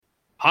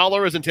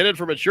Holler is intended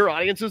for mature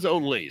audiences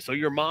only, so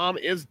your mom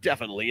is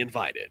definitely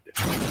invited.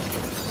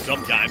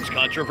 Sometimes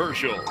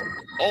controversial,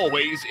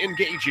 always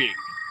engaging.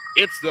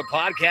 It's the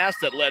podcast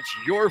that lets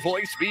your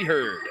voice be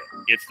heard.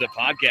 It's the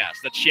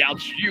podcast that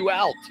shouts you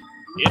out.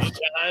 It's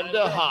time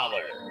to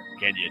holler.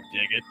 Can you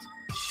dig it?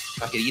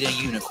 I could eat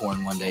a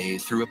unicorn one day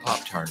through a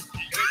Pop-Tart.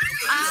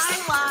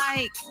 I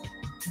like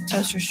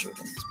toaster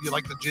strudels. You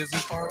like the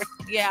jizzy part?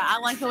 Yeah, I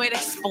like the way it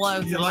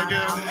explodes You in like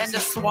my it? mouth. And to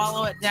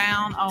swallow it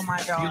down, oh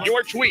my God.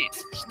 Your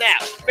tweets,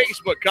 snaps,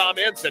 Facebook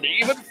comments, and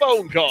even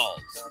phone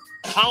calls.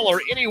 Holler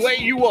any way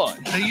you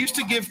want. They used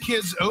to give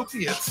kids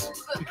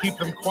opiates to keep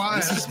them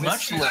quiet. This is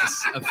much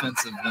less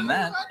offensive than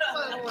that.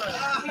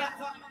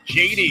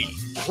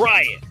 JD,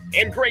 Brian,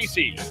 and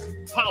Gracie.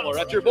 Holler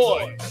at your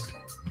boys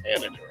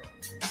and a girl.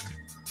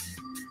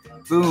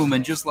 Boom,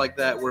 and just like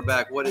that, we're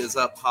back. What is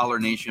up, Holler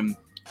Nation?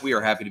 We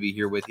are happy to be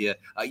here with you.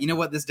 You know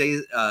what? This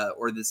day,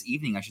 or this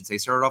evening, I should say,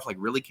 started off like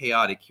really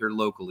chaotic here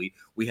locally.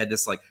 We had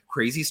this like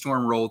crazy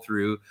storm roll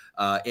through.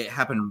 It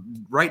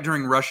happened right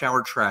during rush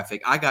hour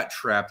traffic. I got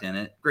trapped in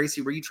it.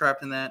 Gracie, were you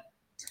trapped in that?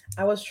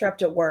 I was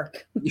trapped at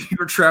work. You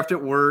were trapped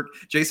at work.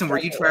 Jason, were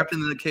you trapped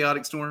in the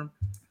chaotic storm?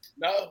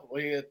 No,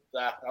 I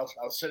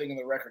was sitting in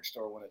the record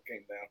store when it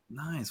came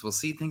down. Nice. Well,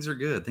 see, things are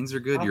good. Things are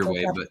good I your was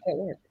way, trapped but at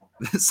work.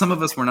 some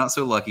of us were not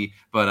so lucky.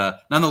 But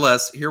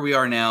nonetheless, here we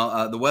are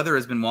now. The weather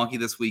has been wonky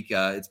this week.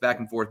 It's back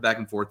and forth, back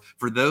and forth.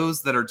 For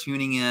those that are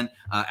tuning in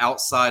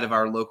outside of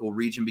our local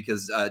region,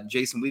 because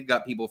Jason, we've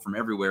got people from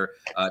everywhere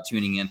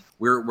tuning in.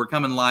 We're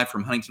coming live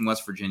from Huntington,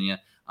 West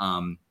Virginia.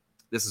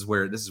 This is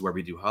where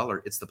we do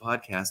Holler. It's the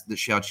podcast that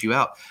shouts you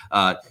out.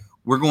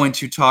 We're going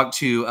to talk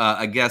to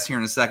a guest here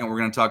in a second. We're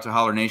going to talk to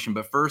Holler Nation.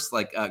 But first,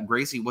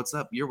 Gracie, what's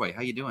up your way?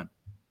 How you doing?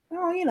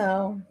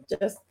 Oh,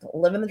 just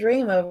living the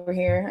dream over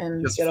here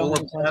and Just get full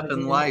on of pep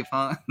in life,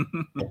 huh?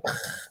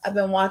 I've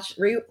been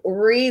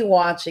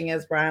re-watching,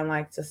 as Brian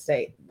liked to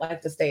state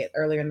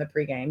earlier in the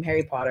pregame,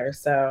 Harry Potter.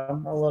 So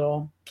I'm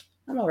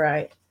all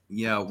right.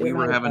 Yeah, we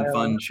were having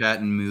fun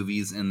chatting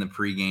movies in the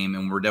pregame,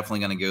 and we're definitely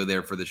going to go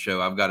there for the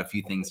show. I've got a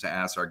few things to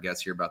ask our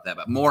guests here about that,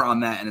 but more on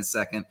that in a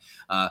second.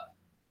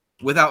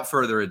 Without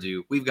further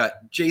ado, we've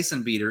got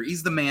Jason Beater.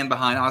 He's the man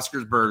behind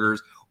Oscar's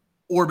Burgers,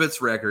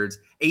 Orbitz Records,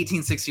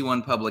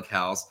 1861 Public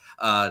House.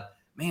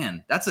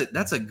 Man, that's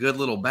a good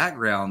little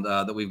background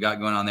that we've got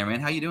going on there,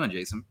 man. How you doing,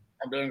 Jason?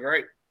 I'm doing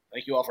great.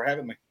 Thank you all for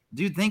having me.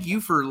 Dude, thank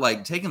you for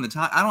taking the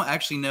time. I don't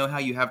actually know how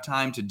you have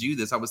time to do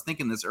this. I was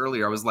thinking this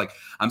earlier. I was like,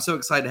 I'm so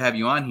excited to have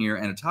you on here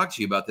and to talk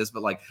to you about this,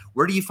 but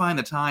where do you find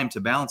the time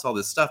to balance all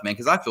this stuff, man?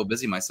 Because I feel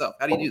busy myself.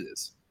 How do you do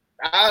this?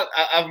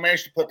 I've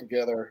managed to put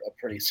together a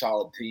pretty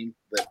solid team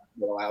that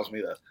allows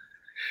me to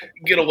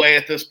get away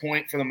at this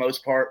point for the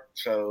most part.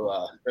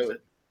 So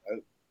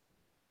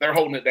they're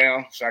holding it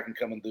down so I can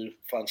come and do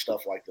fun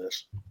stuff like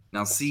this.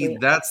 Now, see,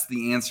 that's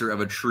the answer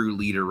of a true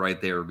leader right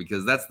there,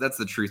 because that's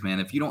the truth, man.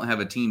 If you don't have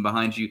a team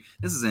behind you,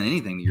 this isn't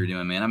anything that you're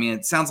doing, man. I mean,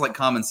 it sounds like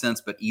common sense,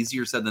 but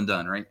easier said than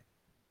done, right?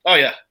 Oh,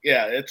 yeah.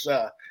 Yeah,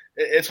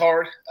 it's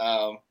hard,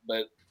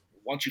 but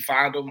once you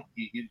find them,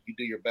 you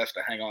do your best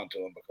to hang on to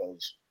them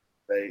because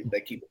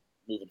they keep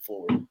moving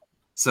forward.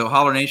 So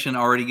Holler Nation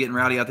already getting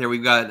rowdy out there.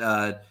 We've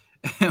got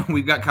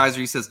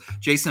Kaiser. He says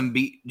Jason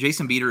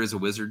Beater is a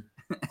wizard.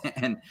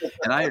 and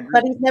I agree.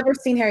 But he's never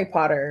seen Harry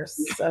Potter,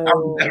 so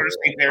I've never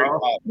seen Harry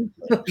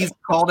Potter. He's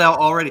called out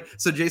already.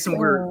 So Jason,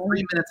 we're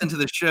 3 minutes into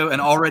the show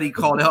and already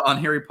called out on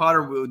Harry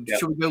Potter.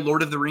 Should we go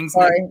Lord of the Rings?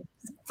 Sorry.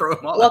 Throw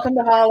them all Welcome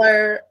to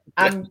Holler.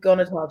 I'm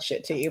gonna talk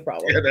shit to you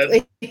probably.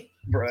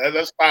 Yeah,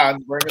 that's fine.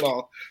 Bring it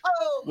on.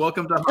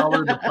 Welcome to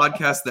Holler, the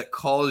podcast that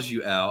calls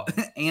you out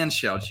and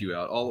shouts you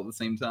out all at the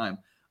same time.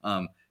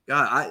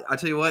 God, I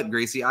tell you what,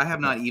 Gracie, I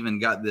have not even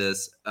got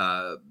this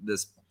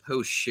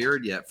post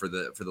shared yet for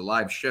the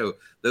live show.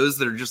 Those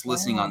that are just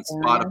listening on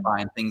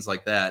Spotify and things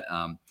like that,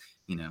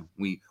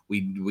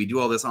 we do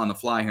all this on the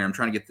fly here. I'm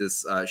trying to get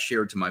this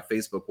shared to my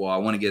Facebook wall. I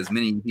want to get as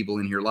many people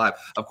in here live.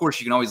 Of course,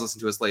 you can always listen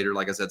to us later.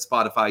 Like I said,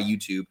 Spotify,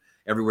 YouTube,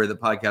 everywhere the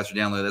podcasts are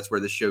downloaded. That's where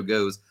the show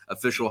goes.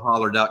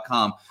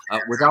 Officialholler.com.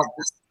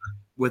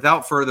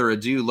 Without further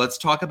ado, let's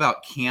talk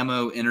about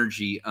Camo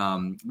Energy.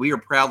 We are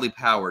proudly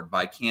powered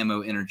by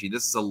Camo Energy.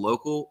 This is a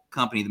local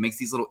company that makes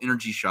these little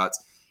energy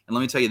shots. And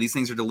let me tell you, these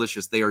things are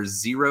delicious. They are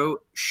 0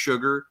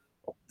 sugar,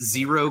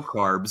 0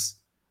 carbs.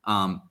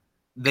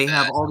 They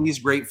have all these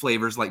great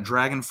flavors like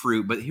dragon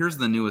fruit, but here's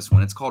the newest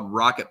one. It's called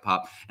Rocket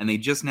Pop, and they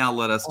just now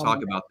let us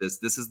talk about this.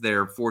 This is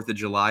their 4th of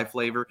July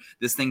flavor.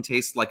 This thing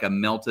tastes like a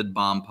melted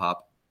bomb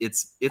pop.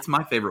 It's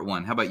my favorite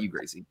one. How about you,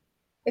 Gracie?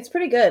 It's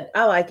pretty good.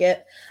 I like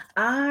it.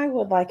 I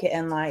would like it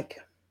in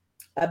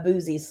a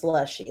boozy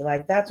slushy.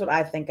 That's what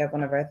I think of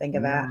whenever I think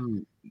of that.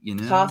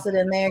 Toss it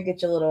in there,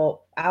 get your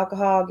little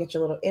alcohol, get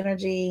your little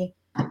energy,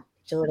 get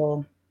your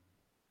little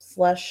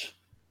slush.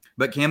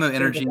 But Camo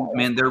Energy,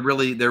 man, they're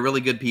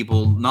really good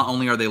people. Not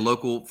only are they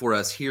local for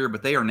us here,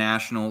 but they are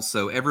national.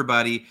 So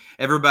everybody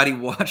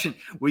watching,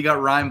 we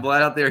got Ryan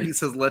Blatt out there. He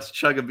says, "Let's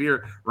chug a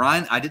beer."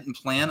 Ryan, I didn't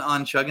plan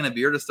on chugging a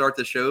beer to start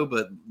the show,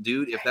 but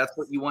dude, if that's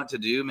what you want to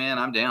do, man,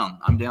 I'm down.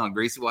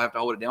 Gracie will have to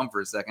hold it down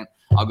for a second.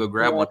 I'll go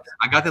grab one.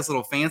 I got this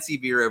little fancy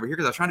beer over here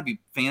because I was trying to be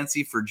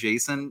fancy for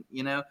Jason.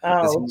 You know,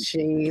 oh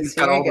jeez, he's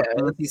got all the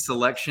fancy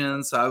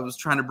selections. So I was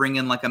trying to bring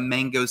in like a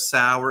mango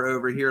sour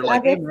over here.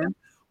 Like, hey man.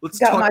 Let's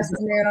got my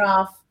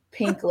Smirnoff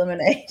pink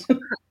lemonade.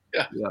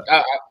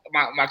 Yeah.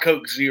 My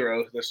Coke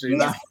Zero.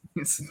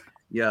 Nice.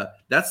 Yeah,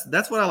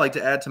 that's what I like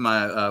to add to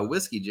my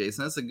whiskey,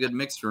 Jason. That's a good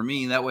mix for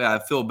me. That way I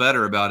feel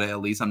better about it. At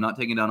least I'm not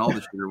taking down all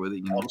the sugar with it.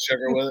 You know? All the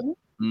sugar with it.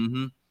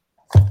 Mm-hmm.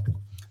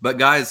 But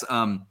guys,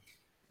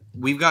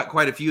 we've got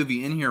quite a few of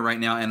you in here right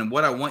now. And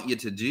what I want you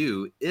to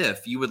do,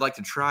 if you would like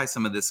to try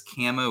some of this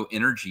Camo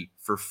Energy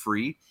for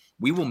free,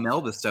 we will mail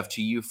this stuff to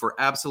you for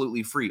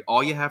absolutely free.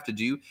 All you have to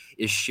do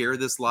is share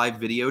this live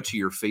video to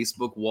your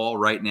Facebook wall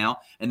right now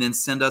and then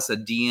send us a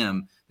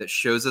DM that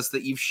shows us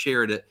that you've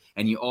shared it.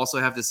 And you also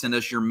have to send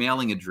us your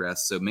mailing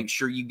address. So make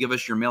sure you give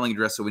us your mailing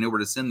address so we know where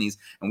to send these.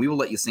 And we will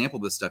let you sample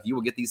this stuff. You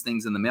will get these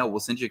things in the mail. We'll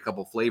send you a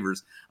couple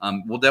flavors.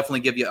 We'll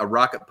definitely give you a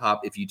Rocket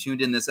Pop. If you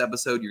tuned in this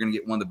episode, you're going to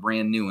get one of the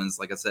brand new ones.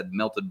 Like I said,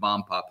 Melted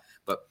Bomb Pop.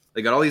 But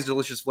they got all these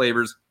delicious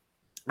flavors.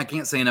 I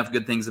can't say enough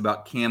good things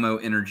about Camo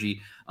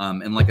Energy.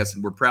 And like I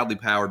said, we're proudly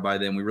powered by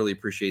them. We really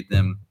appreciate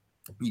them.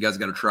 You guys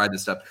got to try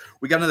this stuff.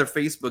 We got another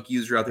Facebook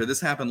user out there.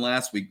 This happened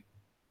last week.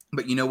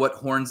 But you know what?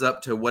 Horns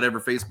up to whatever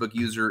Facebook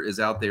user is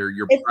out there.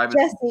 Your it's private.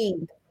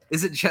 Jesse.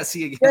 Is it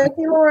Jesse again?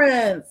 Jesse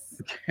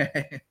Lawrence.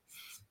 Okay.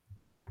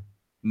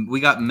 We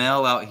got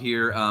Mel out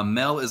here.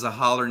 Mel is a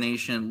Holler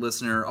Nation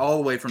listener all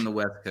the way from the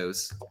West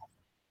Coast.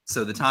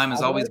 So the time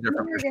is always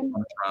different where she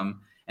comes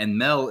from. And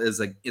Mel is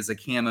a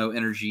Camo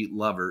Energy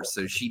lover,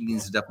 so she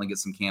needs to definitely get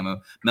some camo.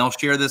 Mel,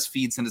 share this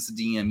feed, send us a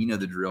DM. You know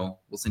the drill.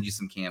 We'll send you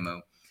some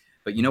camo.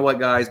 But you know what,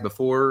 guys?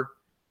 Before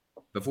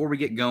we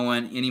get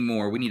going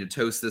anymore, we need to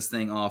toast this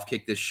thing off,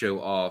 kick this show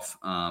off.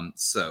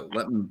 So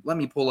let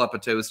me pull up a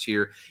toast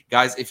here,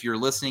 guys. If you're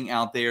listening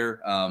out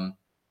there,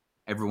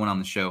 everyone on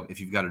the show,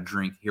 if you've got a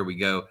drink, here we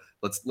go.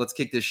 Let's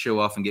kick this show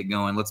off and get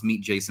going. Let's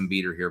meet Jason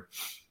Beater here.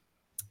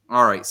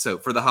 All right, so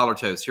for the Holler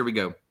Toast, here we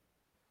go.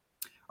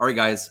 All right,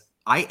 guys.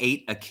 I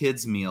ate a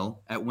kid's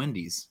meal at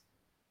Wendy's.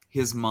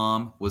 His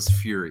mom was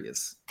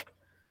furious.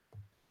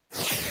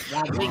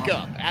 Link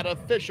up at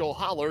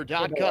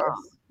officialholler.com.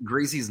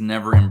 Gracie's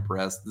never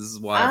impressed. This is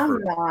why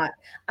I'm not.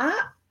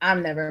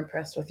 I'm never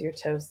impressed with your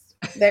toasts.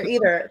 They're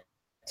either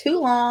too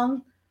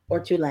long or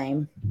too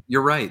lame.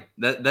 You're right.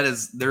 There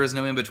is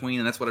no in between,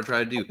 and that's what I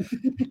try to do.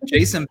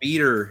 Jason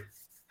Beater,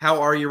 how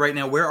are you right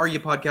now? Where are you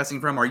podcasting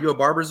from? Are you a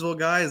Barboursville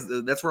guy?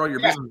 That's where all your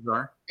businesses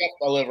are. Yep,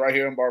 I live right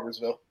here in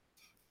Barboursville.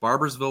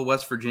 Barboursville,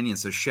 West Virginia.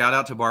 So shout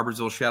out to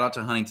Barboursville, shout out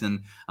to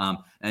Huntington,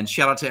 and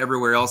shout out to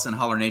everywhere else in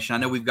Holler Nation. I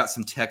know we've got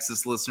some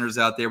Texas listeners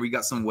out there. We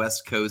got some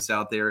West Coast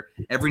out there.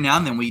 Every now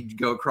and then we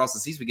go across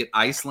the seas. We get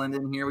Iceland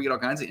in here. We get all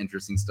kinds of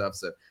interesting stuff.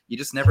 So you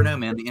just never know,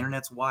 man. The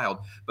internet's wild.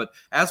 But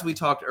as we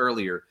talked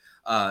earlier,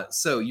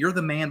 so you're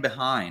the man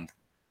behind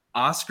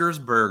Oscar's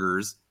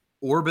Burgers,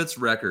 Orbit's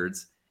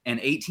Records, and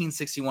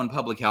 1861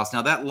 Public House.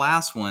 Now, that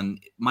last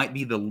one might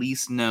be the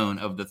least known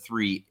of the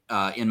three,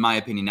 in my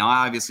opinion. Now,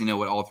 I obviously know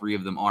what all three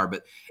of them are,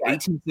 but right.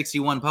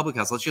 1861 Public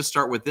House, let's just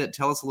start with it.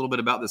 Tell us a little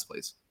bit about this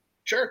place.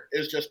 Sure.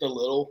 It's a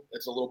little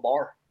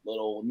bar,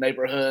 little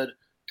neighborhood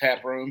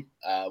tap room.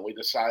 We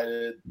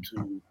decided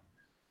to,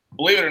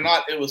 believe it or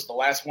not, it was the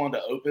last one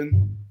to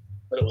open,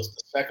 but it was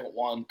the second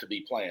one to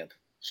be planned.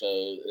 So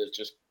it's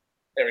just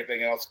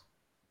everything else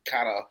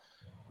kind of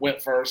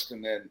went first,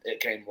 and then it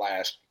came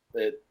last.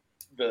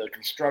 The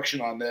construction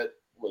on that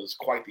was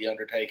quite the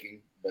undertaking,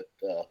 but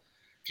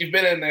if you've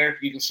been in there,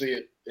 you can see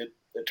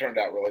it turned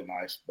out really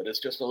nice. But it's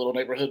just a little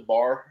neighborhood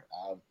bar.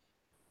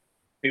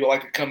 People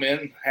like to come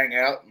in, hang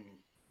out, and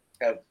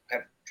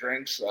have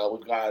drinks.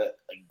 We've got a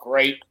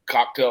great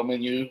cocktail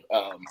menu.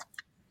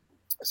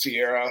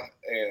 Sierra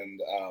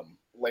and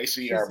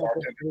Lacey, our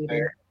bartender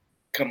there,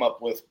 come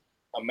up with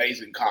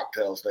amazing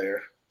cocktails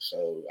there.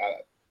 So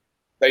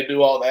they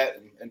do all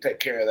that and take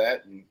care of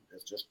that, and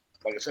it's just,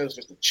 like I said, it's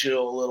just a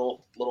chill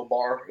little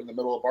bar in the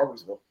middle of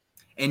Barboursville.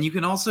 And you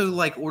can also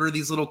order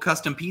these little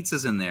custom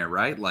pizzas in there,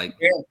 right?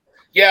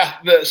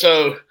 Yeah.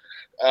 So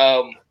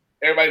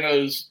everybody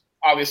knows,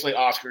 obviously,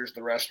 Oscar's,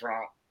 the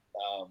restaurant,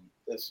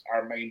 is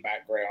our main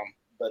background.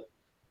 But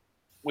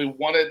we didn't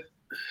want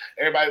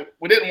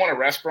a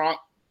restaurant.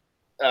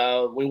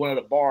 We wanted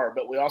a bar,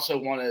 but we also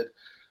wanted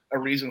a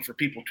reason for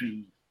people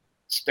to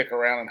stick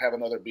around and have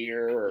another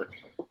beer or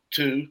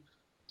two.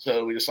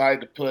 So we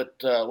decided to put,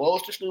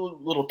 let's just do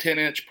little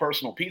 10-inch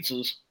personal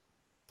pizzas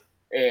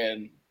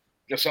and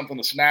just something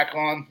to snack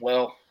on.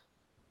 Well,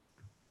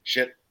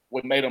 shit,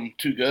 we made them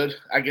too good,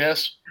 I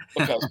guess,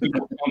 because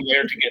people come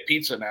there to get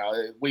pizza now.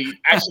 We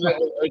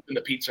accidentally opened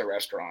a pizza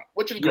restaurant,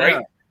 which is great.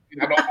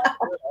 Yeah. I don't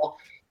know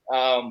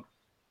at all.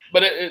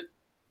 But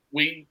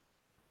we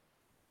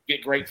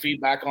get great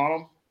feedback on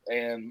them.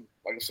 And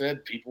like I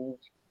said, people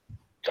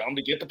come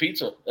to get the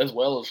pizza as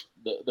well as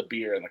the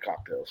beer and the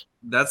cocktails.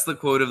 That's the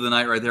quote of the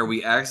night right there.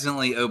 We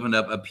accidentally opened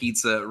up a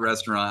pizza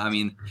restaurant. I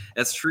mean,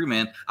 that's true,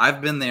 man.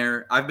 I've been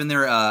there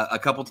a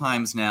couple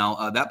times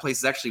now. That place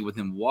is actually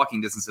within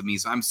walking distance of me,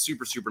 so I'm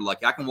super, super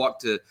lucky. I can walk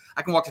to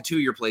 2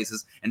 of your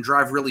places and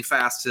drive really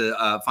fast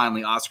to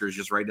finally Oscars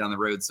just right down the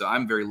road. So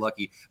I'm very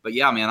lucky. But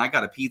yeah, man, I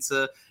got a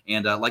pizza,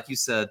 and like you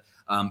said,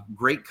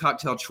 great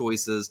cocktail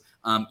choices.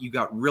 You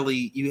got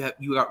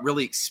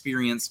really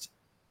experienced,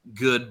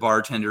 good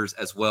bartenders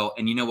as well,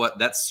 and you know what?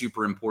 That's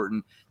super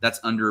important. That's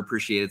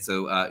underappreciated.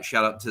 So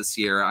shout out to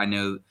Sierra. I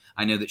know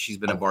that she's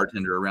been a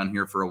bartender around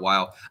here for a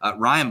while.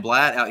 Ryan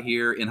Blatt out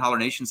here in Holler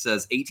Nation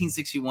says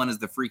 1861 is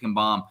the freaking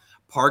bomb.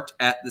 Parked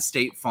at the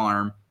State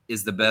Farm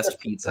is the best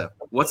pizza.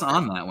 What's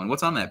on that one?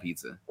 What's on that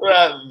pizza?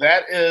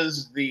 That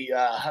is the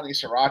honey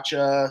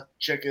sriracha,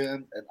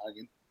 chicken, and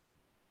onion.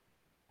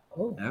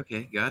 Oh.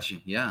 Okay, gotcha.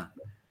 Yeah.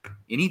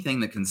 Anything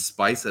that can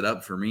spice it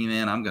up for me,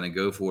 man, I'm going to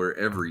go for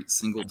every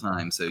single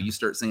time. So you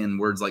start saying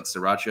words like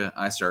sriracha,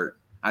 I start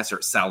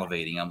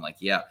salivating. I'm like,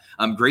 yeah.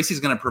 Gracie's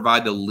going to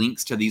provide the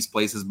links to these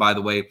places, by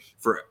the way,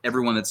 for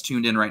everyone that's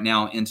tuned in right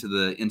now into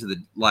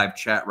the live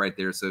chat right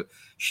there. So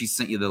she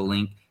sent you the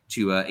link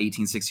to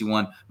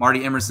 1861.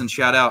 Marty Emerson,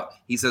 shout out.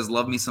 He says,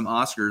 love me some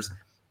Oscars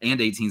and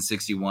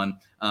 1861.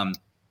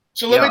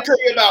 So let me tell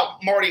you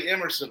about Marty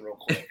Emerson real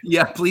quick.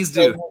 Yeah, please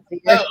do.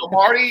 So,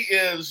 Marty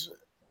is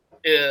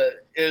an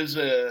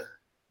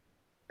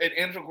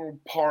integral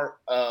part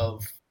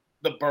of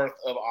the birth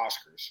of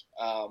Oscars.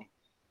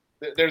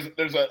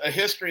 There's a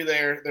history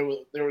there.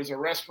 There was a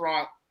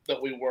restaurant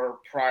that we were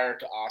prior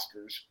to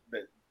Oscars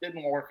that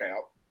didn't work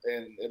out,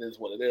 and it is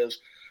what it is.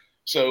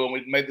 So when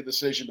we made the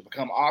decision to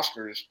become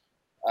Oscars,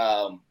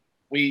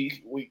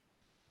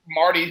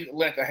 Marty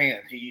lent a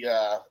hand. He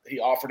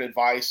offered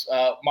advice.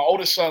 My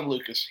oldest son,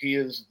 Lucas, he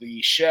is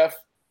the chef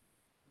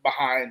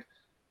behind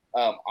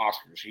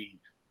Oscars. He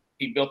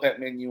built that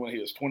menu when he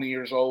was 20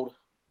 years old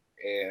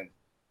and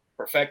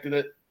perfected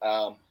it.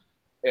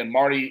 And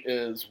Marty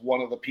is one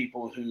of the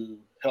people who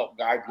helped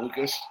guide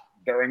Lucas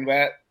during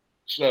that.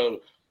 So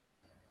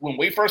when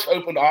we first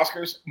opened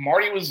Oscars,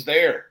 Marty was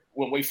there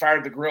when we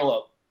fired the grill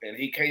up, and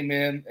he came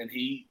in and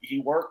he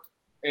worked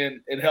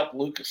and helped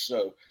Lucas.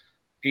 So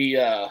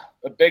a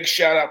big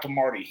shout out to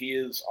Marty. He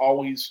is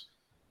always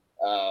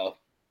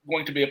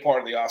going to be a part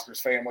of the Oscars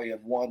family in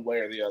one way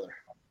or the other.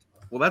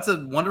 Well, that's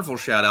a wonderful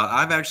shout out.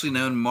 I've actually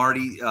known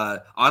Marty.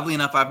 Oddly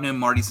enough, I've known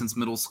Marty since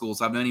middle school,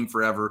 so I've known him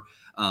forever.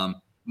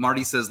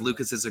 Marty says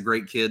Lucas is a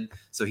great kid,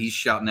 so he's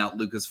shouting out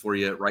Lucas for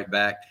you right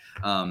back.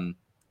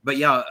 But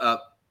yeah,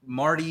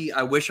 Marty,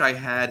 I wish I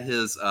had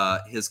his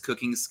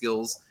cooking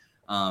skills.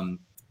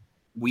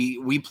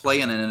 We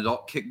play in an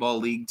adult kickball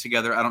league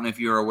together. I don't know if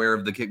you're aware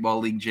of the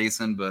kickball league,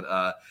 Jason, but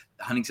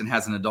Huntington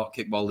has an adult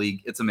kickball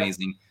league. It's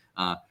amazing.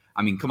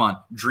 I mean, come on,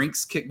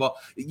 drinks, kickball.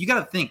 You got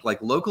to think, like,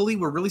 locally,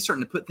 we're really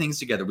starting to put things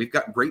together. We've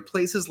got great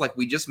places, like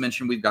we just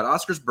mentioned. We've got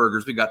Oscar's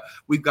Burgers. We've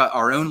got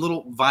our own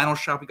little vinyl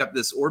shop. We got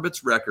this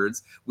Orbitz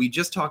Records. We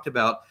just talked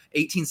about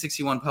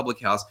 1861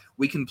 Public House.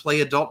 We can play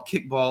adult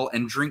kickball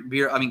and drink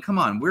beer. I mean, come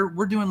on,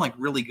 we're doing like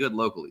really good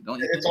locally, don't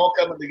you? It's all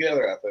coming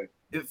together, I think.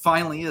 It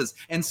finally is.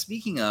 And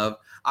speaking of,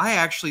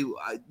 I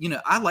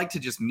like to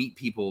just meet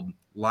people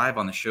live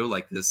on the show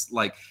like this.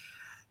 Like,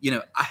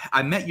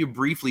 I met you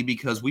briefly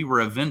because we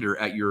were a vendor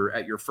at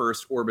your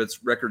first Orbitz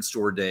Record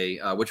Store Day,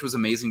 which was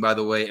amazing, by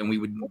the way. And we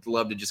would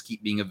love to just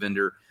keep being a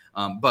vendor.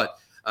 But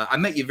I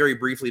met you very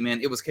briefly,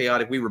 man. It was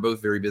chaotic. We were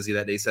both very busy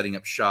that day setting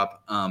up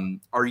shop.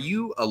 Are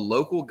you a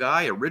local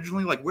guy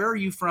originally? Like, where are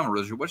you from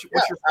originally? What's your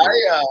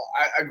I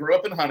grew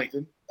up in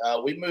Huntington.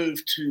 We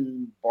moved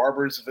to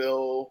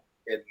Barbersville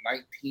in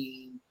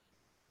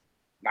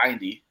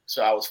 1990.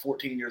 So I was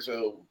 14 years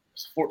old. I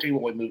was 14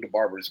 when we moved to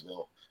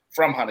Barbersville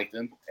from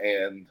Huntington,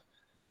 and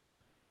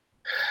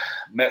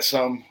met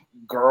some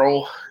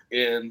girl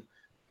in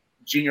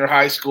junior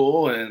high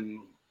school, and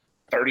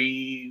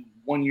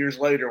 31 years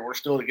later, we're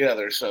still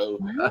together. So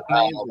what a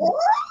beautiful love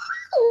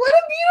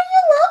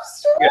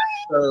story. Yeah,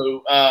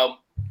 so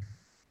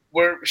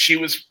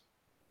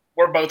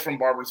we're both from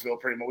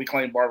Barbersville, pretty much. We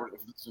claim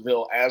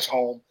Barbersville as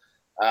home.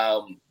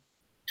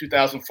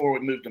 2004, we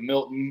moved to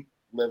Milton,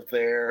 lived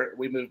there.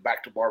 We moved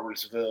back to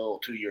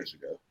Barbersville 2 years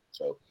ago.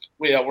 So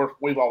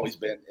we've always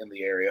been in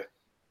the area.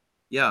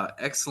 Yeah,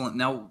 excellent.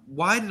 Now,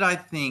 why did I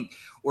think,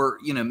 or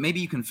maybe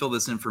you can fill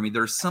this in for me.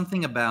 There's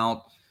something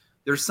about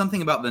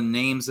the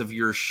names of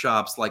your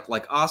shops, like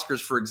Oscars,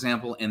 for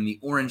example, and the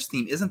orange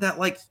theme. Isn't that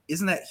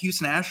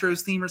Houston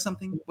Astros theme or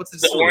something? What's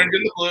the orange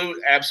and the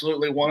blue?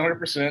 Absolutely,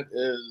 100%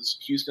 is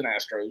Houston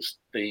Astros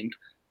themed.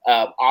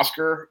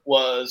 Oscar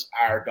was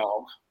our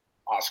dog.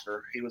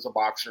 Oscar, he was a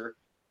boxer,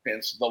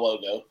 hence the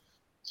logo.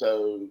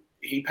 So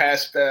he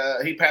passed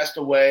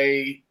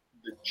away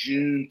the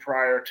June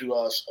prior to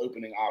us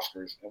opening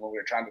Oscars, and when we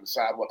were trying to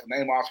decide what to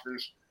name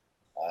Oscars,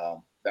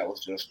 that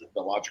was just the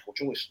logical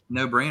choice.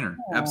 No brainer.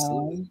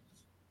 Absolutely.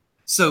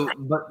 So,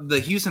 but the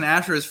Houston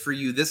Astros for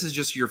you, this is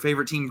just your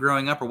favorite team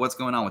growing up, or what's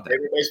going on with that?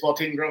 Favorite baseball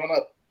team growing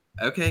up.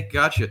 Okay,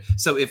 gotcha.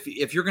 So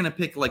if you're gonna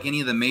pick like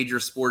any of the major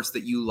sports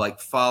that you like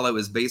follow,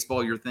 is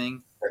baseball your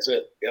thing? That's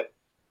it. Yep.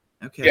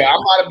 Okay. Yeah,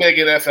 I'm not a big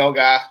NFL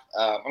guy.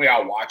 I mean, I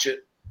watch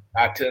it.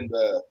 I tend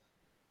to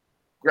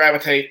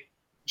gravitate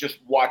just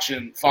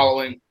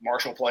following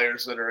Marshall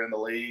players that are in the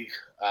league.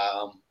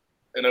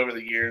 And over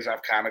the years,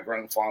 I've kind of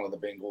grown fond of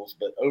the Bengals.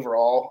 But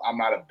overall, I'm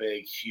not a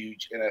big,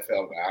 huge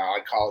NFL guy. I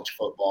like college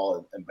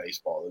football and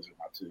baseball. Those are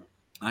my two.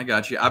 I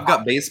got you. I've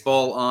got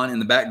baseball on in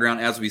the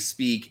background as we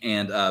speak,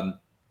 and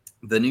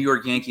the New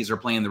York Yankees are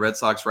playing the Red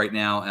Sox right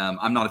now.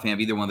 I'm not a fan of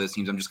either one of those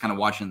teams. I'm just kind of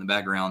watching in the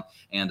background,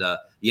 and the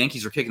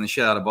Yankees are kicking the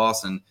shit out of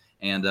Boston,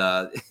 and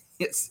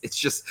it's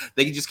just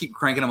they can just keep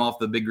cranking them off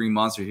the big green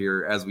monster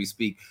here as we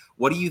speak.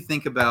 What do you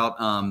think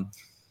about?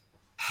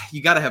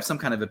 You got to have some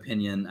kind of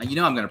opinion. I'm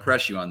going to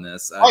press you on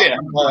this.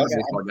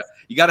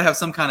 You got to have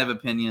some kind of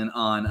opinion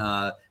on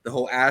the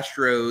whole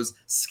Astros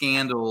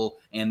scandal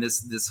and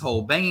this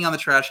whole banging on the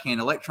trash can,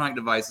 electronic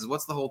devices.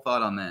 What's the whole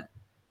thought on that?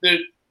 Dude,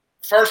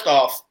 first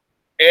off,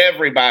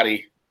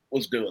 everybody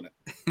was doing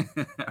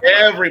it.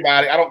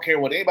 Everybody. I don't care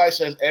what anybody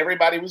says.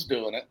 Everybody was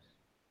doing it.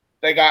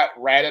 They got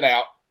ratted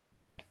out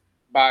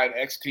by an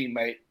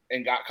ex-teammate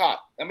and got caught.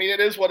 I mean, it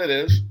is what it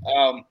is.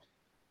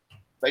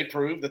 They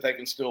proved that they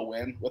can still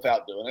win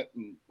without doing it,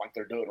 like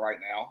they're doing right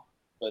now.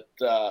 But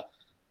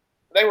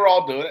they were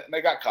all doing it, and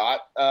they got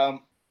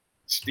caught.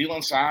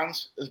 Stealing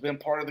signs has been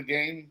part of the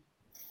game.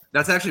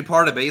 That's actually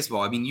part of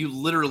baseball. I mean, you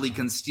literally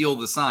can steal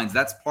the signs.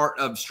 That's part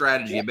of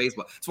strategy of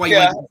baseball. That's why you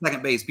want to get to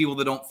second base. People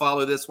that don't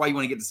follow this, why you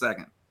want to get to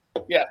second.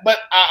 Yeah, but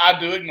I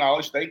do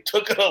acknowledge they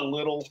took it a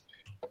little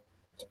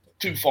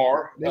too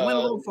far. They went a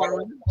little far.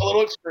 A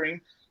little extreme.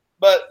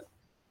 But,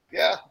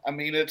 yeah, I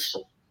mean, it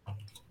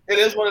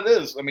is what it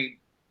is. I mean,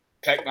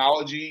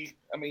 technology.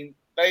 I mean,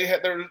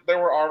 there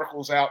were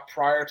articles out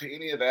prior to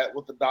any of that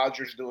with the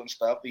Dodgers doing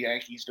stuff, the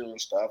Yankees doing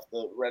stuff,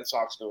 the Red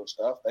Sox doing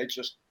stuff. They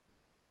just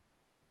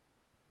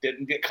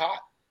didn't get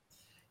caught.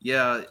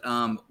 Yeah.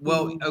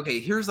 Well, okay.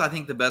 Here's, I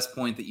think, the best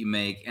point that you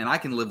make, and I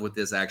can live with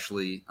this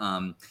actually.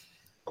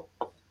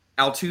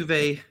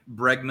 Altuve,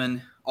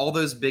 Bregman, all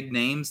those big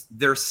names,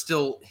 they're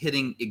still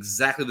hitting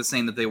exactly the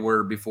same that they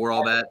were before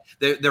all that.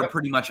 They're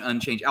pretty much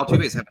unchanged.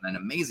 Altuve is having an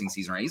amazing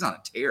season, right? He's on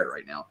a tear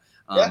right now.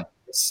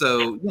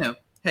 So,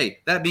 hey,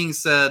 that being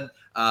said,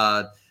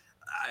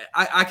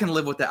 I can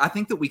live with that. I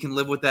think that we can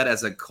live with that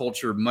as a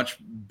culture much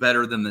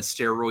better than the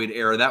steroid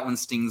era. That one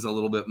stings a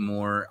little bit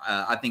more.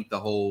 I think the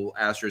whole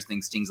Astros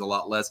thing stings a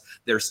lot less.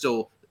 They're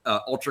still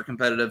ultra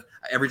competitive.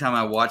 Every time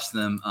I watch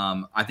them,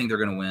 I think they're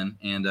going to win,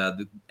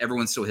 and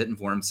everyone's still hitting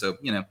for them. So,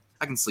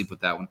 I can sleep with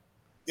that one.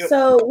 Yep.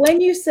 So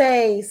when you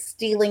say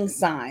stealing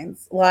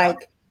signs,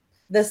 like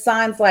the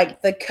signs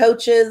like the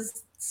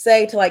coaches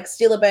say to like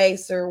steal a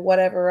base or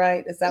whatever,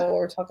 right? Is that what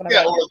we're talking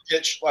about? Yeah, or a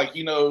pitch, like,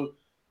 you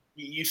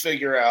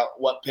figure out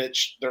what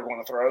pitch they're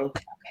going to throw,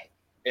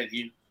 and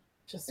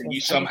you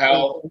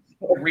somehow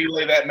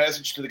relay that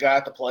message to the guy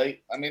at the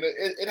plate. I mean,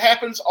 it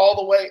happens all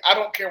the way. I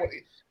don't care what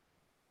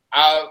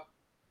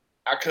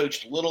I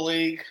coached Little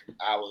League.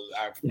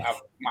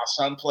 My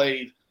son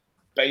played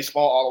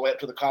baseball all the way up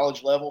to the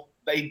college level.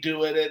 They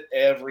do it at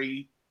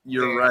every.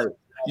 You're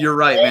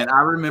right, man.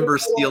 I remember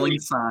stealing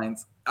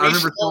signs. I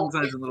remember stealing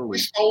signs in Little League. We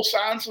stole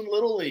signs in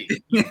Little League.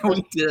 Yeah,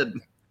 we did.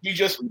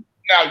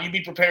 Now you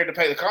be prepared to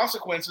pay the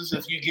consequences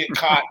if you get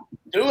caught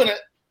doing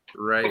it,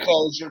 right?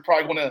 Because you're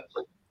probably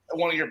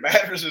one of your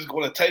batters is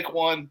going to take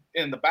one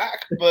in the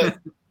back. But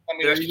I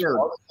mean,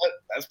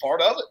 that's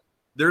part of it.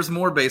 There's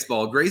more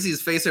baseball.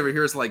 Gracie's face over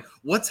here is like,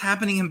 what's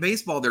happening in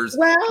baseball? There's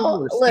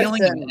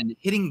stealing and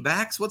hitting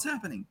backs. What's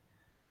happening?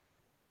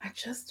 I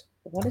just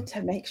wanted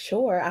to make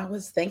sure I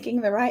was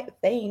thinking the right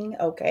thing.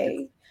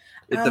 Okay.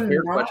 It's a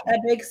fair question. A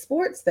big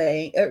sports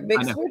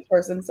sports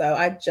person. So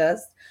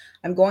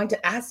I'm going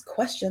to ask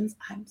questions.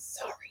 I'm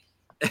sorry.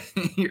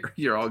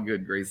 You're all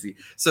good, Gracie.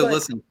 So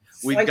listen,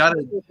 we've got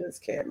to this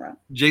camera.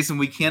 Jason,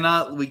 we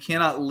cannot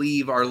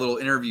leave our little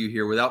interview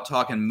here without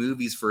talking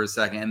movies for a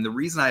second. And the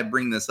reason I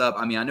bring this up,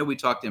 I mean, I know we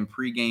talked in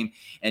pregame,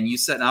 and you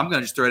said, and I'm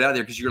going to just throw it out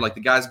there because you're like, the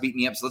guys beat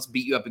me up, so let's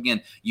beat you up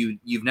again.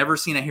 You've never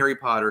seen a Harry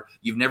Potter,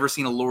 you've never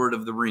seen a Lord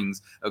of the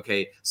Rings.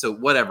 Okay, so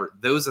whatever.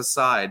 Those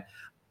aside,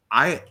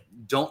 I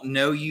don't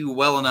know you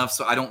well enough,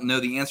 so I don't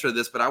know the answer to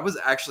this, but I was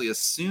actually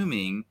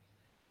assuming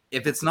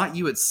if it's not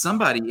you, it's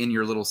somebody in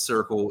your little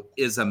circle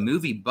is a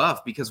movie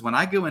buff, because when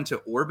I go into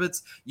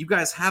Orbits, you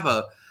guys have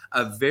a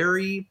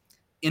very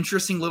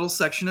interesting little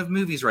section of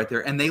movies right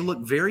there, and they look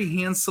very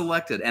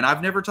hand-selected. And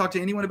I've never talked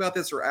to anyone about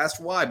this or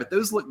asked why, but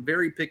those look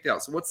very picked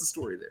out. So what's the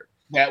story there?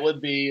 That would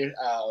be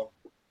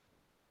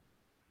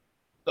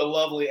the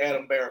lovely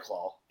Adam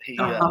Bearclaw.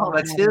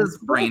 That's his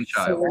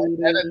brainchild.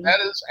 That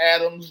is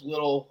Adam's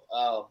little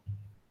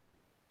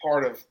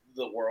part of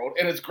the world,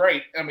 and it's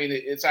great. I mean,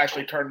 it's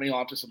actually turned me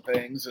on to some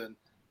things and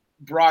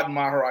broadened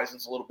my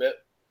horizons a little bit,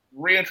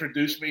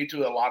 reintroduced me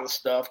to a lot of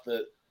stuff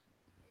that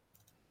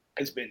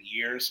it's been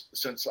years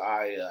since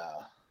I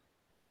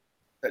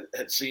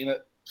had seen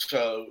it.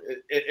 So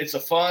it's a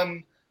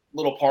fun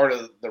little part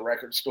of the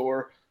record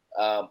store.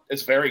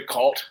 It's very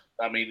cult.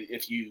 I mean,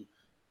 if you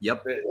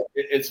Yep.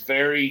 It's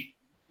very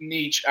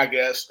niche, I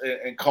guess,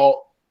 and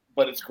cult,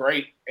 but it's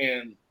great,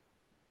 and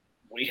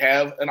we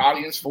have an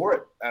audience for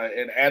it.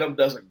 And Adam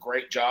does a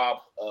great job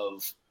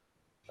of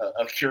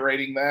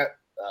curating that.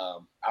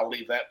 I'll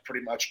leave that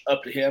pretty much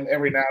up to him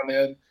every now and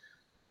then.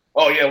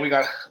 Oh yeah, we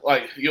got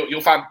like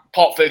you'll find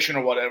Pulp Fiction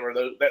or whatever.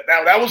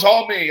 That was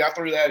all me. I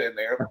threw that in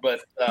there,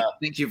 but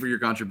thank you for your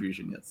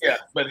contribution. Yes. Yeah,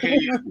 but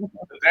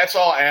that's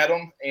all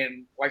Adam,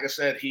 and like I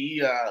said,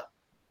 he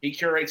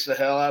curates the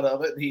hell out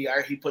of it.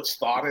 He puts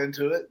thought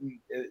into it,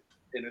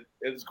 and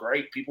it's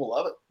great. People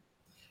love it.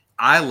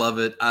 I love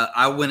it.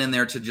 I went in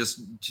there to just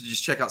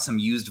check out some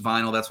used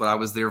vinyl. That's what I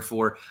was there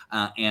for.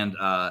 And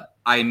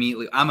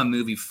I'm a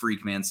movie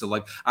freak, man. So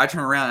like I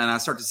turn around and I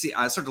start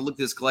to look at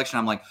this collection.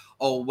 I'm like,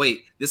 oh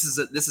wait, this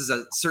is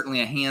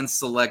certainly a hand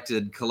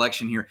selected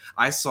collection here.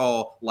 I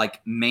saw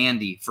like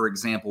Mandy, for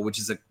example, which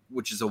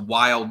is a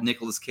wild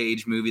Nicolas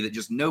Cage movie that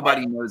just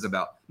nobody knows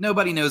about.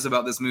 Nobody knows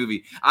about this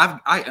movie.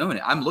 I own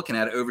it. I'm looking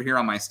at it over here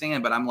on my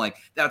stand, but I'm like,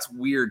 that's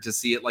weird to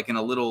see it like in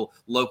a little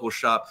local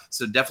shop.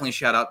 So definitely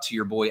shout out to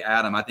your boy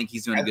Adam. I think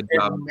he's doing a good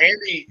job.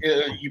 Mandy,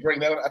 you bring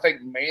that up. I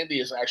think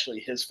Mandy is actually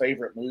his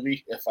favorite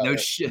movie. No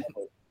shit.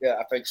 Yeah,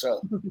 I think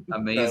so.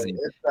 Amazing.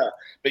 So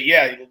but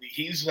yeah,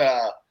 he's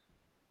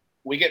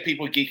we get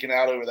people geeking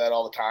out over that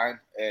all the time,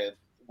 and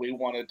we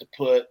wanted to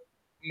put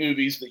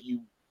movies that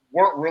you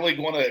weren't really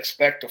going to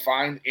expect to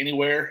find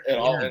anywhere at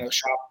all in a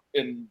shop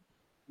in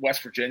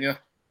West Virginia.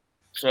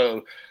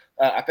 So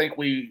I think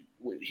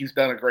he's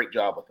done a great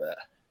job with that.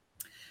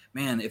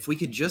 Man, if we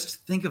could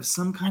just think of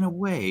some kind of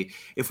way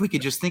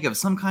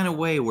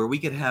where we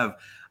could have,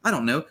 I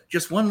don't know,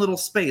 just one little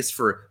space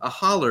for a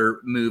holler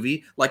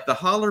movie, like the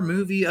holler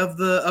movie of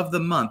the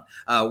month.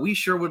 We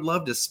sure would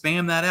love to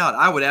spam that out.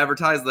 I would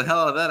advertise the hell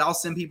out of that. I'll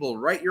send people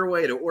right your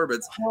way to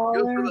Orbits.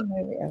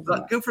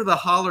 Go for the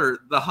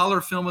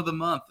holler film of the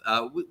month.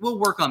 We'll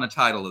work on the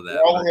title of that.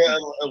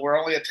 We're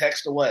only a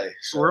text away.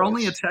 So we're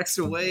only a text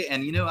away,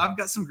 and I've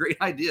got some great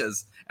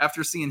ideas.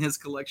 After seeing his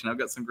collection, I've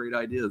got some great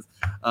ideas.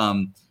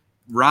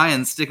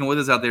 Ryan, sticking with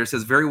us out there,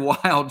 says, very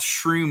wild,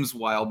 shrooms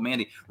wild,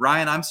 Mandy.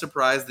 Ryan, I'm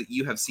surprised that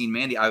you have seen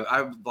Mandy.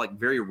 I've like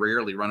very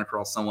rarely run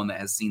across someone that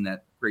has seen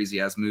that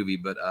crazy-ass movie,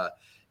 but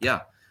yeah.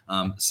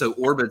 So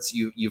Orbits,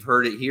 you've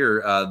heard it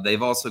here.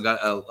 They've also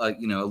got a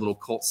little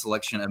cult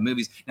selection of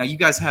movies. Now, you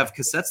guys have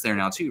cassettes there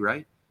now too,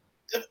 right?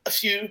 A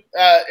few.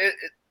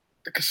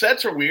 The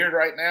cassettes are weird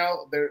right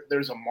now.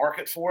 There's a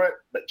market for it,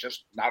 but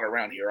just not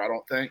around here, I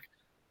don't think.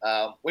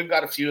 We've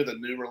got a few of the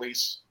new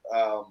release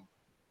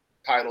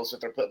titles that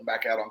they're putting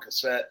back out on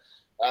cassette.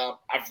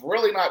 I've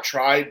really not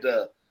tried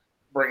to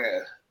bring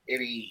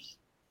any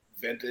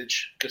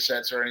vintage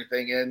cassettes or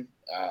anything in.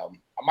 I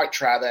might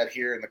try that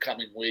here in the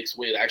coming weeks.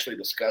 We had actually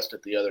discussed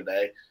it the other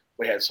day.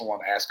 We had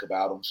someone ask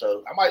about them,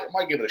 so I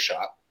might give it a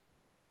shot.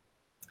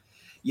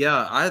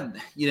 Yeah,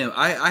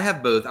 I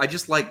have both. I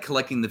just like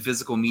collecting the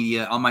physical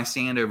media on my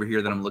stand over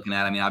here that I'm looking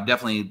at. I mean, I've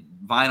definitely,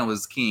 vinyl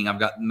is king. I've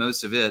got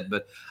most of it,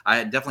 but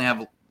I definitely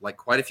have like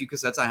quite a few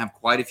cassettes. I have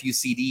quite a few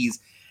CDs.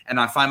 And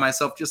I find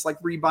myself just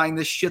like rebuying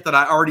this shit that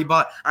I already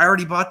bought. I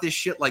already bought this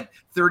shit like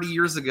 30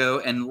 years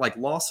ago and like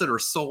lost it or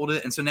sold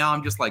it. And so now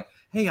I'm just like,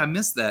 hey, I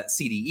missed that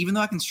CD. Even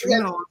though I can stream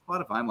it all on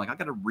Spotify, I'm like, I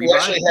got to rebuy it. We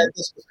actually had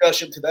this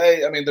discussion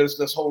today. I mean, there's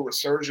this whole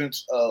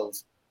resurgence of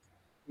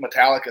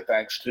Metallica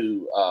thanks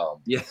to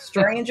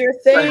Stranger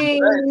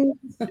Things,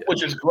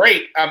 which is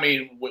great. I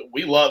mean,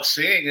 we love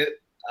seeing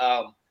it.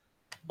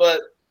 But,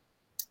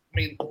 I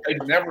mean,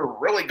 they've never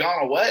really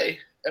gone away.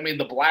 I mean,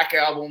 the Black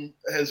Album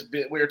has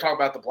been. We were talking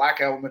about the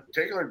Black Album in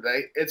particular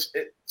today.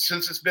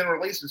 Since it's been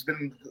released, it's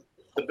been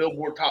the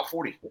Billboard Top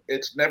 40.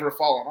 It's never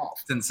fallen off.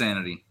 It's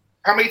insanity.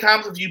 How many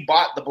times have you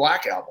bought the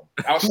Black Album?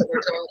 I've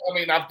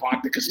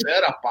bought the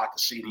cassette. I've bought the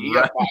CD.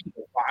 Right. I've bought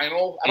the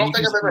vinyl. I don't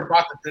think I've ever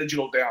bought the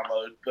digital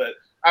download, but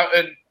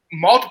and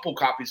multiple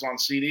copies on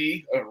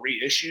CD,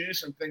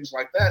 reissues, and things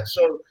like that.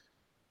 So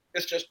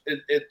it's just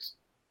it's.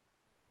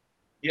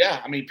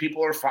 Yeah, I mean,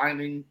 people are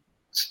finding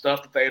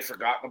stuff that they had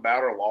forgotten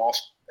about or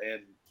lost,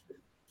 and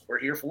we're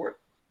here for it.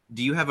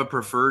 Do you have a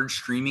preferred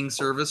streaming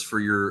service for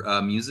your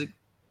music?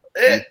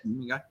 I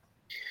mean,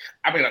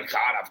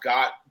 I've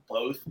got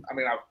both. I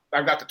mean,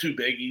 I've got the two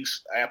biggies,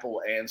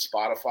 Apple and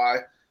Spotify.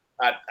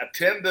 I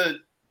tend to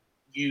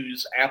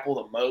use Apple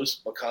the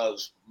most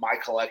because my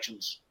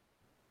collection's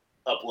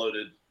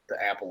uploaded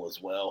to Apple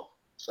as well,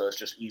 so it's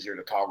just easier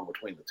to toggle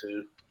between the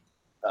two.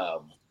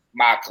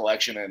 My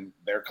collection and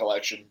their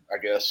collection, I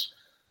guess.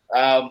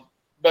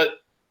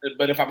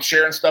 But if I'm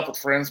sharing stuff with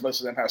friends,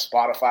 most of them have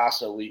Spotify,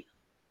 so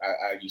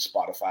I use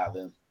Spotify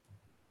then.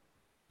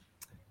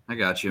 I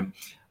got you.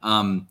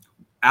 Out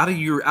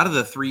of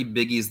the three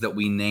biggies that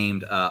we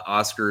named,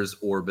 Oscars,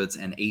 Orbits,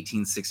 and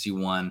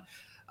 1861,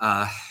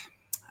 I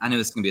know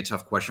this is gonna be a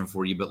tough question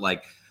for you, but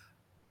like,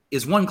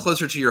 is one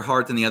closer to your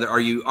heart than the other? Are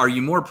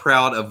you more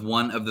proud of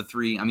one of the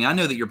three? I mean, I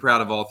know that you're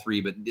proud of all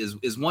three, but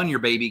is one your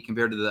baby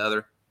compared to the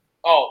other?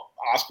 Oh,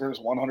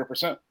 Oscars,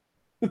 100%.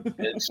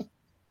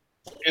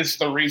 It's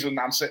the reason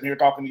I'm sitting here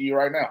talking to you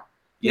right now.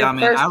 Yeah, I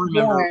mean, I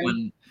remember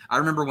I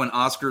remember when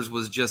Oscars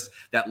was just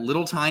that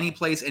little tiny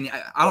place, and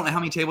I don't know how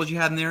many tables you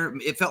had in there.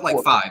 It felt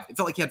like 5. It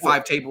felt like you had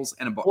 5 tables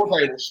and a bar. 4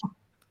 tables.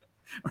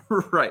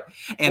 Right.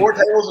 And 4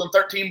 tables and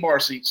 13 bar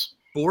seats.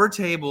 4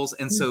 tables.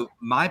 And so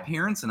my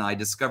parents and I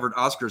discovered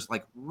Oscars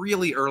like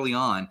really early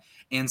on.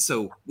 And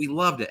so we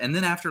loved it. And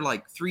then after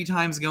like 3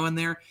 times going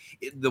there,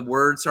 the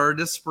word started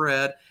to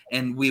spread,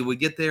 and we would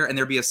get there and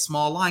there'd be a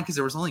small line because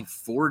there was only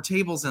 4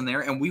 tables in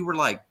there. And we were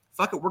like,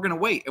 fuck it, we're going to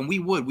wait. And we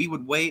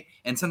would wait.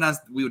 And sometimes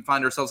we would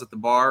find ourselves at the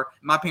bar.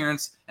 My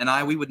parents and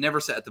I, we would never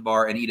sit at the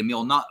bar and eat a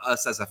meal, not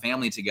us as a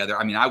family together.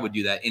 I mean, I would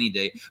do that any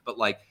day, but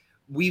like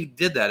we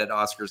did that at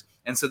Oscars.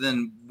 And so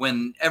then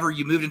whenever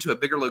you moved into a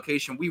bigger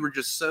location, we were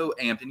just so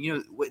amped. And, you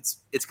know,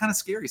 it's kind of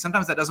scary.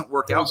 Sometimes that doesn't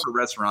work out for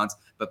restaurants,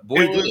 but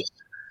boy,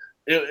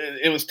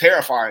 it was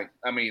terrifying.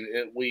 I mean,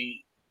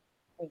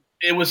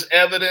 it was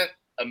evident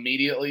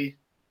immediately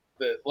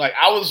that, like,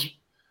 I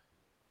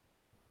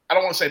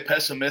don't want to say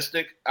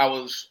pessimistic. I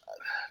was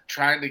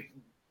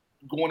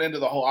going into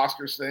the whole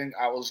Oscars thing.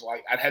 I was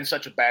like, I'd had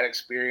such a bad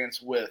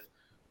experience with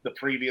the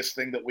previous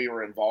thing that we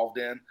were involved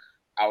in.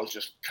 I was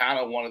just kind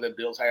of one of them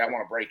deals. Hey, I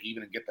want to break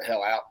even and get the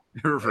hell out.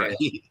 Right.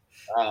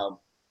 And,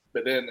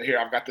 but then here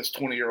I've got this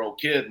 20-year-old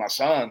kid, my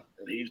son,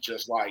 and he's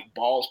just like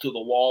balls to the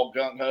wall,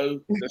 gung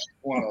ho.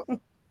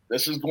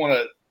 This is going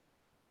to,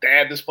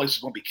 Dad, this place is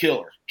going to be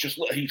killer.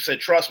 He said,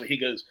 trust me. He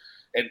goes,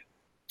 and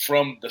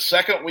from the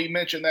second we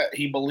mentioned that,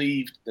 he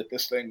believed that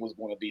this thing was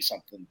going to be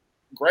something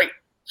great.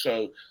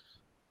 So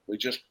we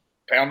just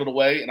pounded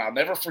away, and I'll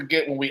never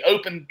forget when we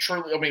opened.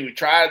 Truly, I mean, we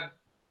tried.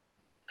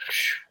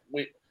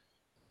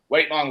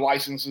 Waiting on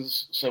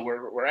licenses, so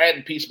we're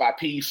adding piece by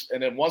piece,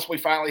 and then once we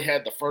finally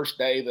had the first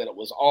day that it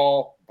was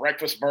all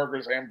breakfast,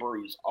 burgers, and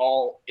brews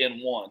all in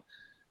one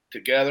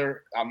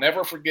together, I'll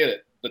never forget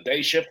it. The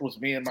day shift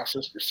was me and my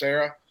sister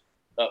Sarah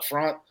up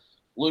front,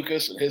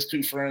 Lucas and his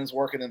 2 friends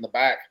working in the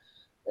back,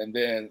 and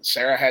then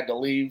Sarah had to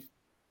leave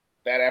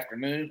that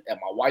afternoon, and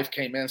my wife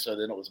came in, so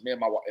then it was me and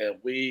my wife, and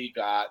we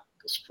got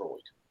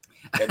destroyed.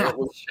 And it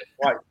was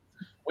like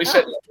we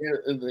said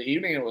in the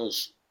evening, it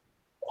was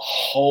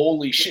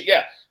holy shit.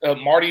 Yeah,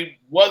 Marty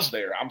was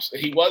there.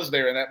 He was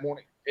there in that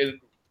morning. And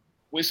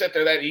we sat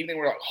there that evening.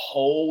 We're like,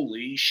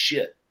 holy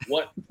shit.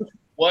 What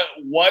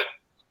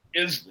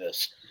is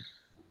this?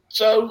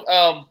 So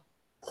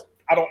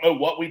I don't know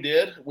what we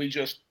did. We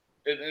took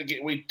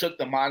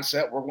the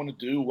mindset, we're going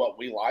to do what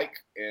we like,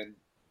 and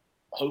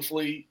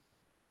hopefully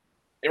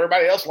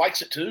everybody else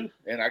likes it too.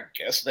 And I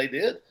guess they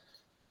did.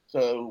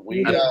 So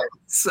we love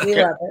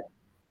it.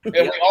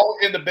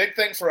 And the big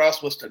thing for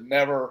us was to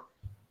never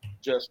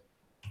just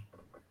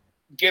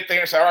get there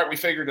and say, all right, we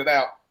figured it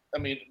out. I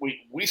mean,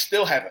 we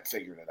still haven't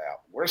figured it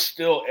out. We're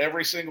still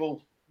every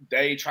single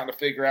day trying to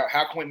figure out,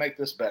 how can we make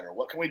this better?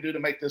 What can we do to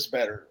make this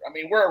better? I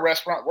mean, we're a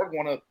restaurant. We're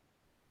going to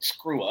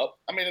screw up.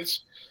 I mean,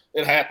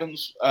 it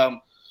happens.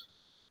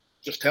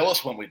 Just tell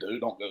us when we do.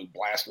 Don't go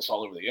blast us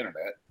all over the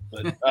internet.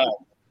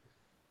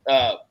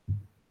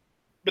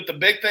 But the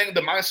big thing,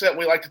 the mindset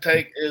we like to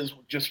take is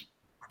just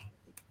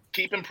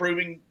keep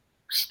improving,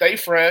 stay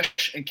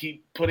fresh, and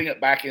keep putting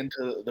it back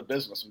into the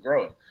business and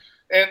growing.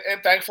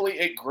 And thankfully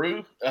it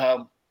grew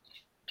to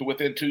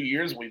within 2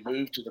 years. We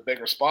moved to the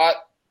bigger spot.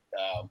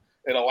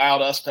 It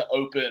allowed us to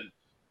open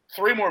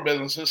 3 more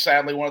businesses.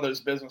 Sadly, one of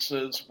those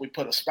businesses we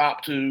put a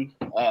stop to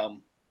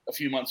a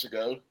few months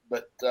ago,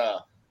 but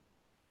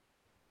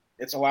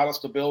it's allowed us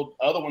to build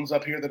other ones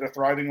up here that are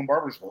thriving in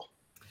Barboursville.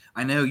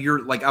 I know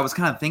you're like, I was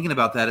kind of thinking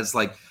about that. It's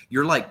like,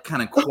 you're like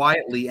kind of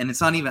quietly, and it's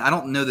not even, I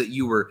don't know that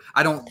you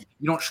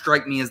don't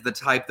strike me as the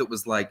type that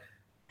was like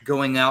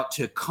going out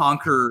to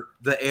conquer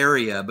the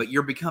area, but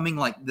you're becoming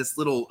like this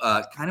little,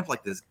 kind of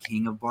like this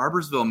king of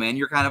Barboursville, man.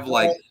 You're kind of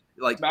like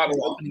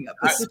opening up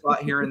a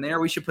spot here and there.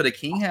 We should put a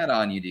king hat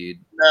on you, dude.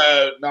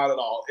 No, not at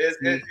all.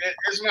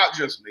 It's not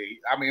just me.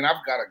 I mean,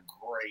 I've got a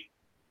great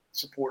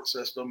support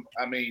system.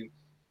 I mean,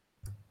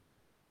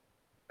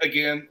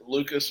 again,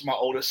 Lucas, my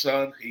oldest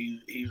son,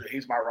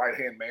 he's my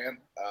right-hand man.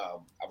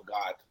 I've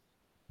got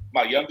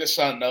my youngest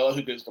son, Noah,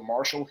 who goes to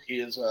Marshall.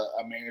 He is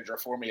a manager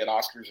for me at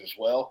Oscars as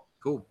well.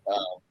 Cool.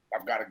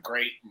 I've got a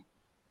great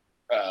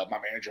my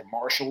manager,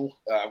 Marshall.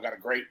 I've got a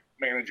great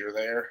manager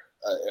there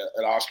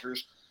at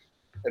Oscars.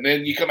 And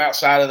then you come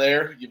outside of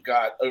there, you've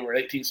got over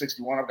at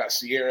 1861, I've got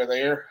Sierra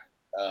there.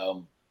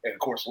 And, of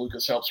course,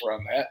 Lucas helps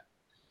run that.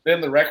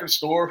 Then the record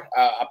store,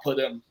 I put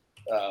in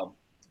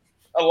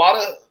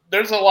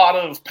there's a lot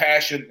of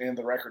passion in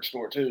the record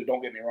store too.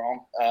 Don't get me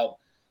wrong.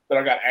 But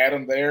I got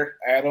Adam there.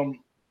 Adam,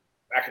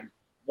 I can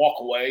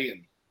walk away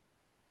and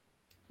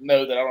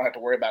know that I don't have to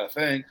worry about a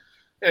thing.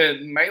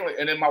 And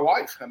then my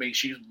wife. I mean,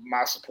 she's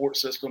my support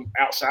system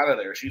outside of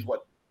there. She's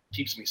what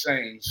keeps me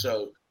sane.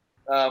 So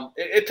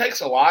it takes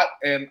a lot,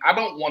 and I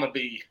don't want to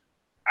be.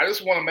 I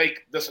just want to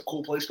make this a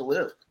cool place to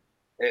live.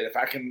 And if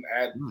I can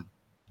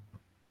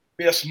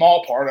be a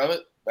small part of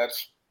it,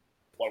 that's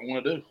what I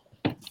want to do.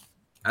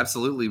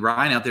 Absolutely.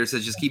 Ryan out there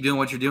says, just keep doing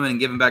what you're doing and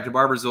giving back to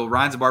Barboursville.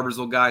 Ryan's a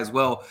Barboursville guy as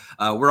well.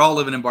 We're all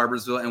living in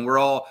Barboursville, and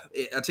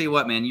I'll tell you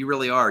what, man, you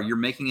really are. You're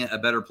making it a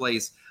better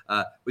place.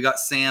 We got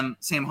Sam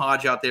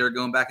Hodge out there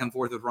going back and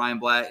forth with Ryan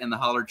Blatt in the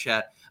Holler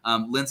chat.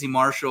 Lindsay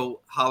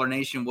Marshall, Holler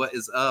Nation, what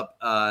is up?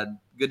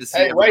 Good to see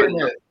you. Hey, wait a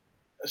minute.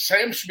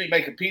 Sam should be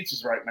making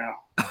pizzas right now.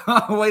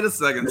 Wait a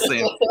second,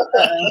 Sam.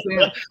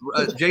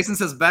 Jason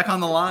says, back on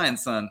the line,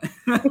 son.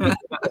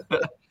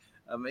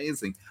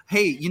 Amazing.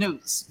 Hey,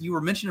 you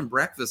were mentioning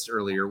breakfast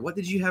earlier. What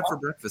did you have for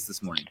breakfast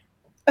this morning?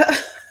 I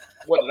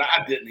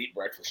didn't eat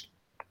breakfast.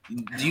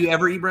 Do you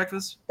ever eat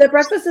breakfast? The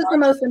breakfast is the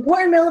most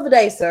important meal of the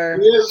day, sir.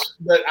 It is,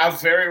 but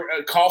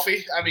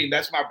coffee. I mean,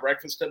 that's my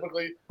breakfast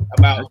typically.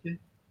 About 4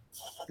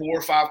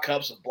 or 5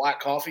 cups of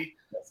black coffee.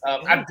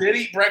 I did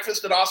eat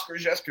breakfast at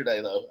Oscars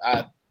yesterday, though.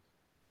 I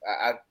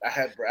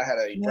had a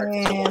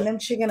breakfast. Man, them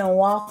chicken and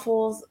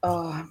waffles.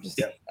 Oh, I'm just.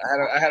 Yeah,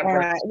 I had a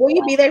breakfast. Right. Will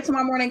you be there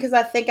tomorrow morning? Because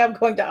I think I'm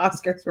going to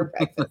Oscars for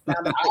breakfast. Now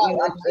that you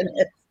mention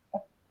it.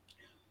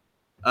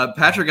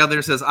 Patrick out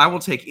there says, I will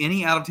take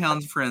any out of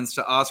town friends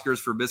to Oscars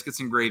for biscuits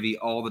and gravy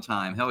all the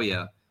time. Hell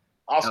yeah.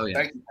 Awesome. Hell yeah.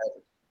 Thank you,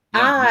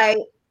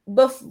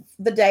 Patrick.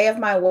 The day of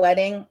my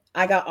wedding,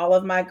 I got all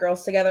of my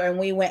girls together and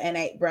we went and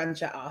ate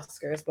brunch at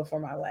Oscars before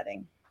my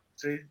wedding.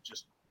 See,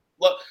 just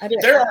look,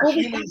 there are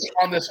humans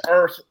on this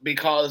earth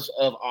because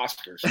of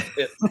Oscars.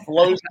 It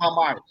blows my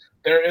mind.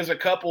 There is a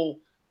couple,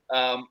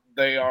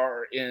 they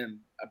are in,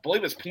 I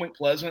believe it's Point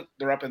Pleasant.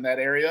 They're up in that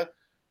area.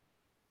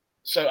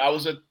 So I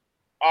was at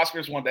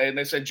Oscars one day and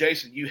they said,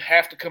 Jason, you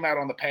have to come out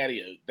on the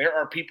patio. There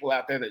are people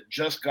out there that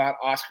just got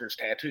Oscars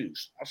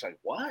tattoos. I was like,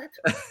 what?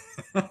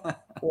 I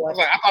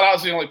thought I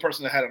was the only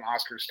person that had an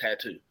Oscars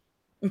tattoo.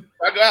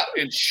 I go out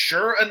and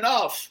sure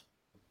enough,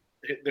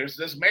 there's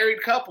this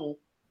married couple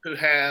who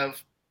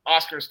have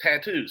Oscars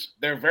tattoos.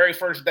 Their very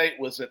first date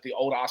was at the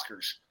old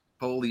Oscars.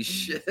 Holy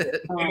shit.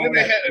 And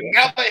then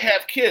now they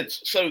have kids.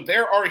 So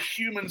there are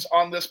humans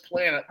on this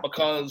planet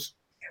because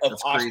of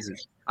Oscars. Crazy.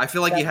 I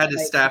feel like you had to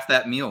staff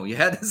that meal. You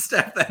had to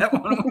staff that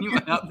one when you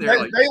went out there.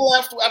 They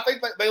left. I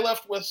think they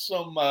left with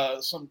some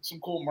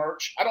cool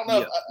merch. I don't know.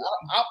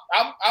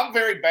 Yeah. I'm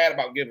very bad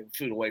about giving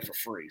food away for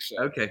free.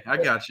 So okay, I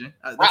got you.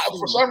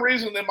 For some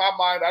reason, in my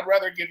mind, I'd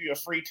rather give you a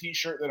free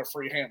T-shirt than a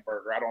free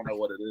hamburger. I don't know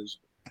what it is.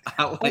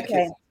 I like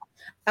okay, it.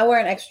 I wear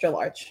an extra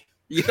large.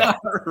 Yeah,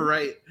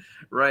 right.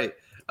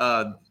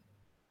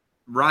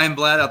 Ryan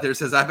Blatt out there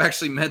says, I've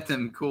actually met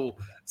them. Cool.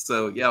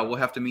 So, yeah, we'll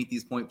have to meet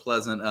these Point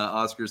Pleasant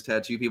Oscars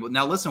tattoo people.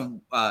 Now,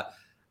 listen,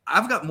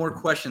 I've got more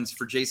questions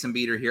for Jason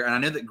Beater here, and I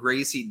know that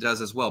Gracie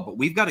does as well, but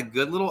we've got a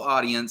good little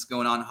audience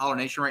going on in Holler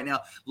Nation right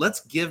now.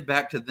 Let's give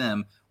back to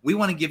them. We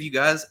want to give you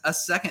guys a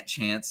second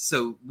chance,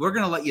 so we're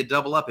going to let you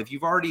double up. If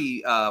you've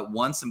already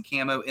won some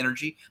camo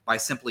energy by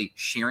simply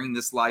sharing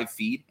this live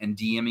feed and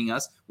DMing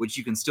us, which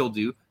you can still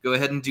do, go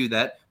ahead and do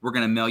that. We're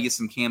going to mail you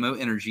some camo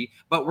energy,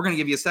 but we're going to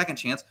give you a second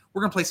chance.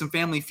 We're going to play some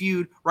Family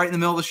Feud right in the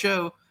middle of the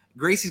show.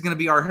 Gracie's going to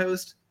be our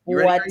host. You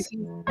ready, what? Gracie?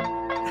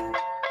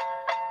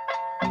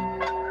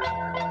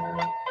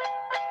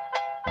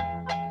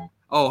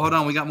 Oh, hold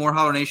on. We got more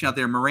Holler Nation out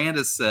there.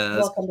 Miranda says,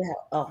 welcome to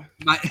hell.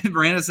 Oh.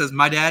 Miranda says,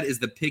 my dad is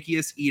the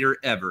pickiest eater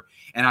ever.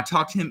 And I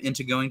talked him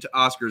into going to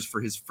Oscars for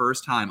his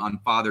first time on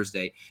Father's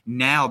Day.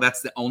 Now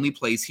that's the only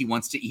place he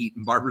wants to eat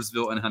in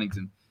Barboursville and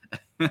Huntington.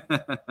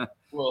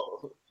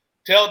 Well,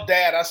 tell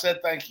Dad I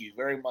said thank you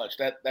very much.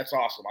 That's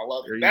awesome. I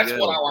love it. That's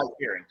what I like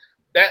hearing.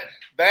 That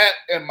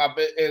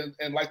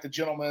and like the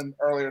gentleman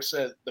earlier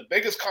said, the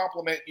biggest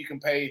compliment you can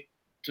pay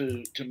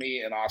to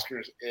me and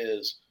Oscars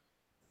is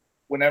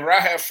whenever I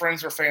have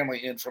friends or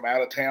family in from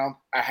out of town,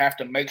 I have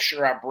to make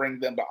sure I bring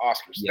them to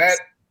Oscars. Yes.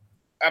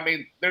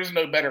 There's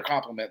no better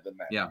compliment than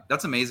that. Yeah,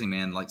 that's amazing,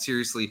 man. Like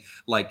seriously,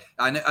 like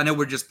I know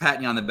we're just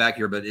patting you on the back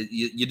here, but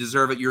you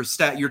deserve it. Your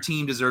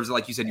team deserves it.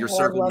 Like you said, your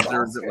circle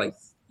deserves it. Like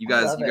you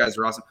guys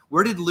are awesome.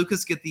 Where did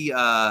Lucas get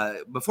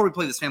the before we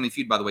play this Family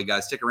Feud, by the way,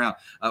 guys, stick around.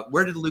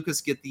 Where did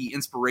Lucas get the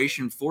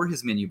inspiration for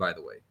his menu, by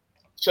the way?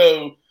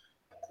 So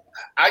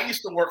I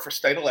used to work for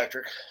State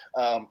Electric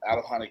out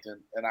of Huntington,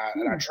 and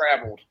I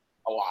traveled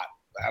a lot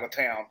out of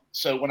town.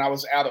 So when I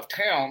was out of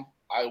town,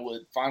 I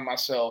would find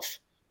myself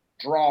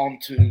drawn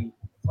to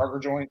burger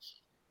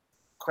joints,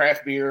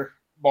 craft beer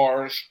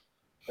bars,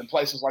 and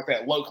places like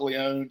that, locally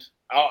owned.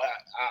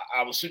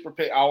 I was super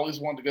picky. I always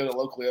wanted to go to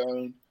locally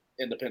owned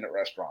independent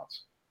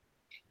restaurants.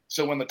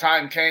 So when the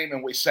time came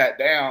and we sat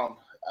down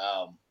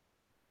and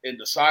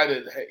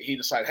he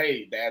decided,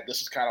 hey, Dad,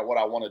 this is kind of what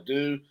I want to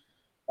do.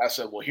 I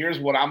said, well, here's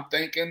what I'm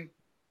thinking.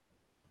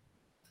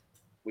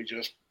 We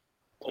just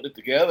put it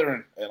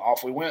together and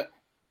off we went.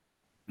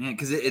 Man,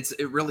 because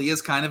it really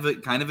is kind of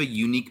a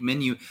unique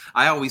menu.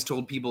 I always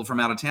told people from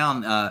out of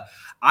town,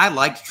 I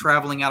liked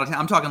traveling out of town.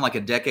 I'm talking like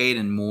a decade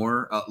and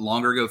more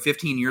longer ago,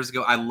 15 years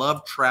ago. I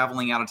loved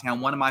traveling out of town.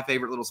 One of my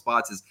favorite little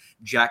spots is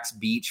Jack's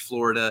Beach,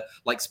 Florida,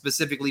 like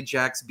specifically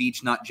Jack's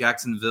Beach, not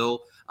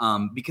Jacksonville,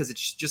 because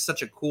it's just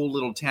such a cool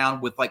little town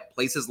with like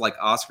places like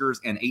Oscars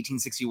and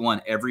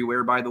 1861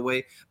 everywhere, by the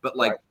way. But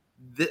like,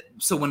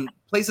 so when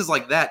places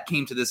like that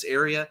came to this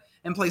area,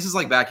 And places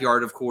like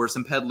Backyard, of course,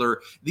 and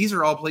Peddler. These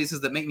are all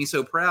places that make me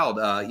so proud,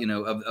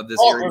 of this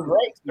area. They're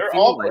great. They're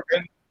all great.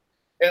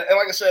 And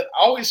like I said,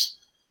 always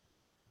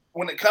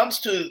when it comes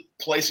to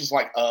places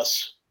like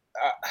us,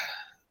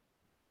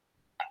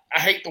 I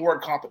hate the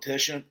word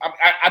competition.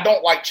 I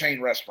don't like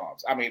chain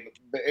restaurants. I mean,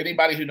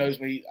 anybody who knows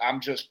me,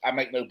 I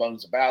make no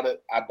bones about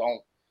it. I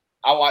don't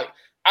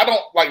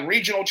like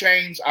regional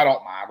chains. I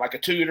don't mind, like a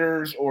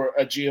Tudor's or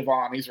a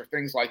Giovanni's or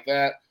things like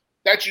that.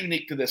 That's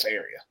unique to this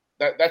area.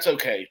 That's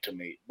okay to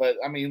me. But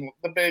I mean,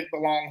 the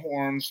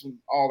Longhorns and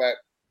all that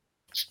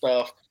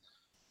stuff,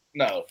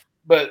 no.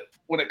 But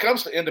when it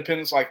comes to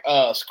independents like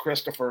us,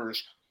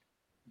 Christopher's,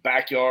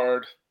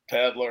 Backyard,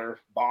 Peddler,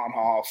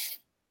 Bahnhof,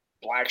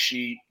 Black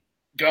Sheep,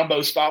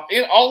 Gumbo Stop,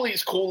 in all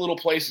these cool little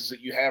places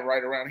that you have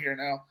right around here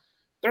now,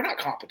 they're not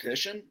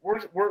competition. We're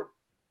work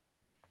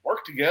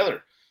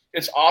together.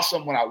 It's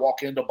awesome when I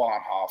walk into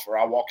Bahnhof or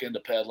I walk into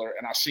Peddler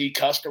and I see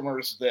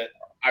customers that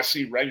I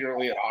see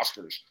regularly at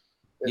Oscar's.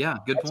 Yeah,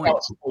 good That's point. how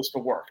it's supposed to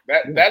work.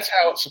 That's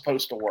how it's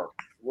supposed to work.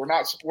 We're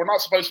not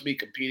supposed to be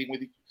competing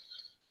with you.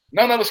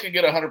 None of us can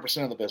get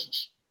 100% of the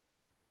business.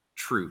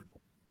 True.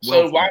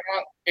 So why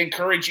not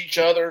encourage each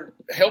other,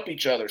 help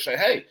each other? Say,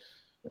 hey,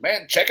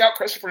 man, check out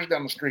Christopher's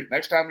down the street.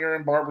 Next time you're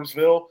in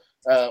Barboursville,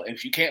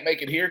 if you can't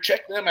make it here,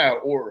 check them out.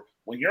 Or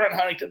when you're in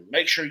Huntington,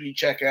 make sure you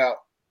check out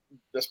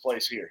this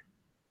place here.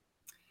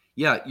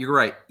 Yeah, you're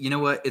right. You know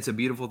what? It's a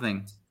beautiful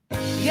thing.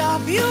 You're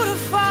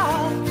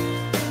beautiful.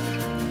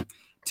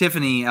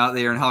 Tiffany out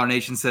there in Holler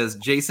Nation says,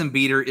 Jason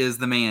Beater is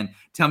the man.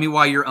 Tell me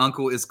why your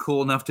uncle is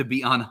cool enough to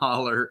be on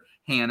Holler,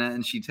 Hannah.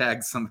 And she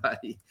tags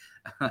somebody.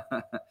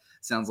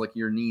 Sounds like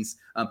your niece.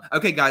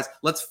 Okay, guys,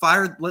 let's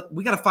fire.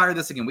 We got to fire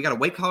this again. We got to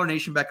wake Holler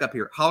Nation back up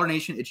here. Holler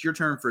Nation, it's your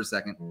turn for a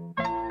second.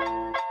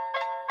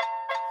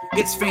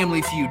 It's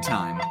Family Feud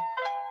time.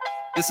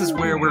 This is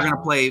where we're going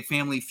to play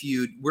Family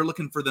Feud. We're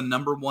looking for the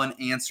number one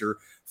answer.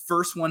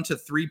 First one to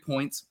 3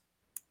 points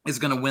is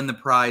going to win the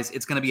prize.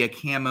 It's going to be a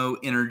Camo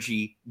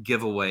Energy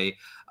giveaway,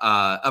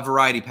 a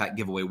variety pack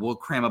giveaway. We'll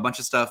cram a bunch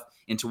of stuff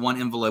into one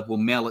envelope. We'll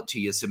mail it to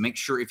you. So make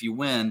sure if you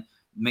win,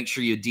 make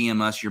sure you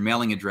DM us your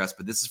mailing address.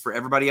 But this is for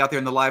everybody out there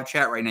in the live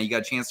chat right now. You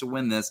got a chance to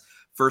win this.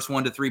 First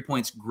 1 to 3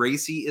 points.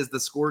 Gracie is the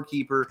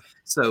scorekeeper.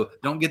 So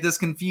don't get this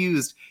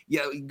confused.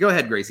 Yeah, go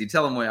ahead, Gracie.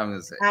 Tell them what I'm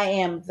going to say. I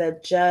am the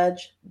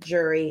judge,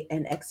 jury,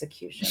 and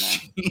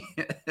executioner.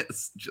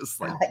 Yes, just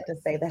like I like to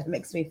say that. It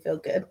makes me feel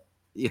good.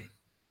 Yeah.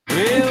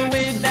 Well,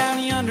 way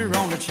down yonder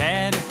on the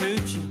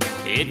Chattahoochee,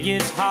 it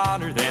gets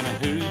hotter than a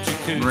hoochie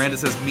coochie. Miranda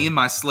says, me and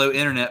my slow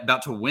internet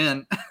about to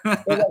win.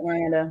 What's up,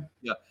 Miranda?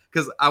 Yeah,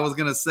 because I was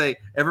going to say,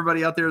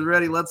 everybody out there is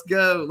ready. Let's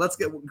go. Let's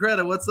get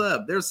Greta, what's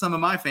up? There's some of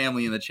my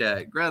family in the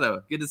chat.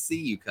 Greta, good to see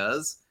you,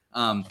 cuz.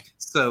 Yeah,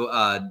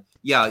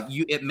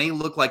 it may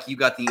look like you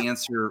got the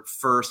answer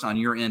first on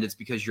your end. It's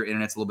because your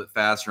internet's a little bit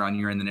faster on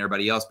your end than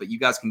everybody else, but you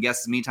guys can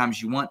guess as many times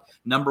as you want.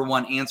 Number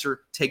one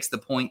answer takes the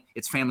point.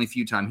 It's Family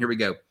Feud time. Here we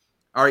go.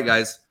 All right,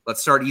 guys,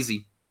 let's start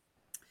easy.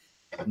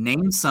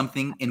 Name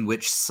something in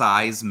which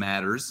size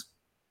matters.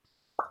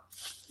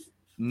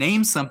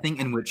 Name something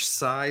in which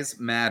size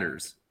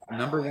matters.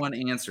 Number one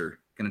answer.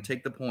 Going to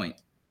take the point.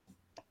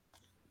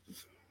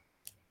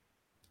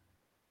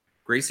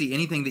 Gracie,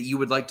 anything that you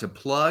would like to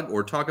plug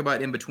or talk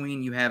about in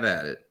between, you have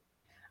at it.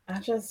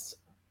 I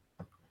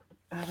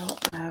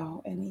don't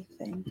know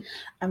anything.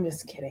 I'm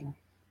just kidding.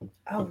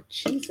 Oh,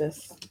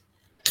 Jesus.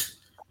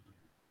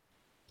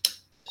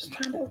 Just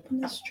trying to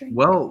open this drink.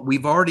 Well,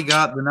 we've already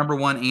got the number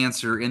one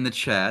answer in the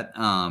chat.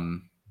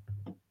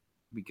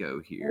 We go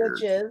here.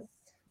 Which is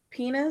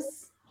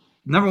penis.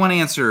 Number one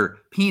answer,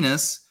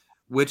 penis,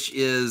 which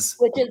is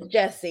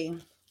Jesse.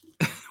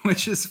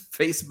 Which is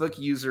Facebook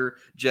user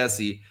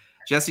Jesse.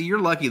 Jesse,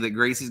 you're lucky that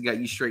Gracie's got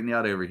you straightened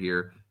out over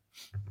here.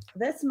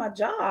 That's my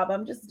job.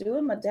 I'm just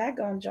doing my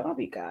daggone job,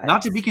 you guys.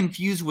 Not to be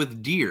confused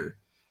with deer.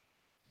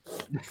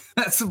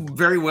 That's a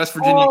very West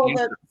Virginia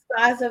answer. The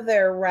size of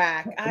their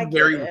rack. I get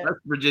very it.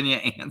 West Virginia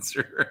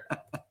answer.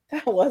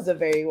 That was a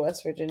very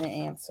West Virginia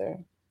answer.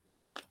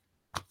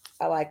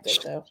 I liked it,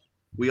 though.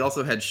 We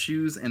also had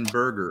shoes and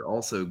burger.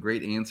 Also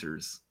great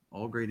answers.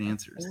 All great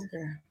answers.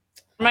 Burger.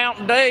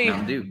 Mountain Dew.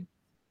 Mountain Dew.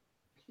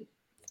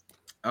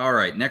 All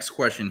right, next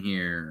question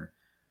here.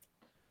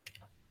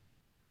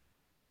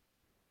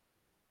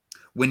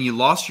 When you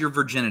lost your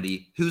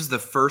virginity, who's the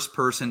first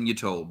person you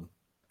told?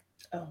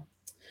 Oh.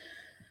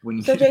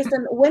 So,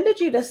 Jason, when did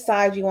you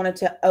decide you wanted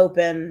to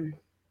open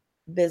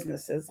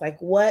businesses? Like,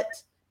 what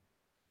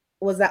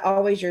was that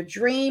always your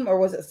dream, or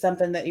was it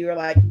something that you were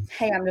like,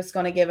 hey, I'm just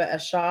going to give it a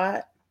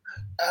shot?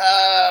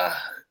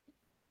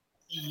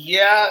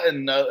 Yeah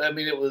and no. I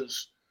mean, it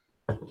was,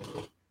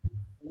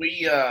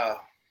 I'd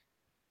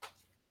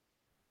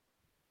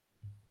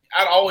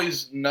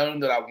always known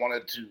that I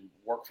wanted to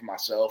work for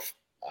myself,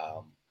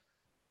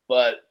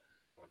 but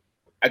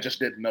I just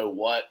didn't know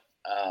what.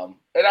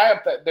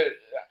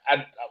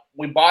 And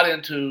we bought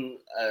into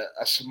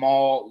a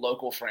small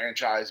local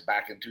franchise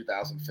back in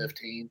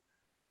 2015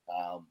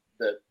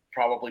 that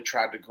probably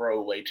tried to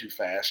grow way too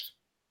fast.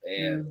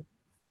 And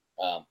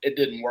It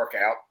didn't work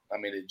out. I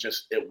mean,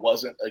 it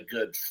wasn't a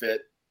good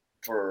fit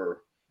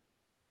for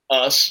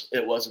us.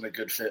 It wasn't a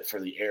good fit for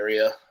the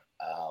area.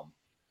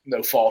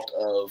 No fault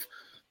of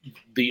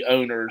the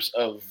owners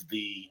of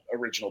the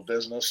original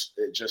business.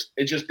 It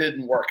just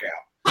didn't work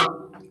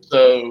out.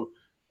 So,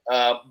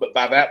 but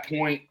by that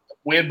point,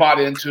 we had bought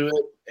into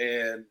it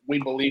and we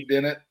believed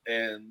in it.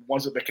 And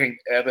once it became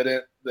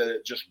evident that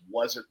it just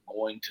wasn't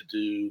going to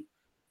do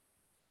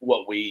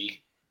what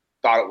we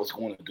thought it was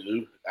going to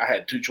do, I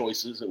had two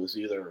choices. It was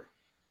either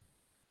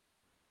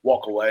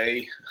walk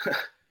away,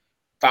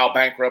 file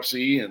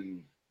bankruptcy,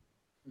 and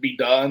be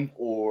done,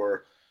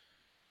 or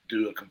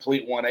do a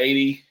complete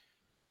 180,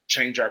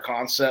 change our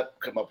concept,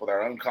 come up with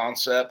our own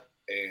concept,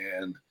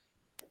 and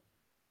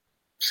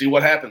see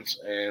what happens.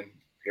 And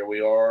here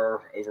we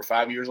are over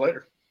 5 years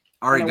later.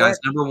 All right, guys.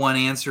 Number one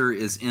answer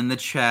is in the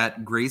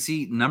chat.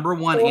 Gracie, number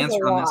one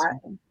answer on this.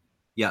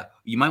 Yeah,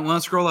 you might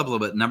want to scroll up a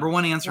little bit. Number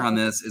one answer on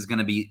this is going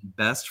to be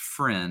best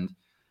friend.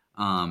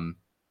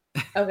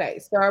 Okay,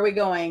 so are we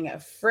going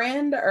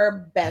friend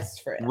or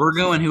best friend? We're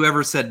going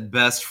whoever said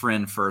best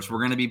friend first. We're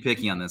going to be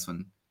picky on this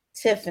one.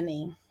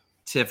 Tiffany,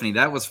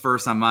 that was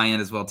first on my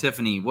end as well.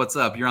 Tiffany, what's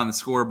up? You're on the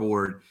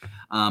scoreboard.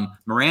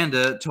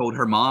 Miranda told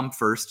her mom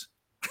first.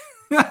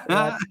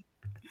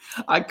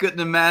 I couldn't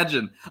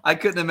imagine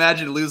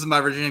losing my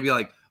virginity and be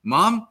like,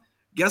 Mom,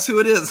 guess who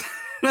it is?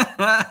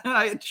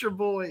 It's your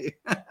boy.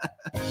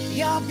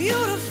 You're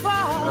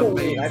beautiful.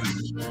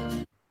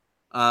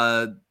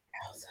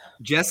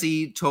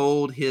 Jesse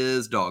told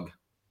his dog,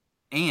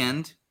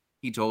 and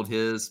he told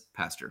his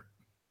pastor.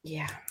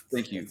 Yeah.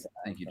 Thank you,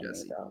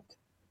 Jesse.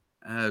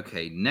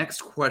 Okay,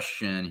 next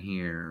question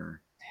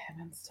here.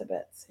 Heavens to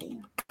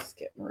Betsy. It's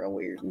getting real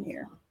weird in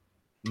here.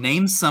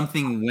 Name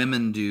something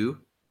women do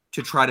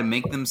to try to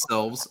make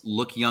themselves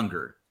look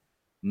younger.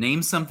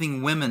 Name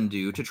something women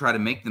do to try to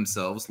make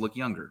themselves look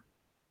younger.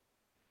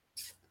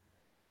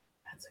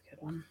 That's a good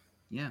one.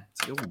 Yeah,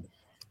 it's a good one.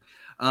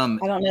 I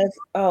don't know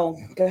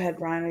if. Go ahead,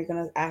 Brian. Are you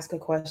going to ask a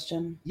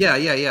question? Yeah.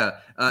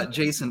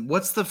 Jason,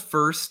 what's the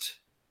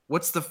first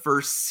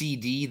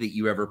CD that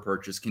you ever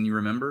purchased? Can you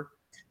remember?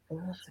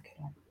 Oh, that's a good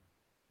one.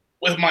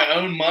 With my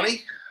own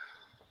money?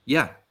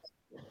 Yeah.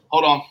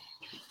 Hold on.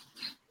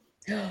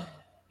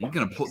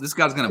 This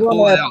guy's gonna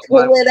pull it out.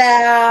 Pull it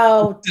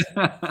out.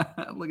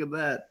 Look at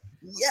that.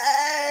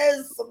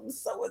 Yes, I'm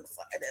so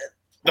excited.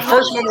 The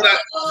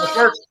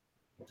first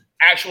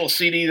actual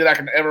CD that I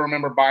can ever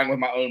remember buying with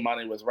my own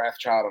money was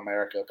Wrathchild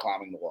America,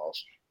 Climbing the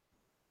Walls.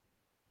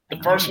 The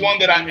first one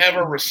that I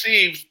ever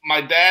received,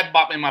 my dad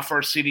bought me my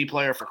first CD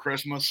player for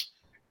Christmas,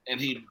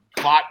 and he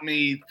bought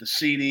me the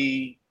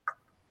CD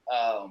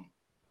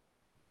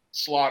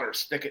Slaughter,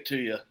 Stick It To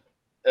You.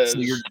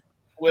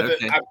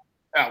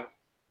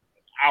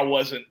 I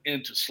wasn't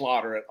into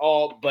Slaughter at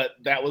all, but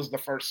that was the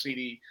first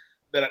CD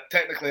that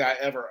technically I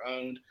ever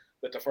owned.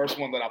 But the first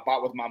one that I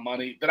bought with my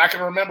money, that I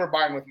can remember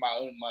buying with my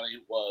own money,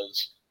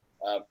 was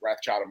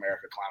Wrathchild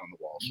America, Climbing the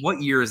Walls.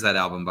 What year is that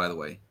album, by the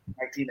way?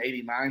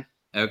 1989.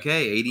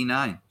 Okay,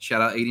 89.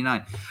 Shout out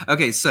 89.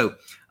 Okay, so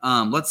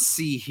let's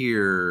see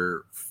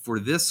here for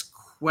this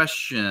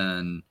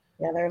question.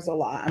 Yeah, there's a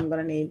lot. I'm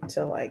gonna need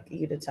to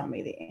you to tell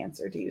me the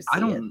answer. Do you see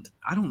it?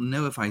 I don't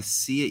know if I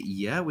see it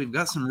yet. We've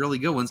got some really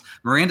good ones.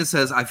 Miranda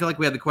says, I feel like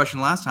we had the question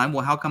last time.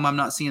 Well, how come I'm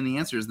not seeing the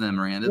answers then,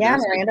 Miranda? Yeah,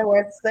 Miranda,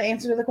 what's the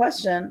answer to the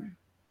question?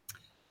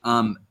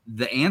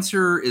 The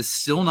answer is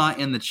still not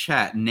in the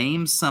chat.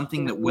 Name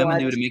something that women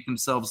do to make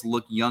themselves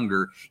look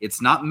younger.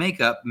 It's not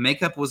makeup.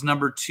 Makeup was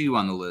number 2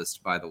 on the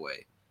list, by the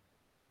way.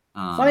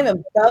 It's not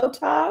even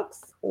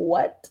Botox.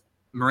 What?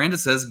 Miranda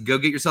says, go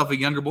get yourself a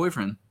younger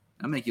boyfriend.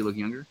 That'll make you look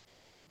younger.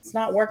 It's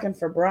not working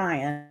for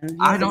Brian.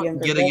 I don't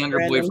get a younger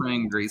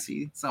boyfriend,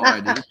 Gracie. That's not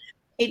what I do.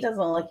 He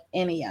doesn't look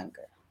any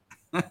younger.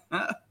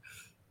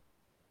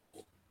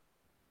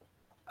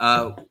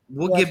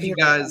 We'll give you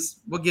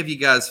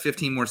guys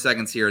 15 more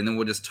seconds here, and then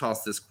we'll just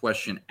toss this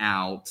question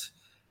out.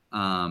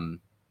 No,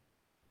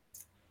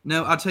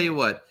 I'll tell you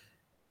what.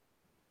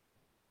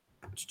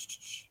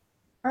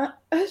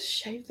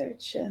 Shave their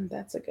chin.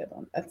 That's a good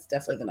one. That's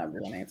definitely the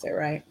number one answer,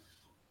 right?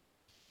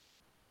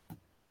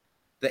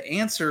 The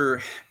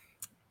answer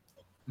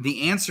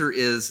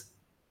is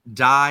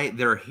dye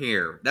their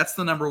hair. That's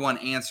the number one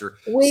answer.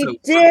 We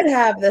did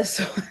have this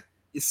one.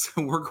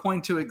 So we're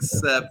going to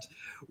accept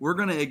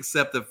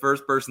the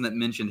first person that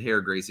mentioned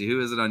hair, Gracie. Who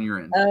is it on your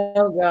end?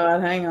 Oh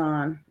God, hang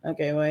on.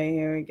 Okay, wait,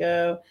 here we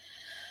go.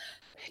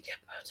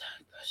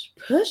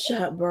 Push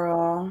up,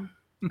 bro.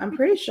 I'm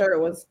pretty sure it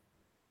was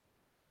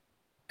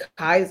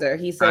Kaiser.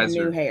 He said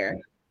new hair.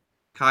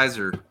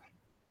 Kaiser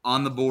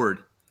on the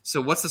board. So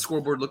what's the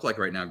scoreboard look like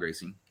right now,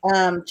 Gracie?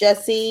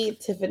 Jesse,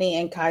 Tiffany,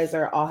 and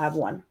Kaiser all have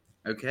one.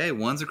 Okay,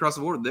 one's across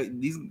the board.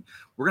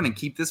 We're gonna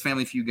keep this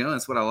family feud going.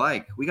 That's what I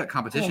like. We got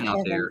competition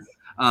out there.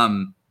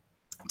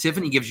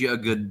 Tiffany gives you a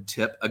good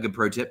tip, a good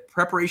pro tip.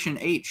 Preparation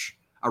H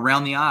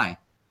around the eye.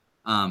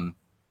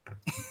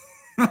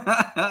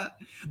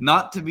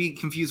 Not to be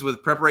confused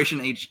with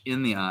Preparation H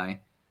in the eye.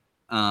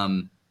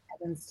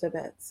 Heavens to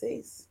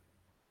Betsy's.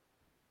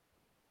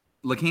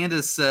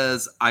 LaCandace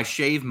says, I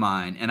shave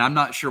mine, and I'm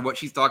not sure what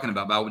she's talking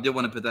about, but I did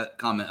want to put that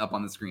comment up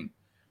on the screen.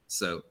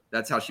 So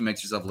that's how she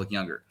makes herself look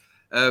younger.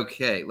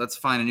 Okay, let's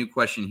find a new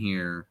question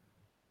here.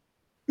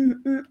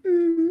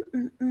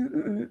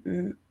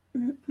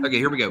 Okay,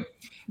 here we go.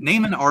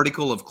 Name an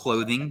article of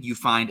clothing you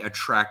find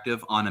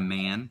attractive on a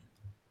man.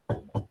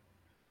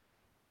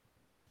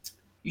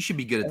 You should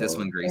be good at this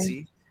one,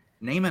 Gracie.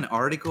 Name an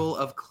article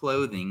of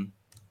clothing.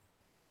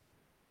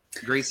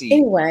 Gracie.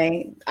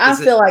 Anyway, I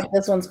feel like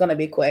this one's going to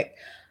be quick.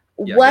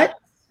 Yeah, What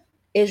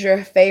is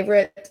your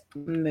favorite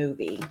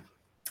movie?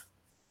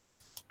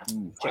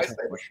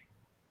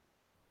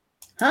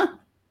 Huh?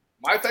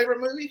 My favorite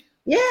movie?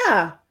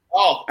 Yeah.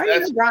 Oh, I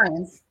that's know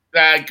Brian's.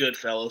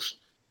 Goodfellas.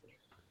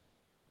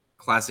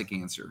 Classic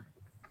answer.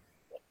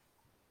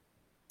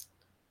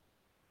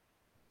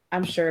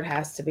 I'm sure it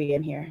has to be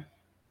in here.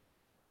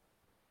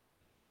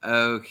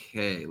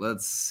 Okay,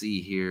 let's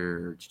see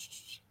here.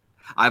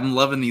 I'm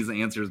loving these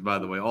answers, by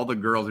the way. All the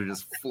girls are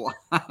just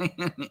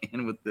flying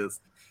in with this.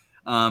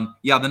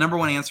 Yeah, the number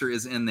one answer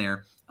is in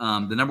there.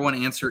 The number one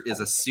answer is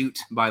a suit,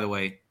 by the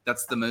way.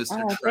 That's the most I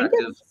think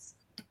attractive. it's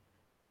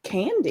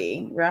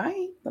Candy,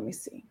 right? Let me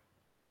see.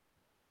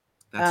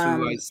 That's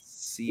who I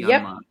see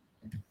yep. on mine.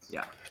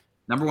 Yeah.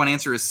 Number one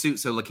answer is suit.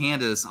 So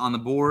LaCandace on the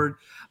board.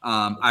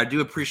 I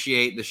do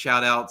appreciate the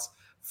shout outs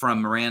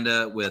from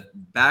Miranda with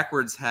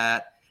backwards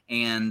hat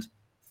and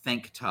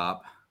tank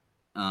top.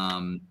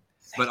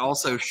 But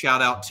also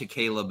shout out to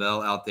Kayla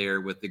Bell out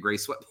there with the gray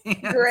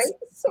sweatpants. Great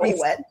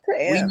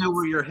sweatpants. We know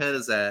where your head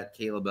is at,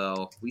 Kayla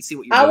Bell. We see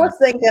what you're I doing. was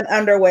thinking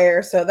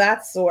underwear, so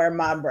that's where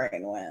my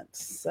brain went.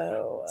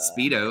 So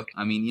Speedo.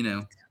 I mean,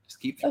 just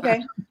keep.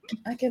 Okay,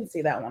 I can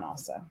see that one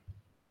also.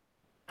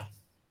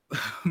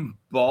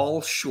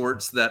 Ball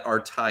shorts that are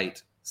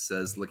tight,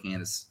 says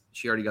LaCandace.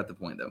 She already got the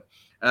point though.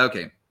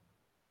 Okay.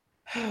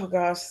 Oh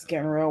gosh, it's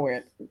getting real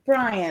weird.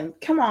 Brian,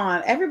 come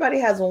on. Everybody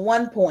has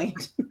 1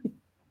 point.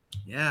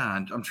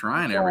 Yeah, I'm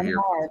trying over here.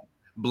 Hard.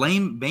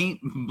 Blame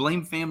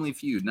Family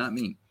Feud, not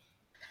me.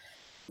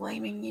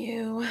 Blaming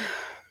you.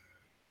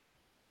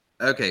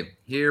 Okay,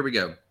 here we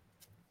go.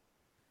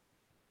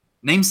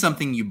 Name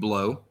something you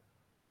blow.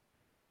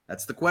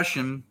 That's the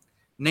question.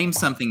 Name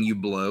something you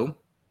blow.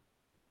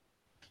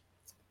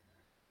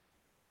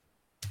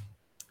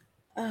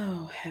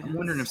 Oh, heavens. I'm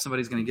wondering if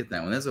somebody's going to get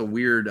that one. That's a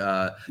weird.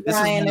 This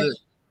Brian,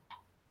 is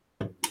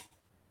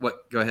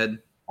what? Go ahead.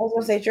 I was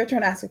going to say it's your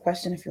turn to ask a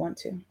question if you want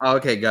to. Oh,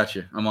 okay,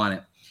 gotcha. I'm on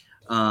it.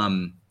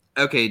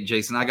 Okay,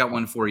 Jason, I got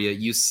one for you.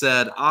 You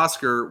said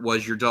Oscar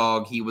was your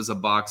dog. He was a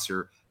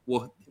boxer.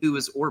 Well, who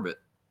is Orbit?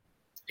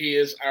 He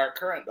is our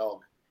current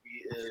dog. He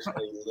is a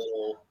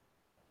little.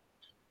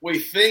 We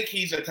think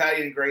he's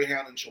Italian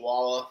Greyhound and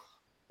Chihuahua,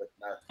 but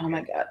no. Oh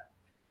my god.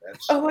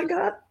 That's Oh my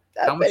god.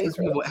 How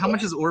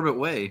much does Orbit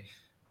weigh?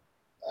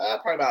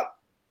 probably about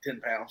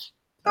 10 pounds.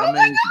 Oh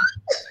my god.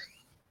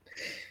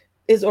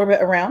 Is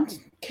Orbit around?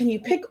 Can you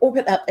pick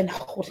Orbit up and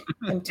hold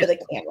him to the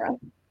camera?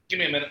 Give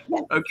me a minute.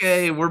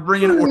 Okay, we're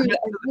bringing Orbit.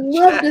 I'd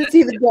love to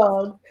see the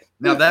dog.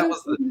 Now that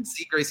was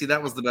see, Gracie,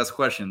 that was the best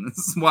question. This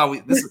is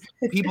why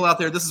people out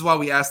there. This is why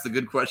we ask the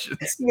good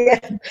questions. Yeah.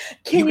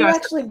 Can you guys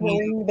actually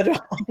bring the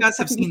dog? You guys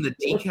have seen the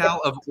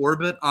decal of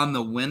Orbit on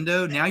the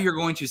window. Now you're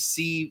going to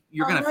see.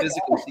 You're going to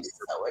physically God, see.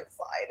 I'm so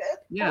excited.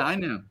 Yeah, I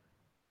know.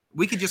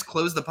 We could just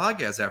close the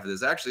podcast after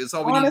this. Actually, that's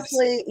all we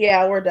Honestly,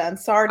 yeah, we're done.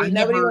 Sorry, I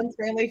nobody never- wants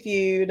Family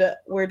Feud.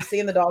 We're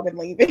seeing the dog and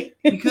leaving.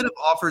 We could have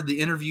offered the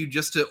interview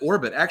just to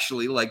Orbit.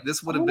 Actually, like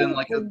this would have been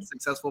like a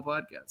successful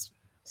podcast.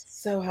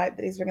 So hyped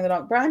that he's bringing the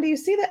dog. Brian, do you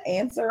see the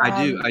answer?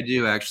 I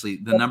do actually.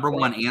 The number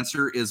one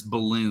answer is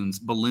balloons.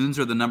 Balloons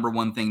are the number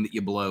one thing that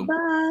you blow.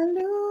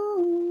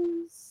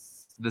 Balloons.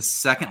 The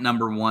second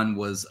number one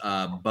was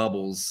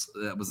bubbles.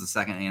 That was the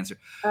second answer.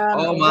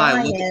 Oh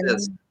my! Look at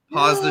this.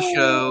 Pause the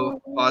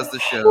show. Pause the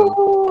show.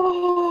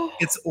 Oh,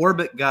 It's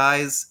Orbit,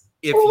 guys.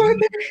 If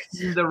Orbit.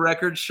 you in the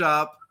record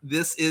shop,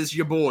 this is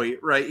your boy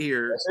right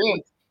here.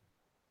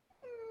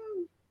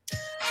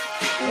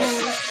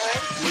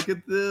 Look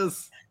at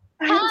this.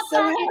 I'm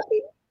so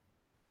happy.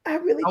 I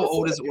really. How just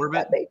old wanna is get Orbit?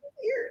 that baby's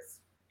ears.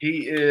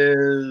 He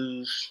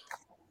is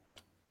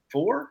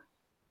 4,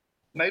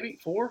 maybe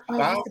 4, Oh,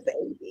 5. he's a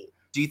baby.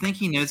 Do you think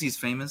he knows he's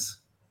famous?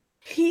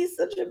 He's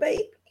such a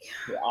baby.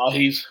 Oh,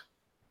 he's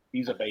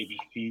a baby.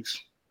 He's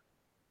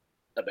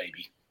a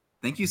baby.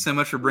 Thank you so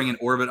much for bringing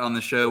Orbit on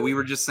the show. We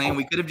were just saying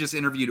we could have just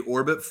interviewed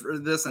Orbit for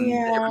this, and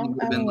Yeah, everything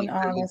would have I been mean,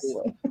 like really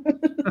honestly.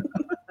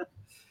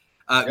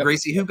 cool.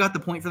 Gracie, who got the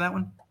point for that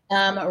one?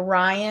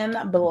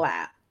 Ryan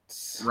Blatt.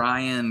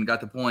 Ryan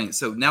got the point.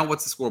 So now,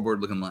 what's the scoreboard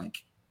looking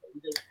like?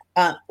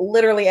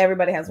 Literally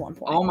everybody has 1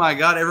 point. Oh my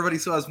God, everybody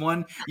still has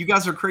one. You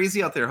guys are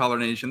crazy out there, Holler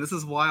Nation. This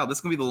is wild. This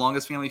is gonna be the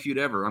longest Family Feud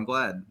ever. I'm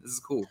glad. This is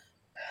cool.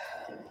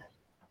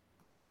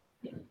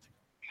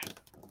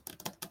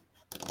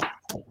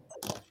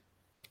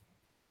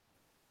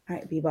 All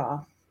right,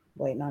 B-Ball,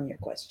 waiting on your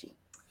question.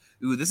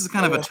 Ooh, this is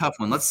kind of a tough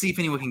one. Let's see if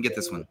anyone can get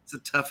this one. It's a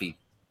toughie.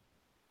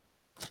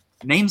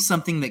 Name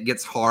something that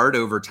gets hard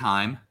over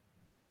time.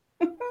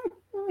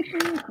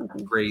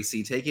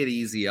 Gracie, take it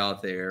easy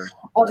out there.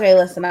 Okay,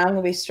 listen, I'm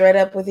gonna be straight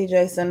up with you,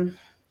 Jason.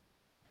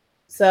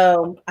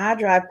 So I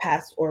drive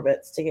past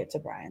Orbits to get to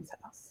Brian's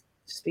house.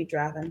 Just be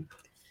driving.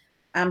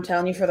 I'm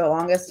telling you, for the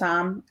longest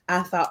time,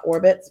 I thought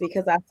Orbits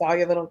because I saw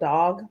your little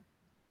dog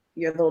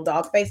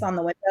face on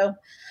the window. I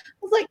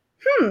was like,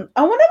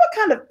 I wonder what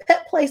kind of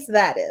pet place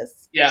that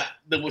is. Yeah,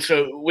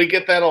 so we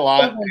get that a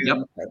lot. Yep.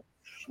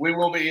 We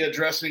will be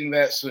addressing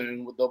that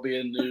soon. There'll be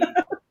a new.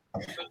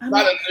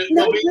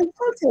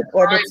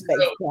 Orbits face.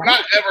 We're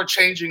not ever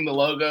changing the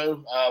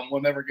logo.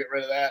 We'll never get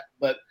rid of that,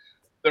 but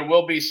there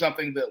will be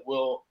something that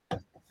will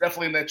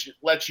definitely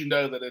let you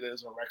know that it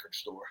is a record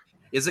store.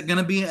 Is it going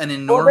to be an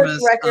enormous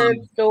record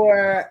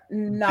store,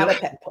 not a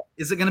pet place?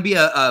 Is it going to be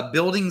a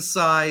building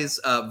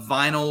size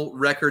vinyl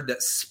record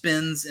that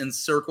spins in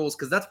circles?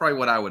 Because that's probably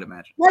what I would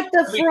imagine. Like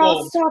the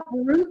Frost Top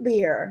root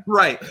beer.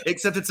 Right,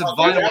 except it's a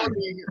vinyl.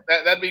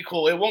 That'd be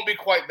cool. It won't be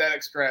quite that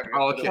extravagant.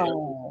 Oh, okay.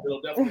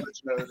 It'll definitely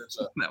let you know that it's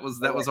a.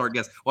 That was our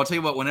guess. Well, I'll tell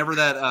you what.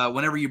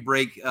 Whenever you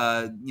break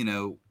out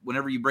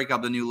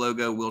the new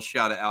logo, we'll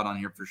shout it out on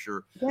here for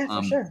sure.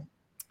 Yeah, for sure.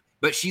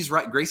 But she's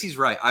right. Gracie's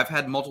right. I've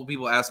had multiple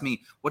people ask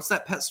me, "What's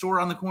that pet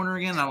store on the corner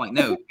again?" And I'm like,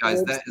 "No,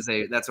 guys, that's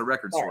a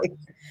record store.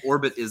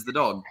 Orbit is the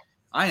dog."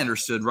 I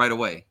understood right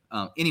away.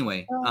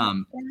 Anyway,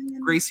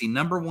 Gracie,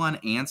 number one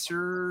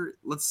answer.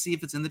 Let's see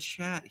if it's in the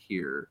chat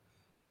here,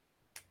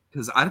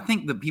 because I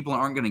think that people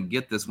aren't going to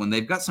get this one.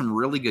 They've got some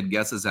really good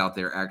guesses out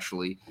there,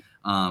 actually.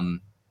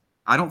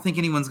 I don't think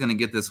anyone's going to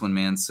get this one,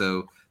 man.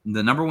 So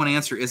the number one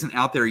answer isn't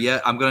out there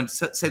yet. I'm going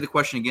to say the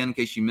question again in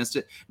case you missed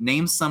it.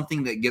 Name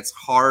something that gets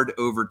hard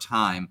over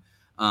time.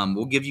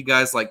 We'll give you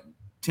guys like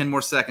 10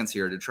 more seconds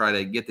here to try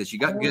to get this. You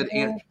got good.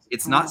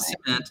 It's not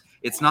cement.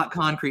 It's not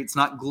concrete. It's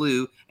not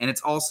glue. And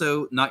it's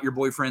also not your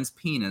boyfriend's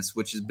penis,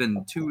 which has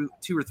been two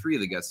or three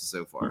of the guesses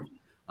so far.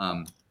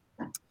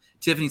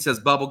 Tiffany says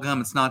bubble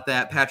gum. It's not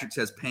that. Patrick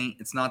says paint.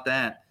 It's not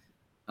that.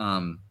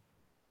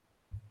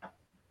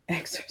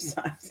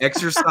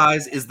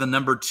 Exercise is the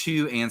number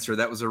two answer.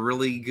 That was a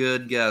really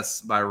good guess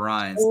by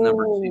Ryan. It's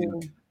number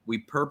two. We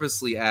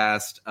purposely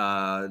asked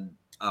a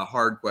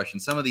hard question.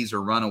 Some of these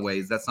are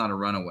runaways. That's not a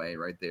runaway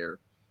right there.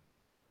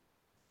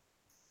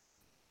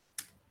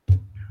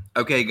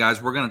 Okay,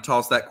 guys, we're going to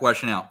toss that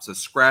question out. So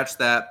scratch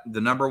that.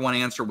 The number one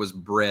answer was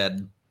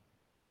bread.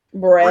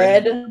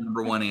 Bread.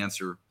 Number one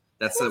answer.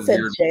 That's a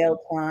weird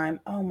jail time.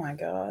 Oh my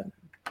God.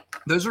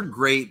 Those are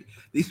great.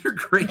 These are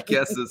great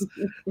guesses.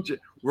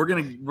 We're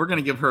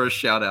gonna give her a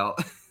shout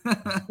out.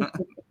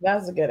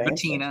 That's a good answer.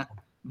 Bettina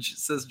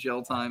says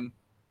jail time.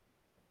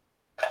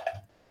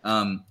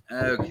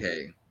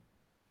 Okay.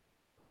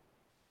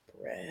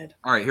 Bread.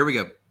 All right, here we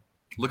go.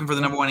 Looking for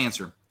the number one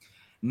answer.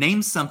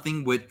 Name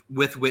something with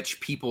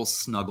which people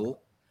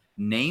snuggle.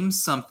 Name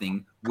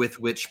something with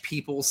which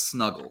people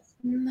snuggle.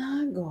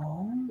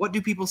 Snuggle. What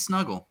do people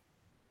snuggle?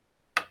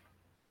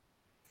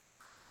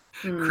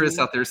 Chris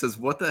out there says,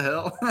 "What the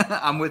hell?"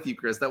 I'm with you,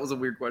 Chris. That was a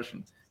weird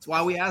question. That's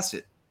why we asked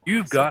it.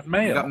 You've got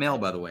mail. You got mail,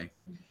 by the way.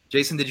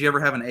 Jason, did you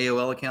ever have an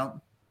AOL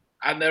account?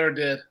 I never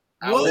did.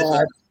 I What?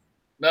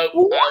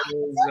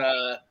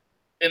 was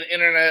an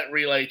internet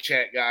relay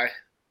chat guy.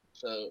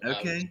 So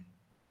Okay.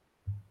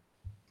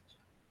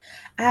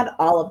 I had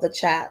all of the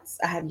chats.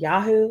 I had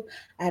Yahoo,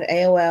 I had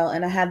AOL,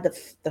 and I had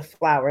the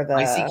flower. The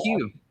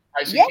ICQ.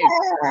 ICQ.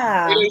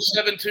 Yeah.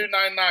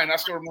 87299. I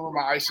still remember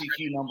my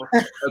ICQ number.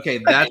 Okay,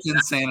 that's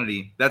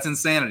insanity. That's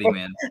insanity,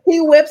 man.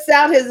 He whips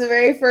out his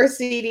very first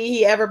CD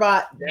he ever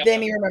bought. Yeah.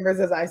 Then he remembers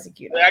his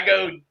ICQ. I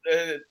go,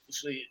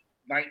 see,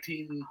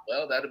 19.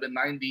 Well, that'd have been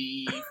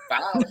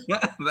 95.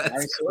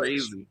 That's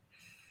crazy.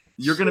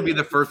 You're going to be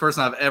the first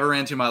person I've ever ran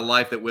into in my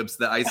life that whips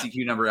the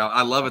ICQ number out.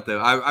 I love it, though.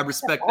 I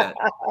respect that.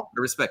 I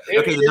respect.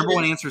 Okay, the number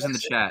one answer is in the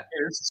chat.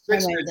 It's a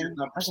 6-digit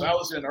number, so I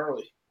was in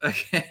early.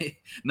 Okay.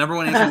 Number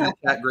one answer is in the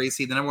chat,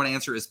 Gracie. The number one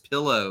answer is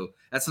pillow.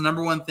 That's the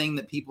number one thing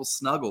that people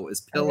snuggle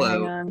is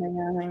pillow.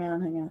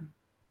 Hang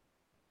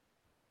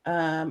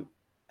on.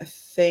 I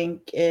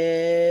think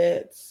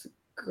it's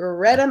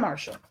Greta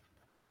Marshall.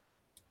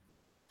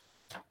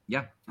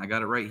 Yeah, I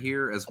got it right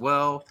here as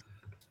well.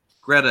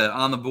 Greta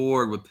on the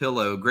board with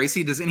pillow.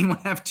 Gracie, does anyone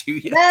have two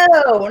yet?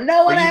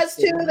 No one has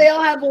two. They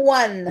all have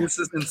one. This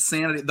is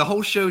insanity. The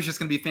whole show is just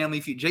going to be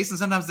Family Feud. Jason,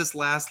 sometimes this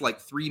lasts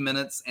like 3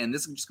 minutes, and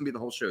this is just going to be the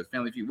whole show. It's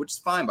Family Feud, which is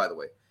fine, by the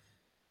way.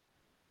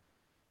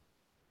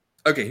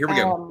 Okay, here we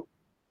go.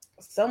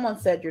 Someone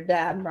said your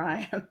dad,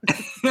 Brian.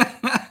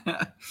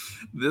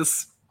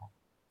 This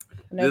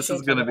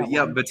is going to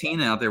be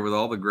Bettina out there with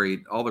all the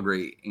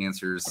great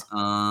answers.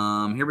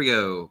 Here we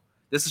go.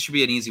 This should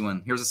be an easy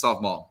one. Here's a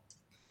softball.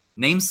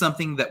 Name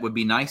something that would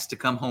be nice to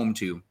come home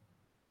to.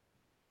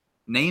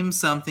 Name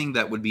something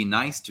that would be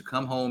nice to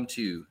come home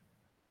to.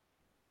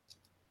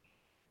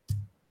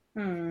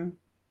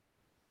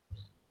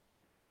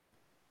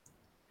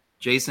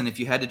 Jason, if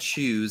you had to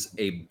choose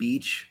a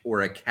beach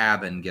or a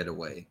cabin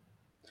getaway.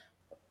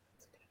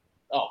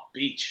 Oh,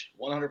 beach,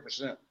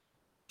 100%.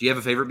 Do you have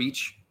a favorite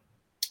beach?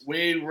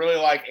 We really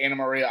like Anna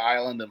Maria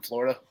Island in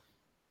Florida.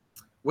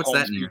 What's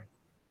that near?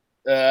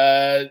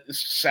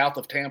 South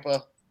of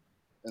Tampa.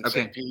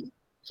 Okay.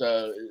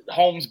 So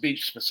Holmes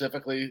Beach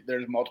specifically,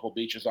 there's multiple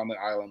beaches on the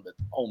island, but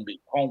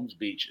Holmes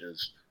Beach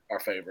is our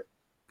favorite.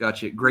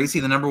 Gotcha. Gracie,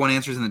 the number one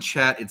answer is in the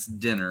chat. It's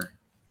dinner.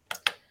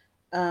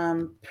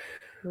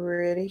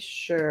 Pretty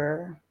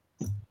sure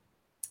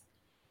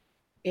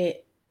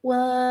it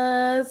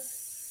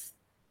was.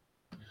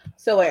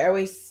 So wait, are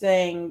we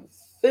saying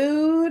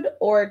food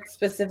or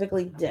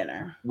specifically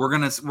dinner? We're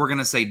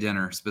gonna say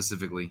dinner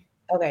specifically.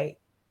 Okay,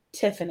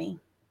 Tiffany.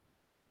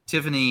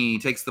 Tiffany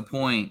takes the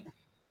point.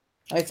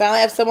 We finally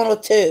have someone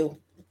with two.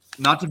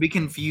 Not to be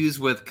confused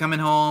with coming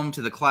home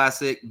to the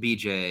classic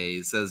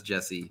BJ, says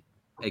Jesse,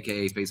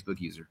 aka Facebook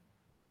user.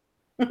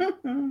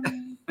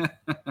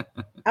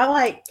 I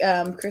like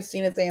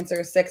Christina's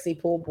answer, sexy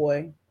pool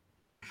boy.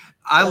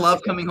 I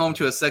love coming home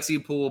to a sexy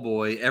pool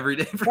boy every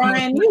day.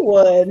 Brian, you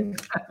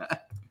would.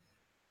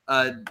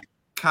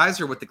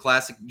 Kaiser with the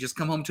classic, just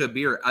come home to a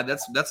beer.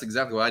 That's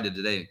exactly what I did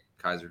today,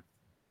 Kaiser.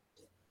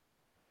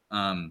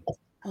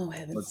 Oh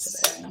heavens!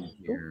 Let's to that. see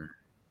here.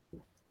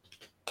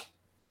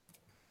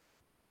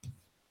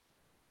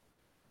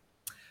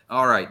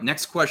 All right,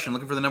 next question.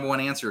 Looking for the number one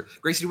answer.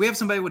 Gracie, do we have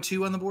somebody with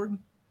two on the board?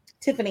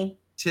 Tiffany.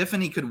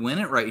 Tiffany could win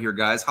it right here,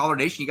 guys. Holler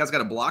Nation, you guys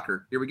got a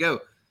blocker. Here we go.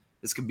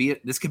 This could be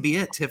it. This could be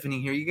it,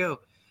 Tiffany. Here you go.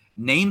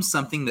 Name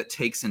something that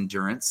takes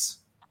endurance.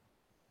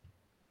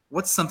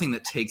 What's something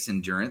that takes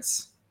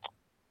endurance?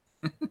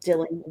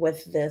 Dealing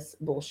with this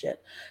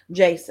bullshit.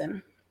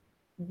 Jason,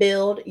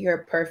 build your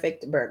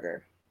perfect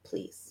burger,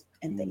 please.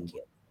 And thank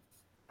you.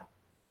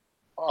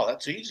 Oh,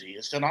 that's easy.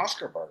 It's an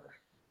Oscar burger.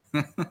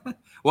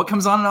 What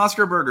comes on an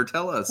Oscar burger?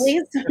 Tell us.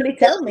 Please, somebody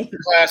tell me.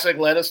 Classic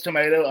lettuce,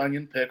 tomato,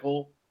 onion,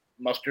 pickle,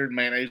 mustard,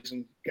 mayonnaise,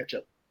 and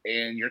ketchup.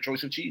 And your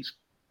choice of cheese.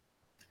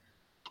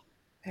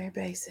 Very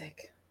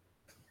basic.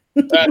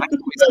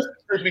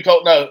 Truth be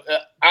told, no.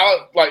 I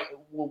like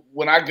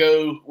when I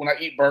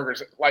eat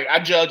burgers. Like I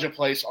judge a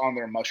place on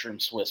their mushroom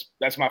Swiss.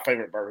 That's my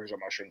favorite burgers are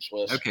mushroom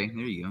Swiss. Okay, there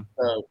you go.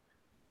 So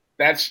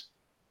that's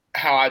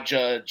how I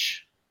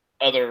judge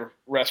other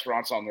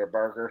restaurants on their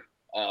burger.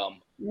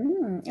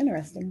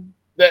 Interesting.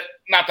 That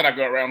not that I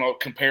go around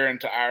comparing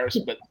to ours,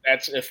 but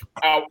that's if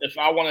I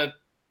want to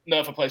know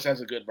if a place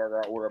has a good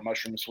burger, I'll order a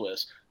mushroom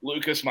Swiss.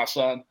 Lucas, my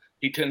son,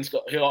 he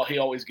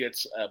always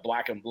gets a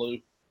black and blue,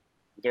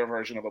 their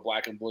version of a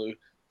black and blue.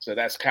 So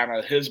that's kind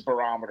of his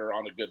barometer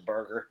on a good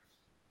burger.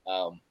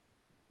 And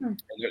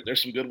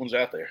there's some good ones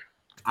out there.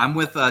 I'm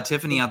with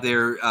Tiffany out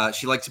there.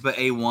 She likes to put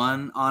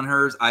A1 on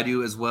hers. I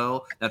do as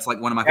well. That's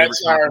like one of my favorite.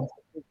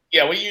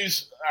 We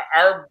use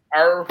our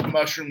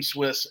mushroom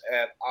Swiss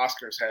at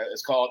Oscar's.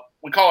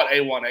 We call it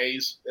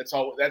A1As. That's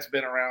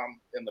been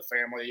around in the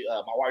family.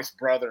 My wife's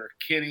brother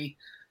Kenny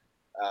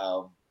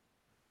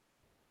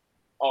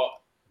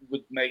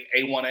would make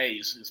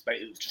A1As. It's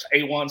just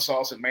A1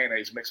 sauce and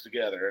mayonnaise mixed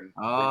together. And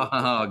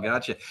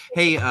gotcha.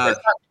 Hey,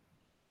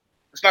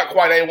 it's not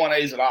quite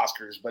A1As at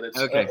Oscar's, but it's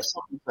okay.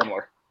 Something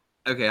similar.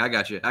 Okay, I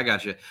got you.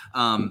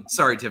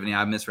 Sorry, Tiffany,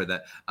 I misread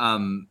that.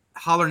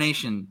 Holler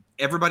Nation,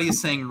 everybody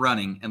is saying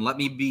running, and let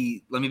me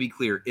be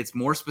clear. It's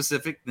more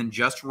specific than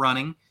just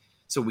running,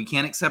 so we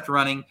can't accept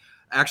running.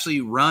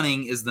 Actually,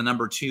 running is the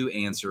number 2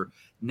 answer.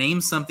 Name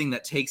something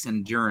that takes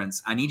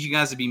endurance. I need you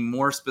guys to be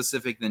more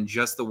specific than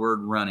just the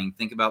word running.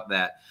 Think about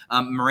that.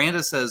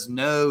 Miranda says,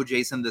 no,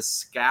 Jason, the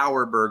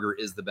Scour burger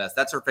is the best.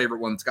 That's her favorite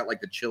one. It's got like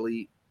the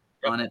chili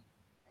on it.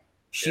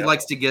 She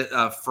likes to get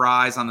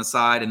fries on the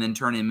side and then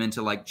turn them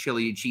into like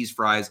chili cheese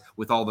fries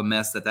with all the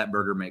mess that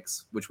burger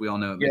makes, which we all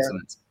know it makes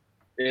sense.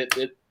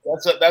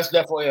 That's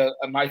definitely a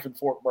knife and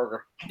fork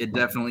burger. It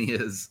definitely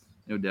is,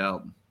 no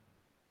doubt.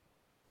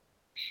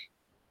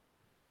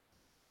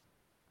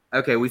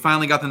 Okay, we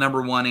finally got the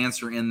number 1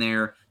 answer in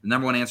there. The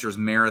number 1 answer is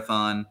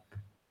marathon.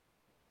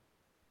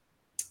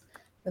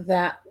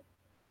 Now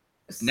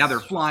they're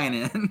flying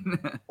in.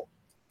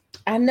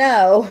 I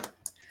know.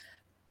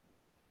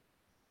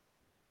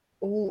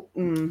 So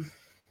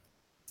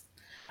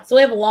we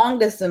have long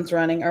distance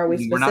running. Are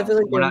we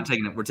specifically? We're not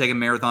taking it. We're taking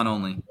marathon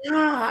only.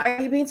 Are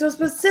you being so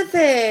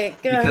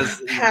specific? Because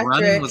Patrick.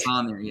 running was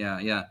on there.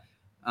 Yeah.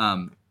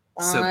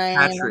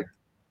 So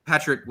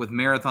Patrick with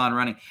marathon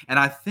running, and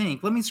I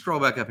think let me scroll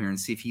back up here and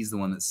see if he's the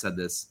one that said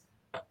this.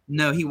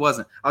 No, he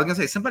wasn't. I was gonna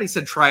say somebody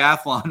said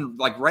triathlon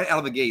like right out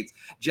of the gates.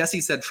 Jesse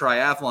said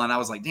triathlon. I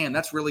was like, damn,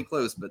 that's really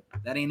close, but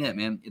that ain't it,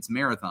 man. It's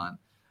marathon.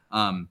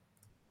 All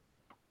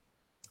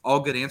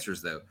good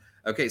answers though.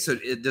 Okay, so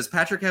does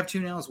Patrick have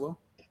 2 now as well?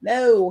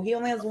 No, he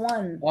only has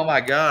 1. Oh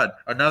my God,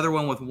 another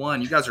one with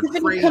 1. You guys are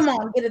crazy. Come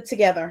on, get it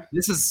together.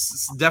 This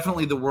is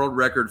definitely the world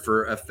record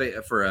for a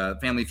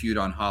Family Feud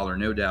on Holler,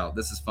 no doubt.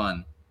 This is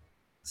fun.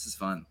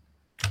 Let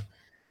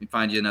me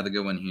find you another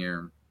good one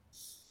here.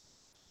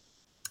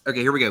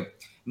 Okay, here we go.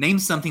 Name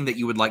something that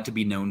you would like to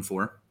be known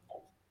for.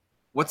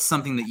 What's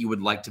something that you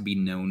would like to be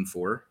known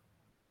for?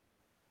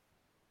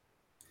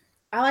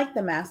 I like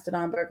the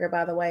Mastodon burger,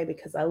 by the way,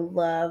 because I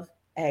love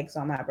eggs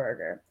on my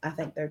burger. I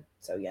think they're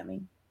so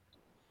yummy.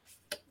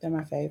 They're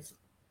my fave.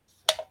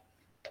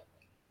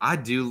 I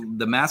do.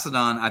 The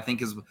Macedon, I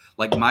think, is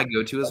like my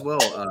go-to as well,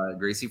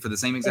 Gracie, for the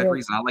same exact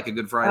reason. I like a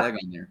good fried egg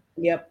on there.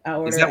 Yep. I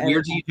order Is that it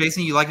weird to you,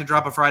 Jason? You like to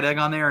drop a fried egg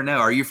on there or no?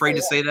 Are you afraid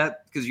to say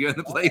that because you own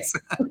the place?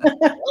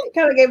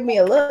 Kind of gave me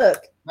a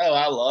look. No,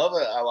 I love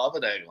it. I love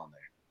an egg on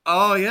there.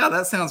 Oh, yeah.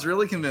 That sounds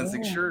really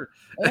convincing. Yeah. Sure.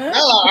 No,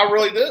 I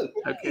really do.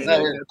 Okay.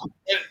 Now,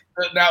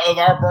 of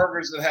our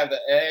burgers that have the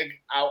egg,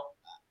 I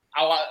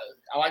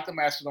like the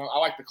Macedon. I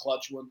like the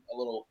clutch one a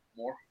little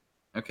more.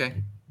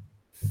 Okay.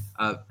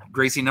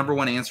 Gracie, number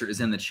one answer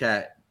is in the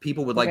chat.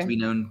 People would like to be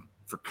known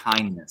for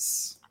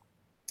kindness.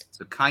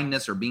 So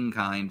kindness or being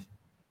kind.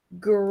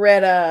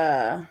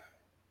 Greta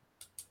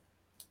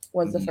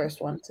was the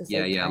first one to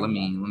say. Yeah. Let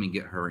me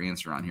get her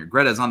answer on here.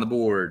 Greta's on the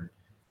board.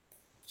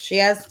 She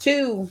has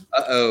 2.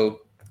 Uh-oh.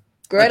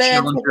 Greta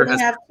and Tiffany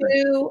have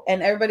 2,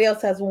 and everybody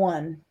else has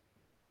 1.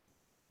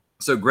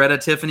 So Greta,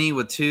 Tiffany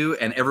with 2,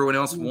 and everyone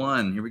else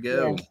 1. Here we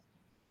go. Yeah.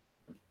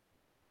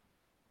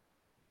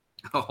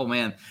 Oh,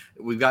 man.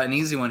 We've got an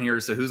easy one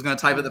here. So who's going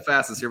to type it the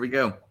fastest? Here we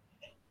go.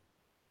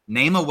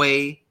 Name a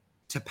way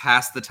to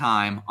pass the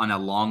time on a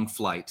long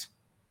flight.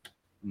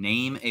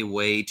 Name a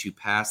way to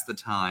pass the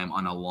time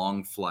on a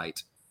long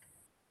flight.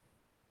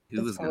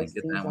 Who is going to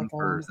get that one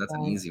first? That's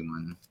an easy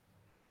one.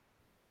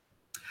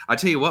 I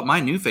tell you what,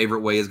 my new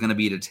favorite way is going to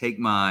be to take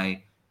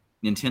my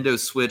Nintendo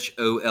Switch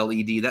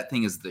OLED. That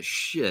thing is the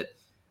shit.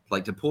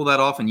 Like to pull that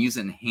off and use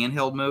it in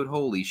handheld mode.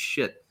 Holy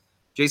shit.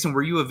 Jason,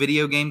 were you a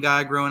video game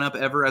guy growing up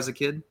ever as a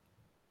kid?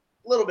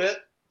 A little bit.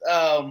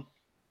 Atari,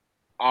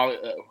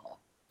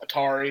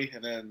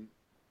 and then,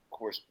 of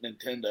course,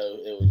 Nintendo.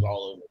 It was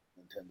all over.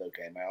 Nintendo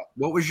came out.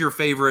 What was your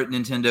favorite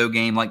Nintendo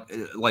game, like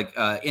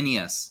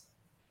NES?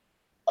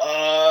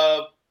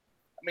 I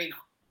mean,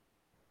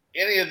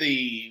 any of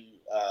the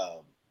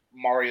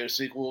Mario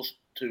sequels,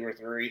 2 or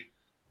 3,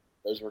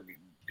 those were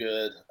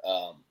good.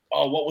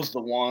 What was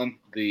the one?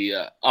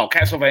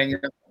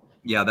 Castlevania.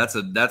 Yeah, that's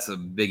a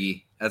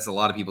biggie. That's a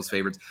lot of people's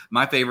favorites.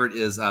 My favorite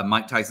is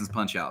Mike Tyson's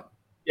Punch-Out.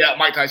 Yeah,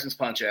 Mike Tyson's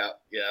Punch-Out.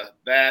 Yeah,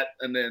 that,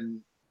 and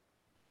then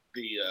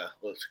the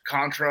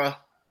Contra.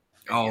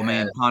 Oh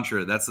man,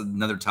 Contra. That's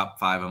another top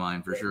 5 of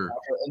mine for sure.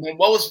 And then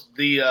what was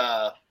the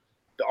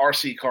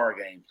RC car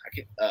game?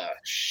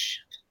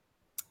 Shit.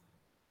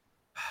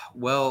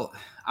 Well,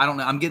 I don't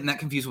know. I'm getting that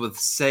confused with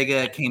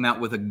Sega. Came out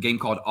with a game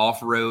called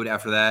Off Road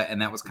after that,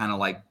 and that was kind of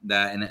like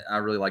that. And I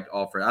really liked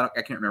Off Road.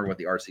 I can't remember what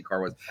the RC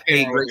car was.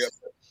 Hey,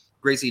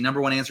 Gracie, number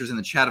one answer is in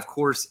the chat, of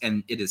course,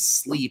 and it is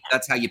sleep.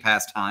 That's how you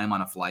pass time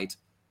on a flight.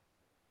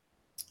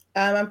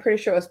 I'm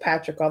pretty sure it was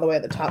Patrick all the way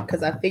at the top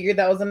because I figured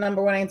that was the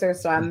number one answer,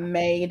 so I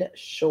made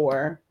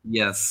sure.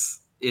 Yes,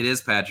 it is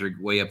Patrick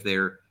way up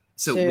there.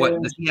 So 2.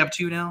 what, does he have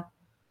 2 now?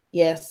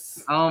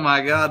 Yes. Oh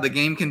my God, the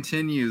game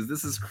continues.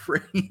 This is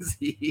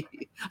crazy.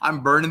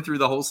 I'm burning through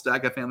the whole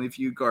stack of Family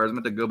Feud cards. I'm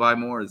going to go buy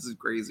more. This is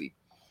crazy.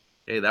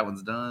 Okay, that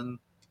one's done.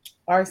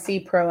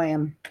 RC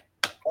Pro-Am.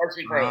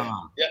 RC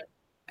Pro-Am, yeah.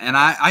 And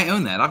I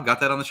own that. I've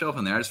got that on the shelf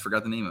in there. I just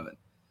forgot the name of it.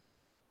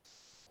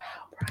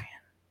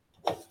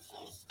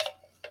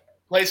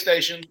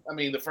 PlayStation, I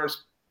mean, the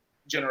first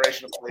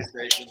generation of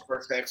PlayStation,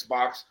 first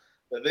Xbox,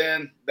 but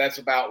then that's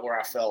about where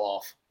I fell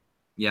off.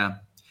 Yeah.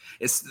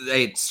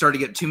 It started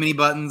to get too many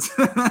buttons,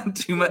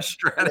 too much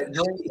strategy.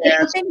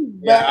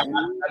 Yeah,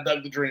 I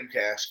dug the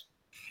Dreamcast.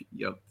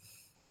 Yep.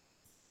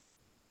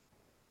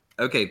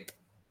 Okay,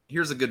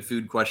 here's a good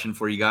food question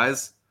for you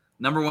guys.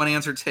 Number one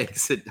answer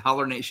takes it.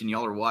 Holler Nation,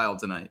 y'all are wild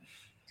tonight.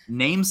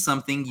 Name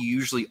something you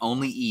usually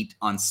only eat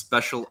on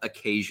special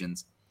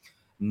occasions.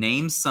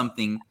 Name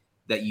something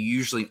that you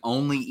usually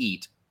only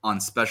eat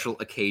on special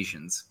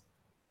occasions.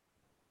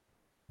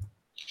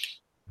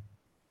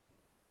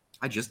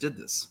 I just did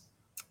this.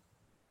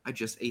 I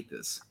just ate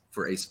this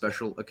for a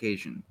special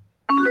occasion.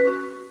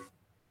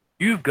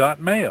 You've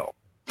got mail.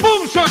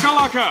 Boom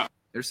shakalaka!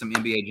 There's some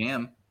NBA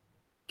Jam.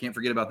 Can't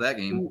forget about that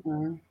game.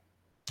 Mm-mm.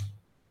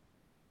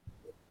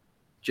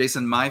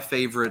 Jason, my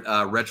favorite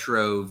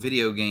retro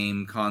video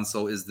game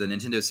console is the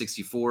Nintendo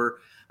 64.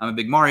 I'm a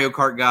big Mario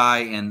Kart guy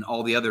and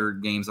all the other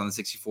games on the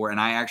 64, and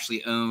I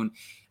actually own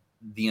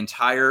the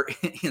entire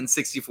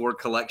N64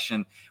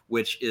 collection,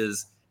 which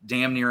is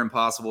damn near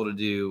impossible to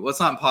do. Well, it's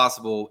not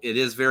impossible. It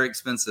is very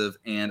expensive,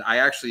 and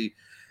it's a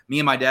me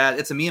and my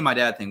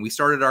dad thing. We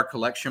started our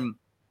collection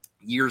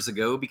years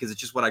ago because it's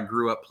just what I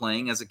grew up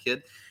playing as a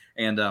kid,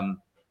 and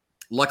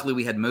luckily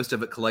we had most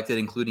of it collected,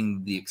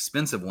 including the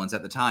expensive ones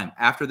at the time.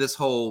 After this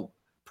whole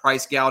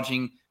price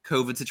gouging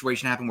COVID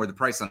situation happened where the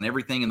price on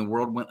everything in the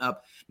world went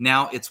up,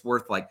 now it's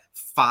worth like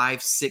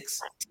 5,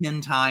 6, 10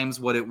 times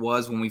what it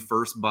was when we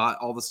first bought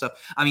all the stuff.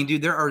 I mean,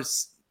 dude, there are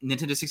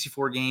Nintendo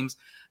 64 games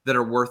that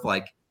are worth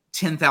like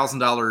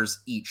 $10,000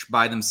 each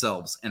by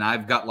themselves. And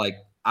I've got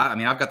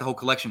I've got the whole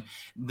collection.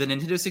 The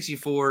Nintendo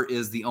 64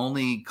 is the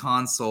only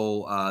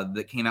console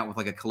that came out with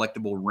like a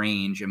collectible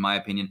range, in my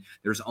opinion.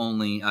 There's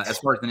only, as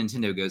far as the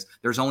Nintendo goes,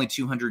 there's only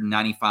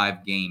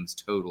 295 games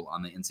total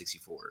on the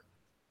N64.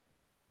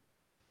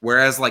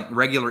 Whereas like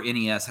regular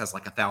NES has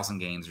like 1,000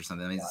 games or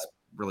something. I mean, it's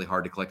really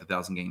hard to collect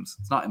 1,000 games.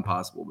 It's not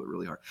impossible, but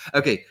really hard.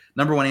 Okay,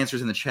 number one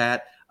answers in the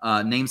chat.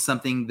 Name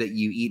something that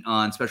you eat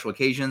on special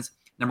occasions.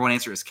 Number one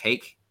answer is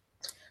cake.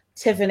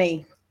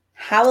 Tiffany.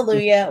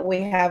 Hallelujah.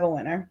 We have a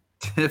winner.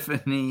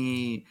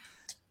 Tiffany.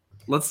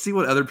 Let's see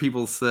what other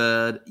people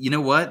said. You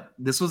know what?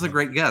 This was a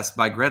great guess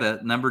by Greta.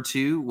 Number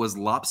 2 was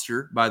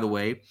lobster, by the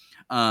way.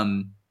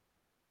 Someone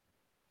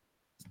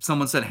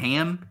said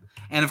ham.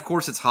 And of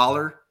course, it's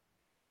holler.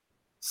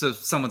 So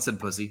someone said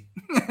pussy.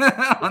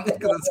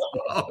 It's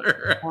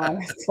holler.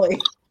 Honestly.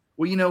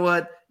 Well, you know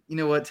what,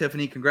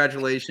 Tiffany?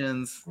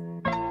 Congratulations.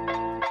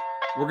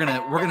 We're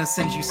gonna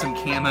send you some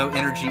camo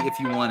energy if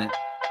you want it.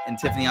 And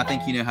Tiffany, I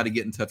think you know how to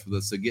get in touch with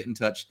us. So get in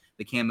touch.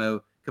 The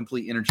camo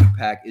complete energy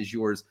pack is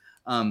yours.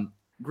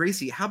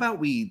 Gracie, how about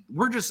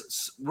we're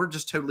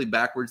just totally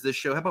backwards this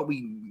show. How about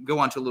we go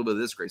on to a little bit of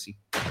this, Gracie?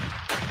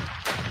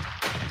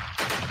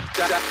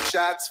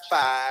 Shots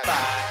fired.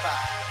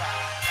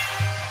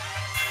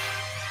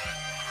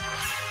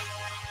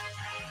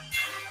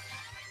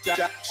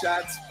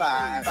 Shots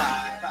fired.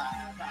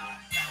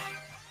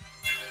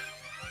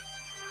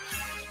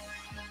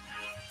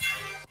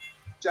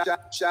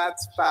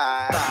 Shots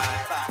fired.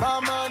 My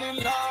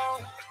money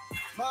long,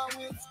 my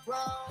wits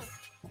grown.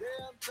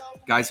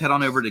 Guys, head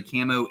on over to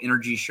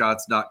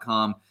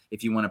camoenergyshots.com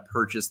if you want to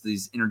purchase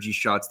these energy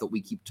shots that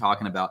we keep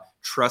talking about.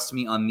 Trust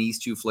me on these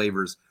 2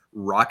 flavors,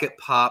 Rocket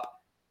Pop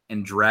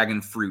and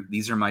Dragon Fruit.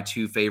 These are my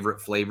 2 favorite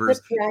flavors.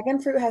 The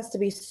dragon fruit has to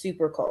be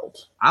super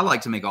cold. I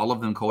like to make all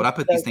of them cold. I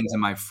put these things in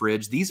my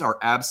fridge. These are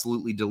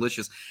absolutely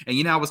delicious.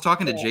 And, I was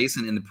talking to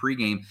Jason in the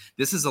pregame.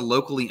 This is a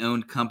locally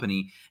owned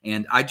company,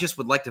 and I just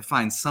would like to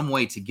find some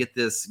way to get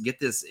this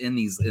in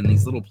these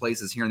little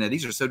places here and there.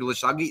 These are so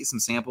delicious. I'll get you some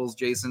samples,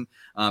 Jason.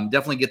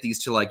 Definitely get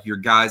these to like your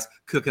guys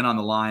cooking on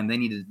the line. They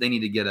need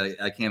to get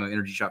a camo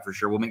energy shot for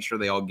sure. We'll make sure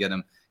they all get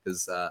them.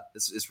 Because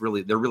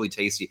they're really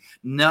tasty.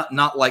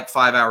 Not like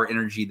 5 Hour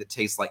Energy that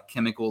tastes like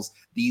chemicals.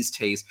 These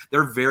taste.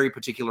 They're very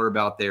particular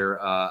about their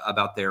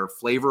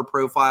flavor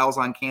profiles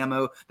on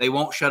camo. They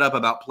won't shut up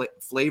about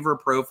flavor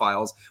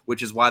profiles,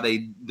 which is why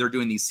they're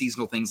doing these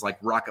seasonal things like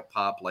Rocket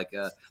Pop, like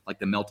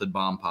the melted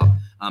bomb pop.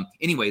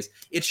 Anyways,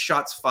 it's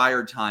shots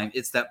fired time.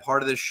 It's that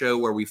part of the show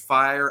where we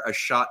fire a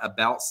shot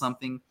about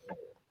something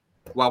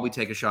while we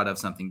take a shot of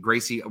something.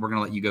 Gracie, we're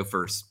gonna let you go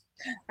first.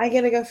 I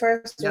get to go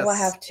first. Yes. Well, I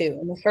have 2.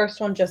 And the first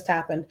one just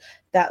happened.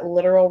 That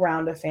literal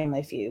round of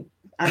Family Feud.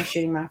 I'm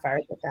shooting my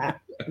fires with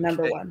that.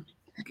 Number 1.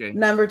 Okay.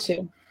 Number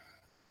 2.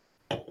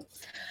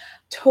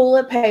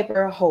 Toilet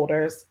paper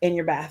holders in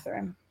your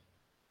bathroom.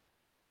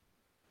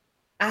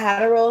 I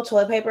had a roll of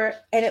toilet paper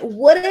and it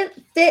wouldn't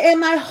fit in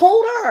my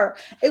holder.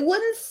 It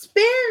wouldn't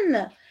spin.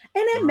 And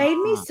it made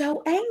me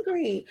so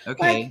angry.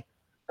 Okay. Like,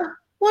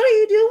 what are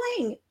you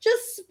doing?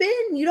 Just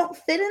spin. You don't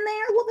fit in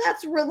there? Well,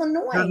 that's real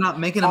annoying. They're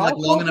not making them like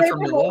long enough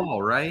from the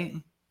wall, right?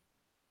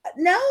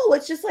 No,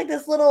 it's just like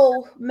this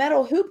little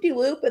metal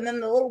hoop-de-whoop and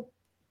then the little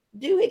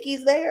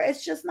doohickeys there.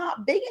 It's just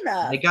not big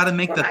enough. They got to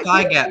make the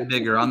thigh gap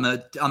bigger on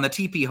the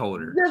TP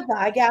holder. The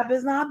thigh gap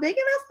is not big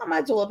enough on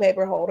my toilet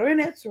paper holder, and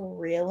it's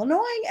real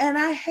annoying, and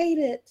I hate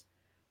it.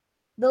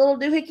 The little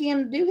doohickey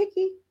and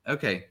doohickey.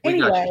 Okay. We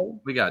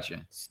got you.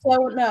 So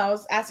no, I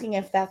was asking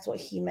if that's what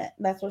he meant.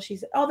 That's what she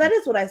said. Oh, that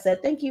is what I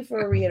said. Thank you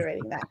for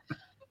reiterating that.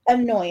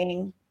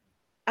 Annoying.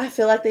 I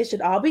feel like they should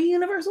all be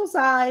universal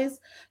size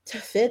to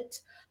fit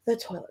the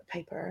toilet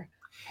paper.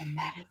 And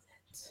that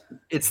is it.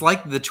 It's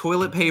like the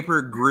toilet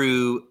paper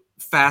grew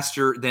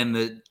faster than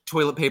the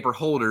toilet paper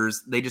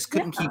holders. They just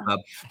couldn't keep up.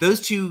 Those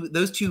two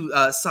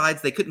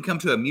sides, they couldn't come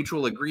to a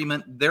mutual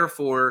agreement.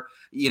 Therefore,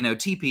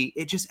 TP,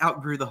 it just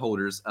outgrew the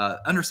holders.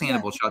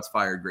 Understandable. Shots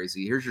fired,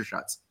 Gracie. Here's your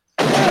shots.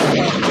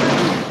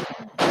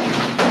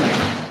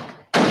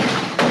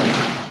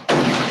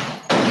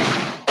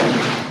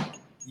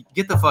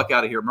 Get the fuck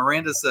out of here.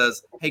 Miranda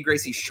says, hey,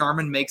 Gracie,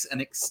 Charmin makes an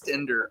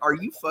extender. Are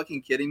you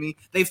fucking kidding me?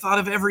 They've thought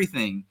of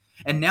everything.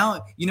 And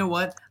now, you know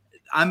what?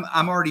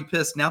 I'm already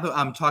pissed now that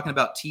I'm talking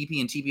about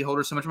TP and TP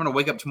holders so much. I'm gonna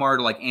wake up tomorrow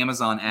to like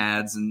Amazon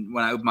ads, and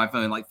when I open my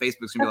phone, like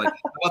Facebook's gonna be like,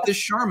 "How about this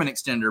Charmin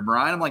extender,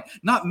 Brian?" I'm like,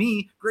 "Not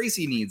me.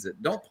 Gracie needs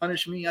it. Don't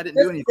punish me. I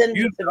didn't do anything."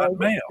 You got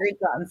mail.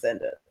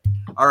 Send it.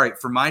 All right,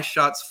 for my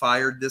shots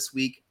fired this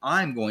week,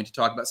 I'm going to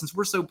talk about, since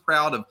we're so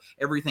proud of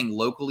everything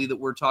locally that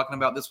we're talking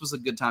about, this was a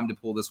good time to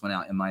pull this one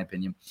out, in my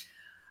opinion.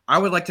 I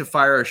would like to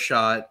fire a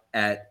shot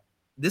at.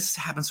 This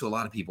happens to a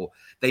lot of people.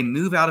 They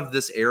move out of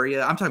this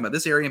area. I'm talking about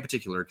this area in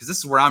particular because this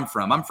is where I'm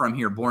from. I'm from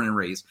here, born and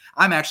raised.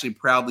 I'm actually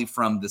proudly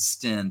from the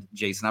Stend,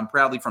 Jason. I'm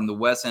proudly from the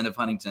west end of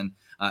Huntington,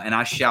 and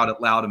I shout it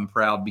loud and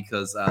proud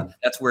because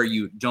that's where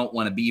you don't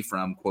want to be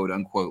from, quote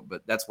unquote,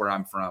 but that's where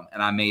I'm from,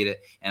 and I made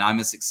it, and I'm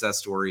a success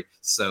story.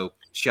 So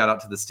shout out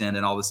to the Stend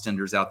and all the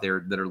Stenders out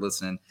there that are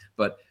listening.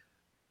 But,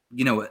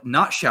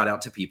 not shout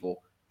out to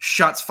people.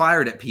 Shots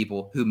fired at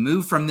people who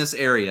move from this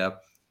area,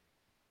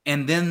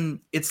 and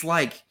then it's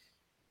like,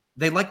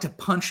 they like to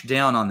punch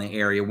down on the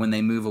area when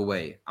they move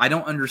away. I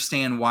don't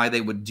understand why they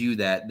would do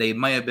that. They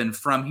may have been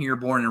from here,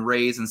 born and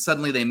raised, and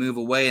suddenly they move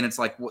away, and it's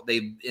like what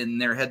in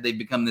their head they've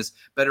become this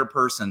better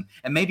person.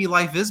 And maybe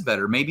life is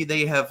better. Maybe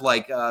they have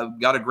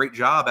got a great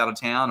job out of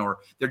town, or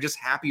they're just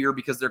happier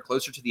because they're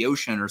closer to the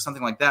ocean or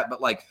something like that.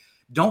 But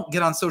don't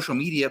get on social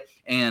media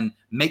and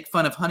make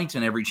fun of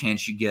Huntington every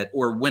chance you get,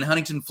 or when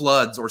Huntington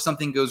floods or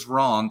something goes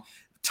wrong,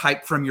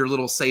 type from your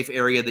little safe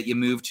area that you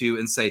moved to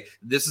and say,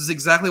 this is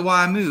exactly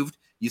why I moved.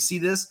 You see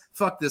this?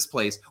 Fuck this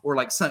place. Or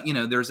like some,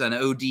 there's an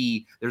OD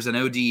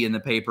in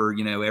the paper,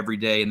 every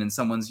day. And then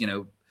someone's,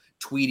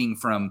 tweeting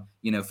from,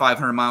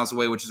 500 miles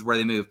away, which is where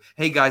they move.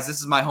 Hey guys,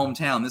 this is my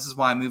hometown. This is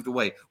why I moved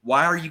away.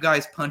 Why are you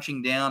guys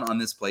punching down on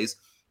this place?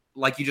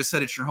 Like you just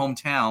said, it's your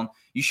hometown.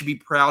 You should be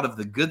proud of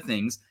the good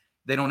things.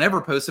 They don't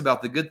ever post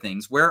about the good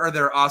things. Where are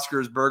their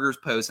Oscars Burgers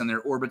posts and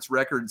their Orbits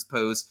Records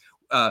posts?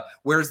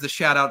 Where's the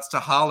shout outs to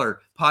Holler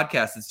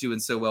podcast that's doing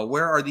so well?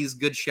 Where are these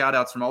good shout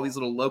outs from all these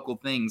little local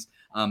things?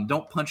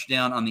 Don't punch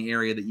down on the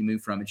area that you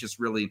moved from. It's just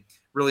really,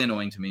 really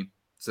annoying to me.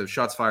 So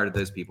shots fired at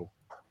those people.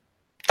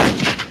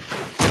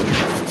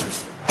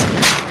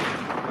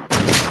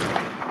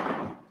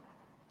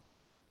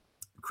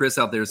 Chris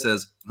out there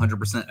says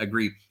 100%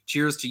 agree.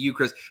 Cheers to you,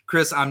 Chris.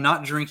 Chris, I'm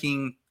not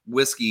drinking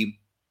whiskey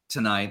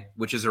tonight,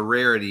 which is a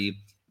rarity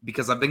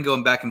because I've been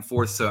going back and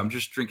forth. So I'm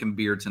just drinking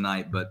beer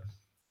tonight, but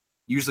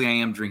usually I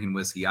am drinking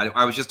whiskey.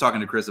 I was just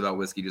talking to Chris about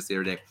whiskey just the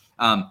other day.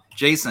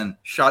 Jason,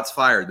 shots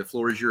fired. The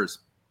floor is yours.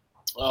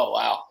 Oh,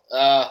 wow.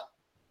 I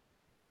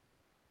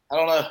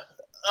don't know.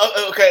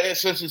 Okay,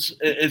 since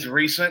it's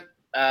recent,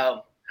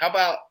 how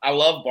about I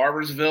love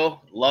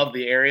Barbersville, love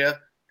the area,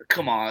 but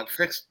come on,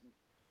 fix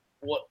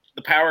what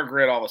the power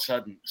grid all of a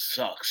sudden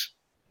sucks.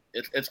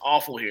 It's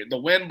awful here. The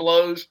wind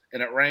blows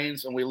and it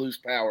rains and we lose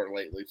power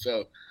lately.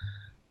 So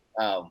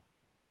I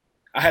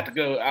had to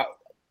go out.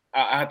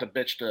 I had to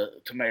bitch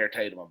to Mayor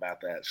Tatum about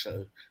that.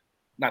 So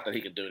not that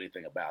he could do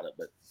anything about it,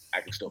 but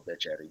I can still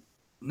bitch at him.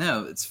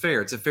 No, it's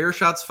fair. It's a fair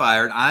shots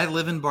fired. I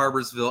live in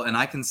Barbersville, and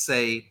I can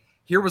say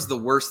here was the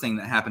worst thing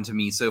that happened to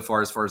me so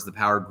far as the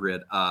power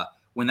grid.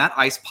 When that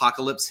ice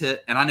apocalypse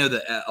hit, and I know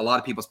that a lot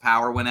of people's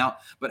power went out,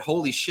 but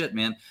holy shit,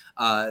 man.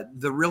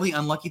 The really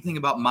unlucky thing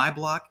about my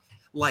block,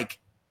 like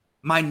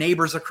my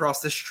neighbors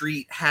across the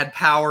street had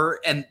power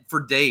and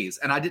for days,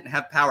 and I didn't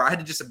have power. I had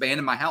to just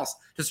abandon my house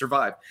to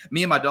survive.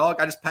 Me and my dog,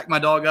 I just packed my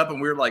dog up,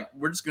 and we were like,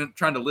 we're just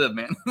trying to live,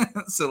 man.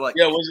 So like,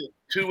 yeah, was it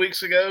 2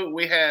 weeks ago?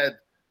 We had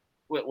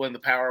when the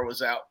power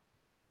was out,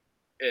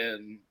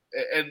 and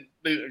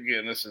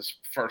again, this is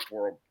first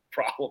world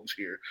problems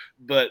here,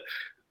 but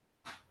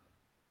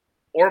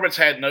Orbits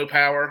had no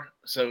power,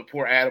 so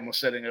poor Adam was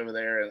sitting over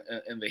there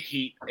in the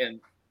heat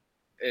and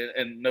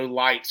no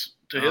lights.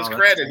 To his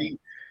credit,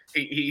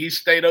 he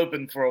stayed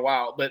open for a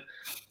while, but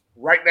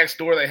right next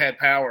door they had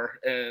power,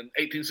 and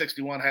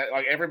 1861 had,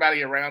 like,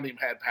 everybody around him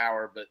had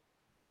power, but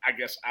I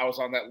guess I was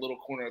on that little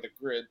corner of the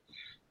grid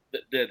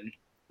that didn't.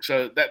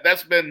 So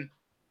that's been,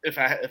 if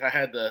I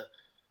had to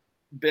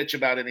bitch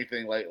about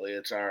anything lately,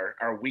 it's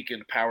our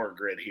weakened power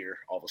grid here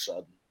all of a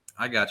sudden.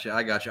 I got you.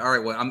 All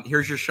right, well,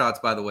 here's your shots,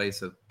 by the way,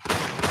 so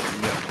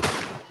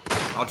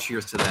I'll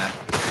cheers to that.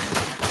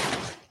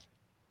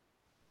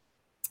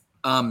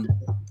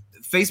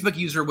 Facebook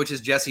user, which is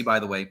Jesse, by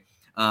the way,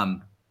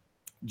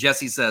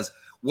 Jesse says,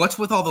 what's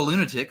with all the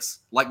lunatics,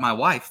 like my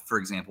wife, for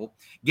example,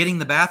 getting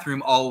the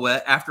bathroom all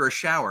wet after a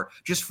shower?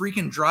 Just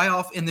freaking dry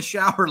off in the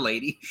shower,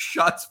 lady.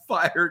 Shots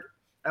fired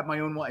at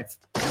my own wife.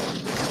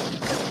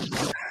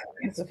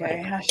 It's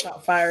okay. I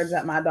shot fires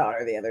at my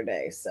daughter the other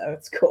day, so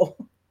it's cool.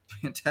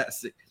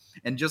 Fantastic.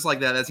 And just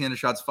like that, that's the end of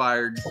shots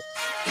fired.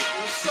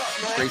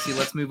 Gracie,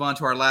 let's move on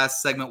to our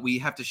last segment. We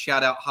have to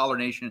shout out Holler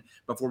Nation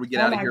before we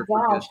get out of here.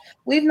 Gosh.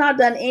 We've not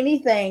done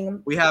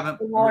anything. We haven't.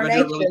 We're going to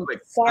do it really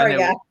quick. Sorry,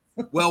 guys.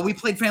 Well, we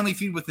played Family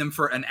Feud with them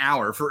for an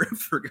hour,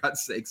 for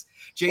God's sakes.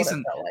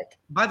 Jason,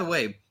 by the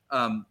way,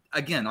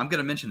 again, I'm going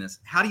to mention this.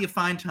 How do you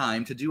find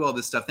time to do all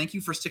this stuff? Thank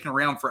you for sticking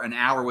around for an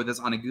hour with us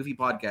on a goofy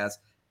podcast.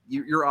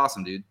 You're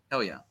awesome, dude.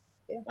 Hell yeah.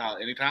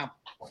 Anytime.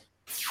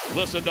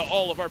 Listen to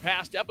all of our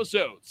past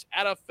episodes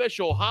at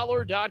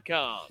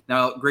officialholler.com.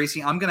 Now,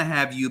 Gracie, I'm going to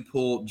have you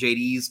pull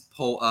JD's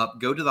poll up.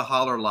 Go to the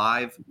Holler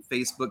Live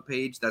Facebook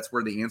page. That's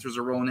where the answers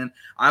are rolling in.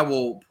 I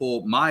will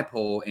pull my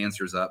poll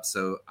answers up.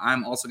 So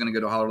I'm also going to go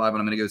to Holler Live, and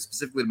I'm going to go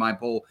specifically to my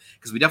poll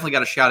because we definitely got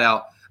to shout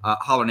out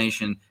Holler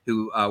Nation,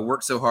 who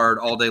worked so hard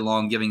all day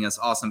long giving us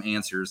awesome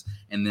answers.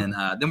 And then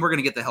we're going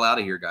to get the hell out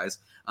of here, guys.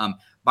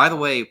 By the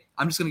way,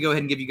 I'm just going to go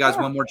ahead and give you guys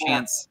one more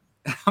chance.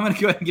 I'm going to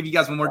go ahead and give you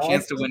guys one more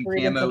chance to win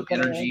Camo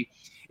Energy.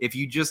 If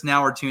you just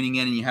now are tuning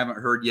in and you haven't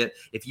heard yet,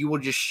 if you will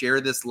just share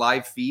this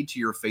live feed to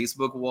your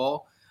Facebook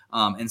wall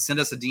and send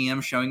us a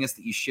DM showing us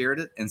that you shared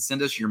it and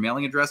send us your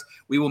mailing address,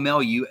 we will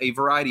mail you a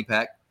variety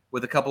pack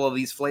with a couple of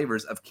these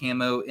flavors of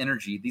Camo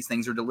Energy. These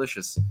things are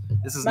delicious.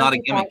 This is not a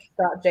gimmick.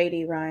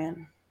 JD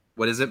Ryan.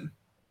 What is it?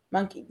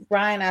 Monkey.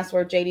 Ryan asked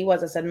where JD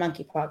was. I said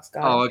monkeypox.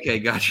 Oh, okay.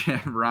 Gotcha.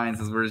 Ryan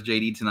says, where's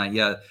JD tonight?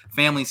 Yeah.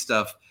 Family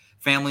stuff.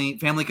 Family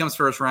comes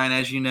first, Ryan,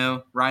 as you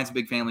know. Ryan's a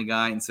big family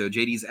guy, and so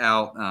JD's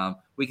out.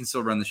 We can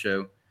still run the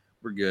show.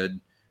 We're good.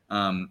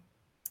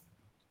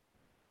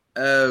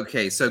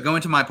 Okay, so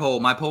going to my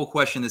poll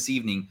question this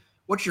evening.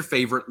 What's your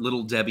favorite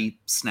Little Debbie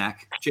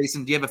snack?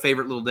 Jason, do you have a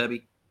favorite Little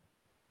Debbie?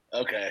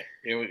 Okay,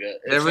 here we go.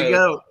 We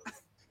go.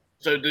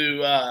 So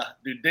do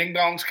ding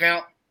dongs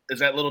count Is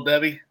that Little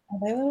Debbie? Are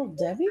they Little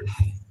Debbie?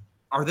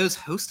 Are those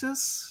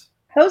Hostess?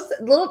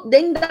 Little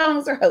ding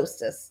dongs are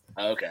Hostess.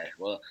 Okay,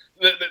 well,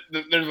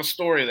 there's a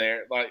story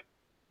there. Like,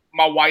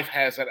 my wife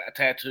has a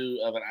tattoo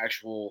of an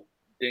actual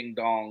ding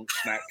dong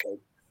snack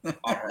cake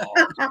on her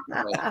arm.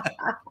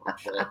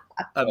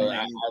 I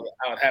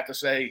would have to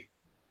say,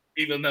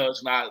 even though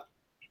it's not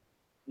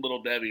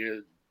Little Debbie,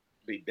 it'd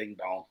be ding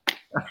dong.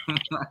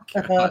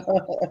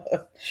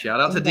 Shout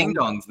out to ding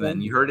dongs.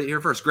 Then you heard it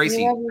here first,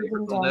 Gracie.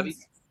 Little Debbie?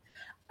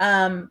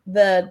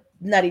 The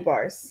Nutty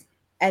Bars,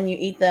 and you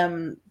eat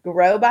them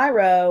row by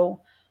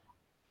row,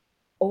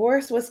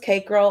 or Swiss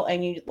cake roll,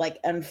 and you like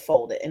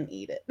unfold it and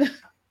eat it.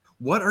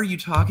 What are you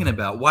talking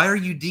about? Why are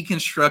you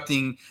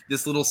deconstructing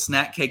this little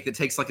snack cake that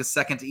takes like a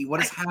second to eat?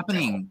 What is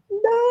happening? No,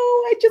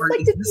 I just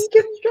like to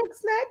deconstruct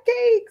snack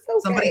cakes. Okay.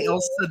 Somebody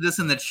else said this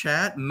in the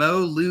chat. Mo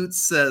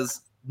Lutz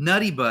says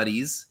Nutty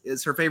Buddies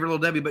is her favorite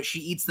Little Debbie, but she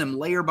eats them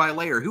layer by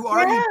layer. Who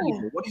are you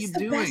people? What are you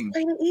doing?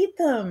 Best way to eat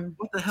them.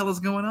 What the hell is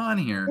going on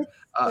here? It's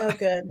so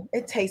good.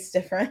 It tastes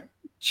different.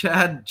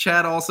 Chad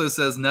also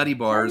says Nutty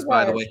Bars,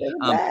 by the way.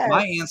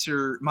 My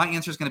answer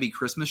is going to be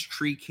Christmas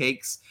tree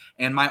cakes.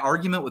 And my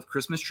argument with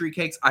Christmas tree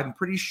cakes, I'm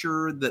pretty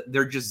sure that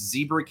they're just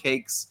zebra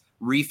cakes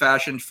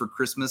refashioned for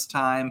Christmas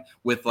time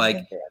with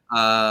like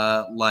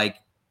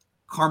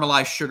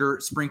caramelized sugar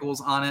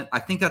sprinkles on it. I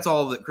think that's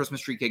all that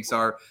Christmas tree cakes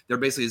are. They're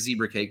basically a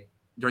zebra cake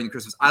during the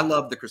Christmas. I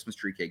love the Christmas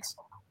tree cakes.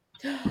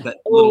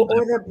 Or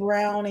the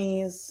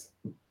brownies.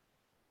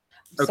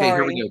 Okay,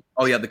 Here we go.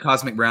 Oh yeah, the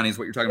cosmic brownies,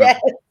 what you're talking about.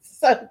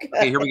 So good.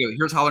 Okay, here we go.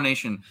 Here's Holler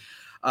Nation.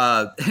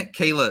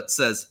 Kayla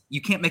says,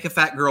 you can't make a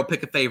fat girl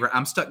pick a favorite.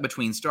 I'm stuck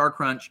between Star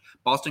Crunch,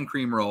 Boston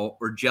cream roll,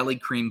 or jelly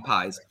cream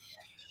pies.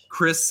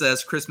 Chris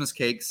says Christmas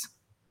cakes.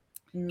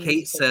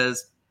 Kate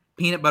says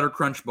peanut butter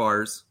crunch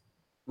bars,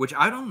 which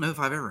I don't know if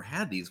I've ever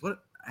had these. What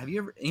have you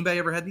ever? Anybody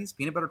ever had these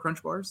peanut butter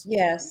crunch bars?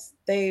 Yes,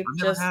 they've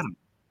never had them.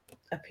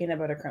 A peanut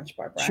butter crunch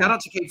bar. Brian. Shout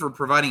out to Kate for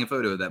providing a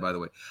photo of that, by the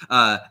way.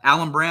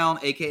 Alan Brown,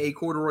 aka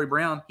Corduroy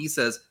Brown, he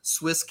says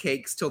Swiss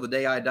cakes till the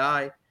day I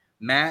die.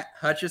 Matt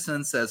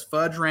Hutchison says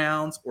fudge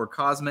rounds or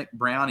cosmic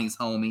brownies,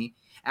 homie.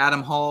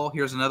 Adam Hall,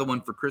 here's another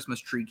one for Christmas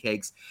tree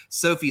cakes.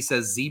 Sophie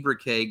says zebra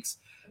cakes.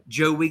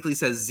 Joe Weekly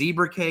says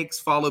zebra cakes,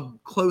 followed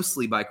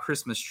closely by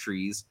Christmas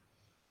trees.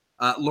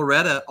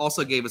 Loretta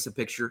also gave us a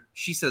picture.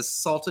 She says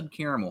salted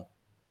caramel.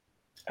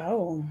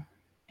 Oh,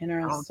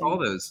 interesting. All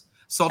those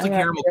salted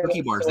caramel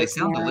cookie bars. They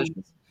sound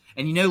delicious.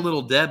 And you know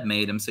Little Deb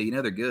made them, so you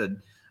know they're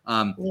good.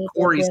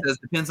 Corey says,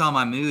 depends on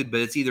my mood,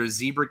 but it's either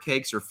zebra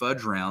cakes or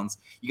fudge rounds.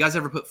 You guys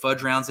ever put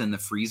fudge rounds in the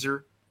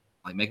freezer?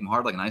 Like make them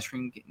hard like an ice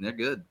cream? They're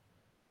good.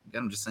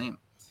 I'm just saying.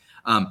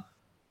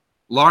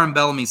 Lauren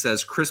Bellamy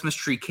says Christmas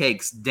tree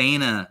cakes.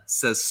 Dana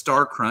says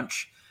Star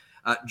Crunch.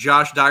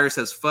 Josh Dyer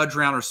says fudge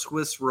round or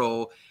Swiss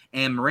roll.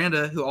 And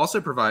Miranda, who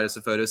also provided us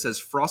a photo, says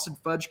frosted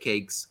fudge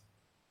cakes.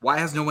 Why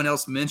has no one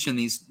else mentioned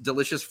these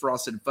delicious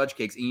frosted fudge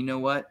cakes? And you know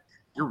what?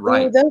 You're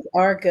right. Oh, those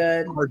are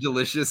good. Are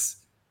delicious.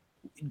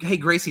 Hey,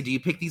 Gracie, do you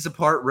pick these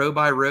apart row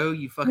by row?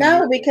 You fucking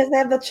no, because they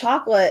have the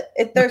chocolate.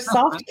 They're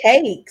soft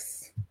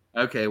cakes.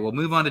 Okay, well,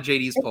 move on to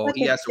JD's poll.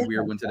 He asked a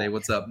weird one today.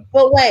 What's up?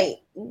 But wait,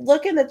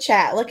 look in the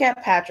chat. Look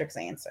at Patrick's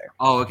answer.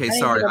 Oh, okay.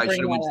 Sorry, I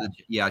should have went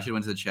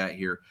to the chat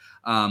here.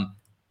 Hold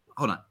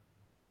on.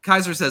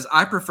 Kaiser says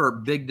I prefer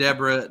Big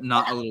Deborah,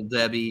 not a Little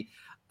Debbie.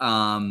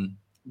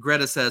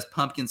 Greta says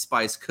pumpkin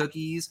spice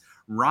cookies.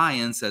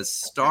 Ryan says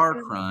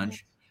Star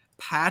Crunch.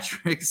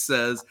 Patrick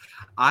says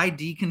I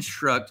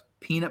deconstruct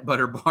peanut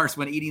butter bars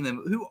when eating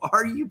them. Who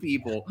are you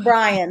people?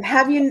 Brian,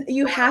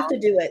 you have to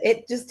do it.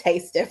 It just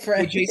tastes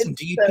different. Hey, Jason,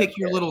 do you pick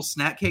your little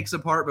snack cakes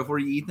apart before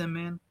you eat them,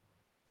 man?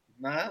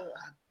 No,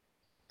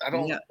 I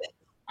don't. Yeah.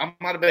 I'm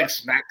not a big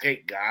snack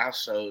cake guy,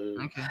 so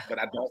but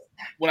I don't.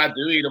 When I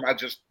do eat them, I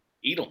just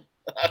eat them.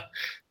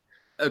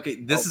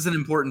 Okay, this is an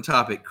important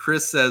topic.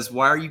 Chris says,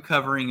 why are you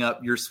covering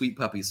up your sweet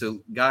puppy?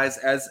 So, guys,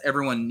 as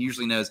everyone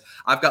usually knows,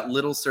 I've got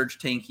little Serge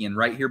Tankian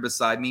right here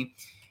beside me.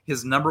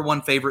 His number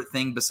one favorite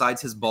thing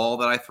besides his ball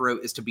that I throw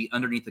is to be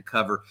underneath the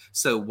cover.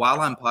 So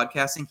while I'm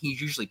podcasting,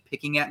 he's usually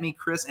picking at me,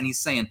 Chris, and he's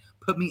saying,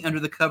 put me under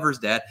the covers,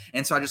 Dad.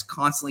 And so I just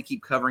constantly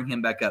keep covering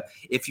him back up.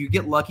 If you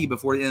get lucky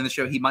before the end of the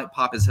show, he might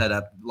pop his head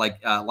up like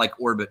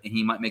Orbit, and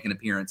he might make an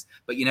appearance.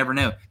 But you never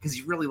know because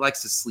he really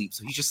likes to sleep.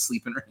 So he's just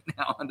sleeping right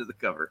now under the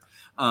cover.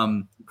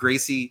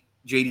 Gracie,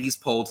 JD's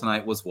poll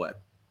tonight was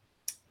what?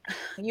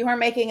 You are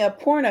making a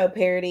porno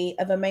parody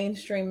of a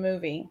mainstream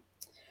movie.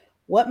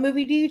 What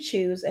movie do you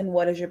choose, and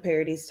what is your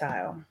parody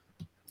style?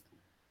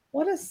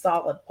 What a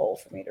solid poll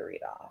for me to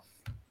read off.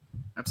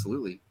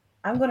 Absolutely.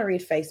 I'm going to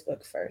read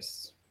Facebook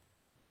first.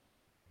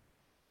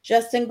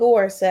 Justin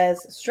Gore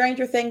says,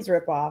 Stranger Things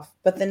ripoff,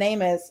 but the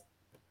name is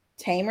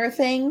Tamer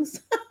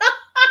Things.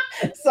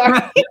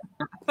 Sorry.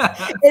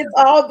 It's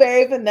all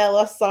very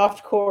vanilla,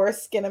 softcore,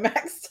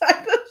 Skinamax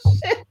type of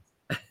shit.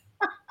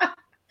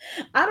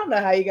 I don't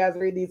know how you guys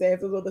read these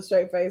answers with a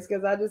straight face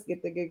because I just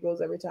get the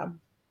giggles every time.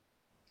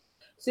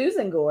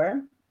 Susan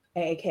Gore,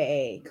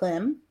 a.k.a.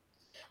 Clem,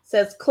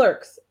 says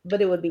Clerks,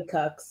 but it would be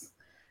Cucks.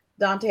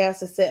 Dante has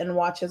to sit and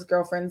watch his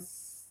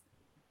girlfriend's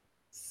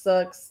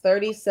sucks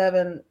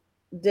 37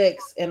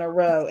 dicks in a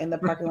row in the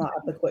parking lot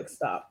at the Quick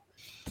Stop.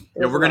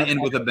 Yeah, we're going to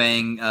end with a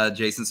bang,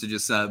 Jason. So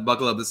just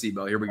buckle up the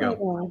seatbelt. Here we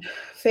go.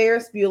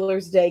 Ferris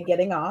Bueller's Day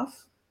Getting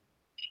Off.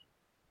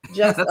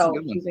 That's a good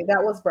one. Excuse me,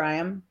 that was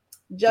Brian.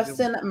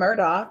 Justin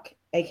Murdoch,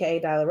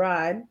 aka Dyla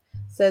Ride,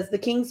 says The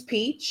King's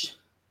Peach.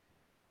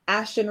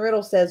 Ashton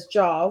Riddle says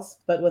Jaws,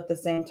 but with the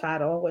same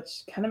title,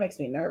 which kind of makes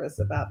me nervous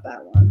about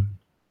that one.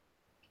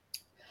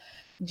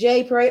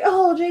 Jay Parade.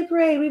 Oh, Jay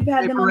Parade. We've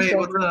had them on the show.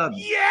 What's up?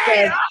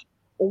 Says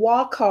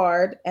Walk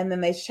Hard, and then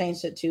they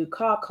changed it to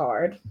Cock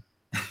Hard.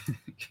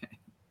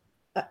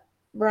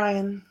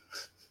 Brian.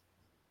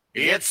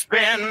 It's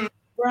been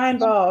Brian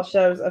Ball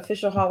shows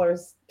Official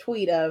Holler's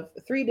tweet of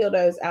 3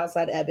 dildos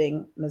outside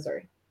Ebbing,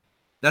 Missouri.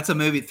 That's a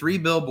movie. 3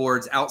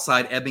 Billboards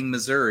Outside Ebbing,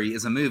 Missouri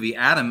is a movie.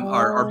 Adam,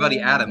 our buddy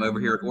Adam over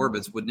here at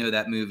Orbits would know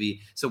that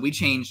movie. So we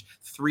changed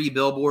 3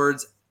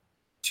 billboards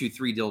to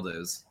 3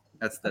 dildos.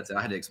 That's it.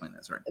 I had to explain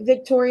that. Sorry.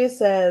 Victoria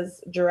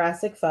says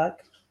Jurassic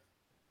Fuck,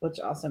 which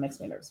also makes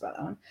me nervous about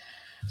that one.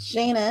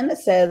 Shannon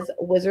says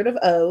Wizard of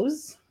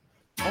Oz.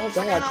 Oh,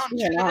 God.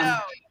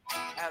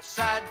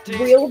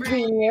 Real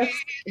Genius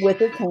with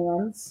his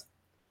hands.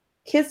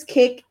 Kiss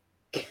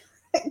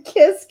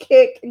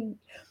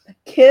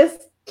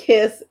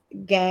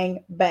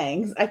Gang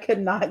Bangs. I could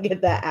not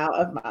get that out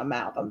of my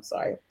mouth. I'm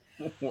sorry.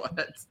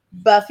 What?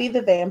 Buffy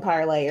the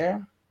Vampire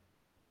Layer.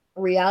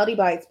 Reality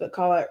Bites, but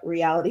call it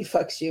Reality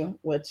Fucks You,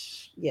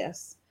 which,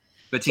 yes.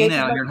 Bettina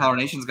out here in Holler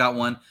Nation's got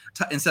one.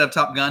 Instead of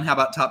Top Gun, how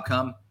about Top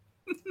Cum?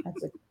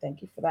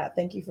 Thank you for that.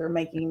 Thank you for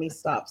making me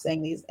stop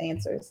saying these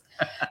answers.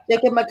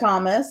 Jacob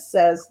McComas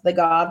says The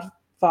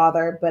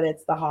Godfather, but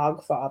it's The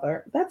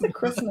Hogfather. That's a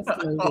Christmas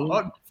movie.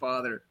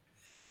 Hogfather.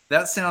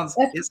 It sounds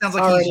like he's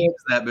used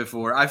that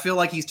before. I feel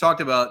like he's talked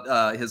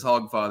about his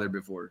Hogfather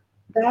before.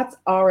 That's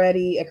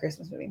already a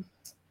Christmas movie.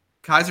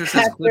 Kaiser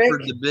says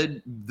Clifford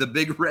the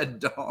big red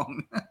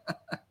dong.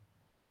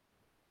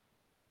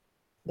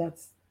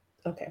 That's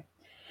okay.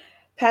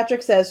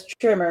 Patrick says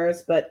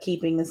Trimmers, but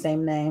keeping the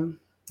same name.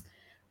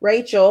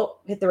 Rachel,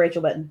 hit the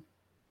Rachel button.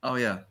 Oh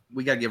yeah,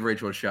 we gotta give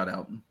Rachel a shout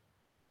out.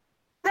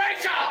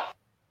 Rachel!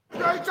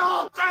 This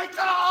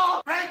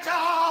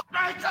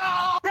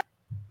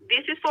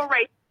is for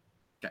Rachel.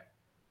 Okay.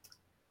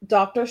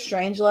 Dr.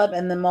 Strangelove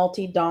and the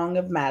Multi-Dong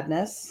of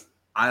Madness.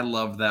 I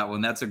love that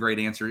one. That's a great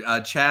answer.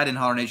 Chad in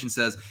Holler Nation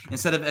says,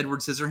 instead of Edward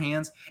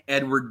Scissorhands,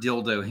 Edward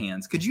Dildo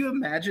Hands. Could you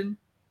imagine?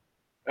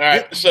 All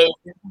right. So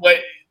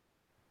wait,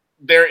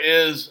 there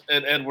is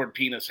an Edward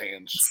Penis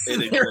Hands.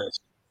 It exists.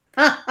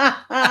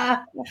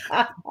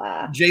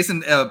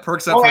 Jason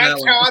perks up for that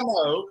one. That's how I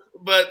know,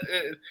 but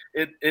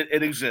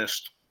it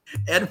exists.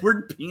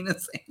 Edward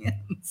Penis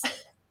Hands.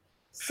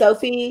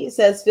 Sophie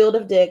says Field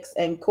of Dicks,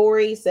 and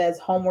Corey says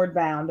Homeward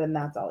Bound, and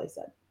that's all he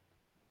said.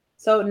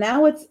 So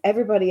now it's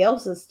everybody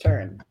else's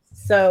turn.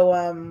 So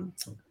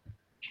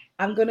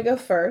I'm going to go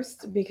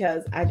first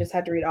because I just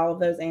had to read all of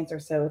those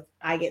answers. So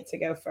I get to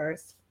go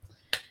first.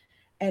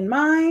 And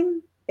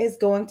mine is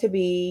going to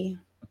be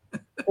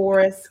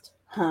Forrest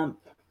Hump.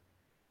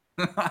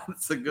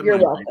 That's a good You're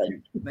one.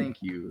 welcome.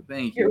 Thank you.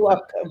 You're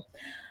welcome.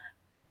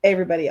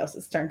 Everybody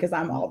else's turn because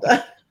I'm all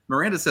done.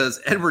 Miranda says,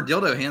 Edward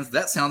Dildo Hands.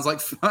 That sounds like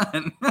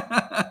fun.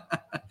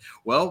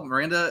 Well,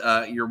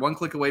 Miranda, you're one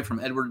click away from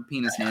Edward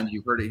Penis Hands.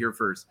 You've heard it here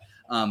first.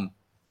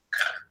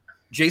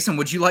 Jason,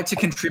 would you like to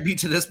contribute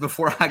to this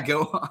before I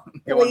go on?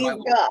 Please,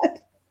 God.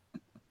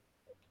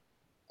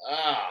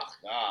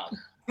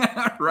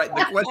 God. Right.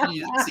 The question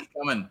you didn't see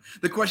coming.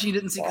 The question you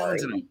didn't see coming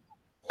tonight.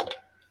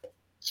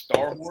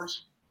 Star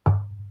Wars?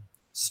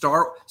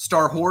 Star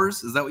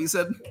Whores? Is that what you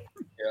said?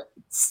 Yeah.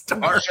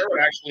 I'm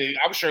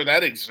sure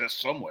that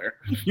exists somewhere.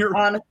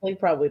 Honestly,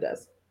 probably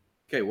does.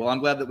 Okay, well, I'm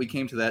glad that we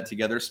came to that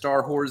together.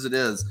 Star Whores it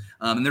is.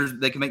 And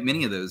they can make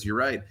many of those. You're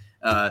right.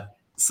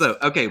 So,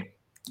 okay,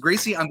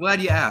 Gracie, I'm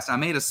glad you asked. I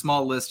made a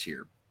small list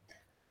here.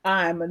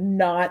 I'm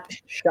not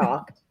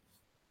shocked.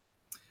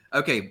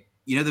 Okay,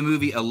 you know the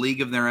movie A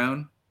League of Their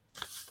Own?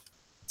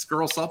 It's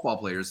girl softball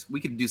players. We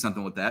could do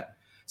something with that.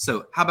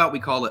 So how about we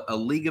call it A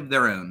League of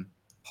Their Own?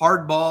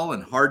 Hard ball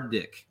and hard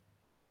dick.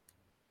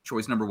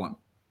 Choice number 1.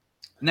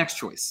 Next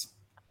choice.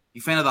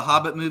 You fan of the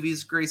Hobbit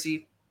movies,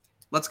 Gracie?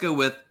 Let's go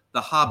with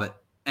The Hobbit,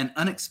 An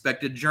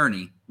Unexpected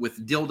Journey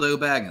with Dildo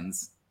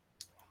Baggins.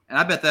 And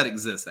I bet that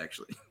exists,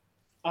 actually.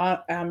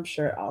 I'm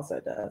sure it also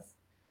does.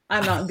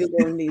 I'm not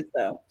Googling these,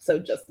 though, so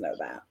just know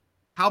that.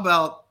 How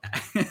about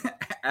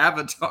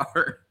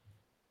Avatar?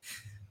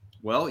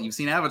 Well, you've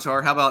seen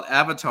Avatar. How about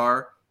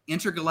Avatar,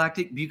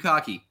 Intergalactic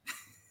Bukkake?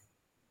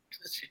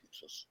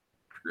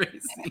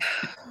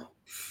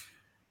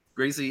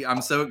 Gracie,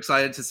 I'm so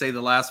excited to say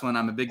the last one.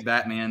 I'm a big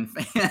Batman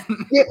fan.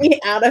 Get me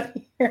out of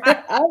here.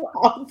 I'm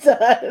all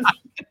done.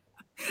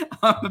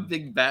 I'm a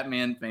big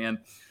Batman fan.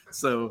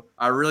 So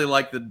I really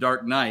like The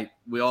Dark Knight.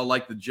 We all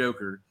like the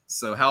Joker.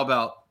 So how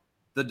about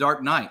The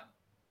Dark Knight,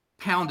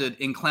 Pounded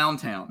in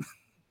Clowntown?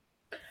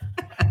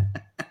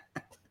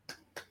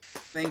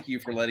 Thank you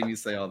for letting me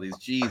say all these.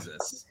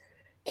 Jesus.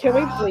 Can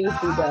we please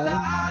be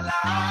done?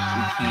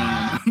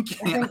 We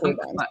can.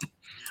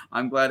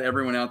 I'm glad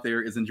everyone out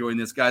there is enjoying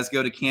this. Guys,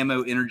 go to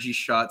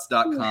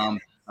camoenergyshots.com.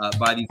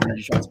 Buy these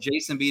energy shots.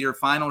 Jason Beater,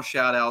 final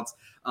shout outs.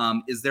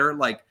 Is there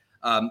like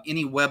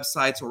any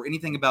websites or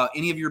anything about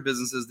any of your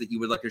businesses that you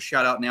would like to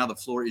shout out now? The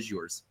floor is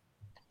yours.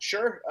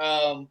 Sure.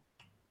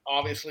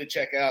 Obviously,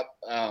 check out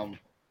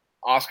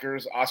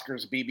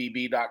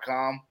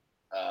oscarsbbb.com.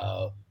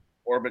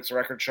 Orbits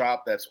Record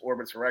Shop, that's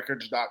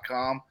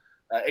orbitsrecords.com.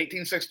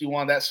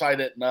 1861, that site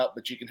isn't up,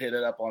 but you can hit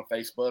it up on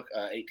Facebook,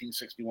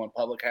 1861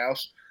 Public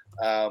House.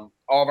 All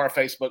of our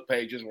Facebook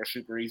pages were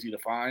super easy to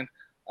find.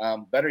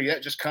 Better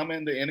yet, just come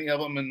into any of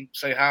them and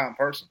say hi in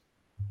person.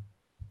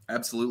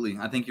 Absolutely.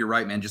 I think you're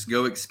right, man. Just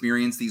go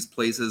experience these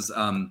places.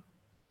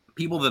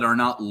 People that are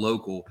not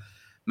local,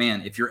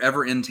 man, if you're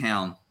ever in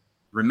town,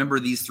 remember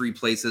these 3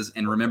 places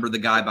and remember the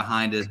guy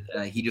behind it.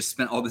 He just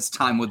spent all this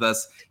time with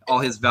us, all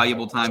his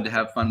valuable time to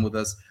have fun with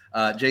us.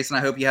 Jason,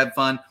 I hope you had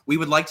fun. We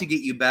would like to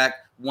get you back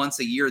once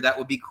a year. That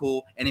would be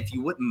cool. And if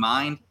you wouldn't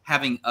mind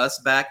having us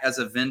back as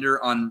a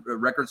vendor on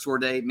Record Store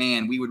Day,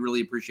 man, we would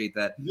really appreciate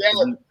that. Yeah,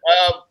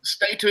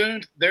 stay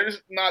tuned.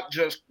 There's not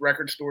just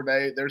Record Store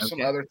Day. There's some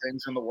other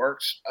things in the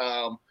works.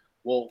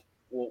 We'll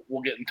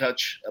get in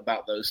touch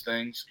about those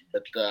things.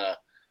 But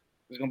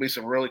there's going to be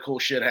some really cool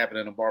shit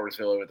happening in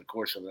Barboursville over the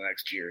course of the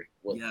next year.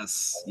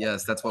 Yes,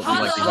 that's what we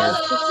like to hear.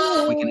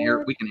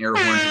 We can air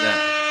horn to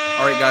that.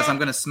 All right, guys, I'm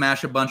going to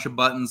smash a bunch of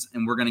buttons,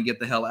 and we're going to get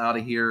the hell out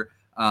of here.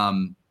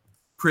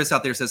 Chris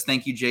out there says,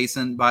 thank you,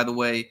 Jason, by the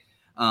way.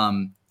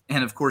 And,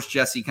 of course,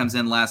 Jesse comes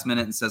in last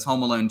minute and says,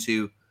 Home Alone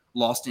 2,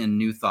 Lost in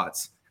New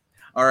Thoughts.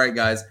 All right,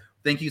 guys,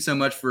 thank you so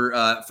much for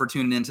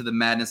tuning into the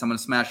madness. I'm going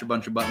to smash a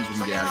bunch of buttons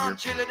when we get out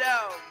of here. Chill it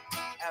out.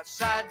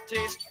 Outside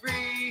taste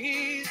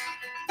freeze.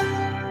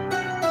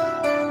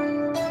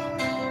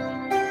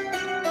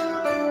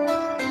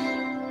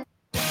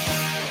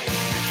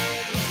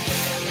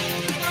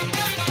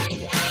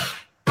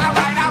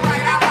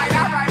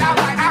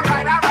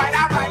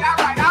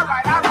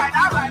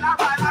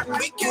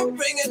 We can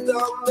bring it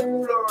down the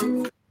floor.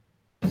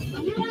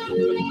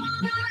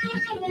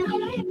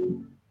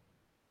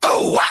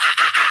 Oh,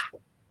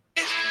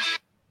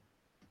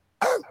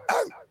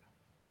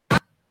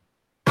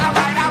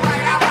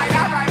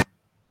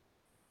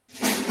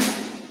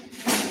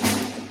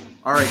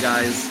 All right,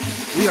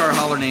 guys, we are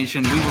Holler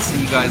Nation. We will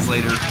see you guys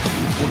later.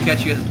 We'll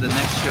catch you at the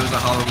next shows of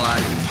Holler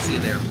Live. See you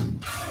there.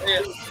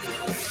 Yeah.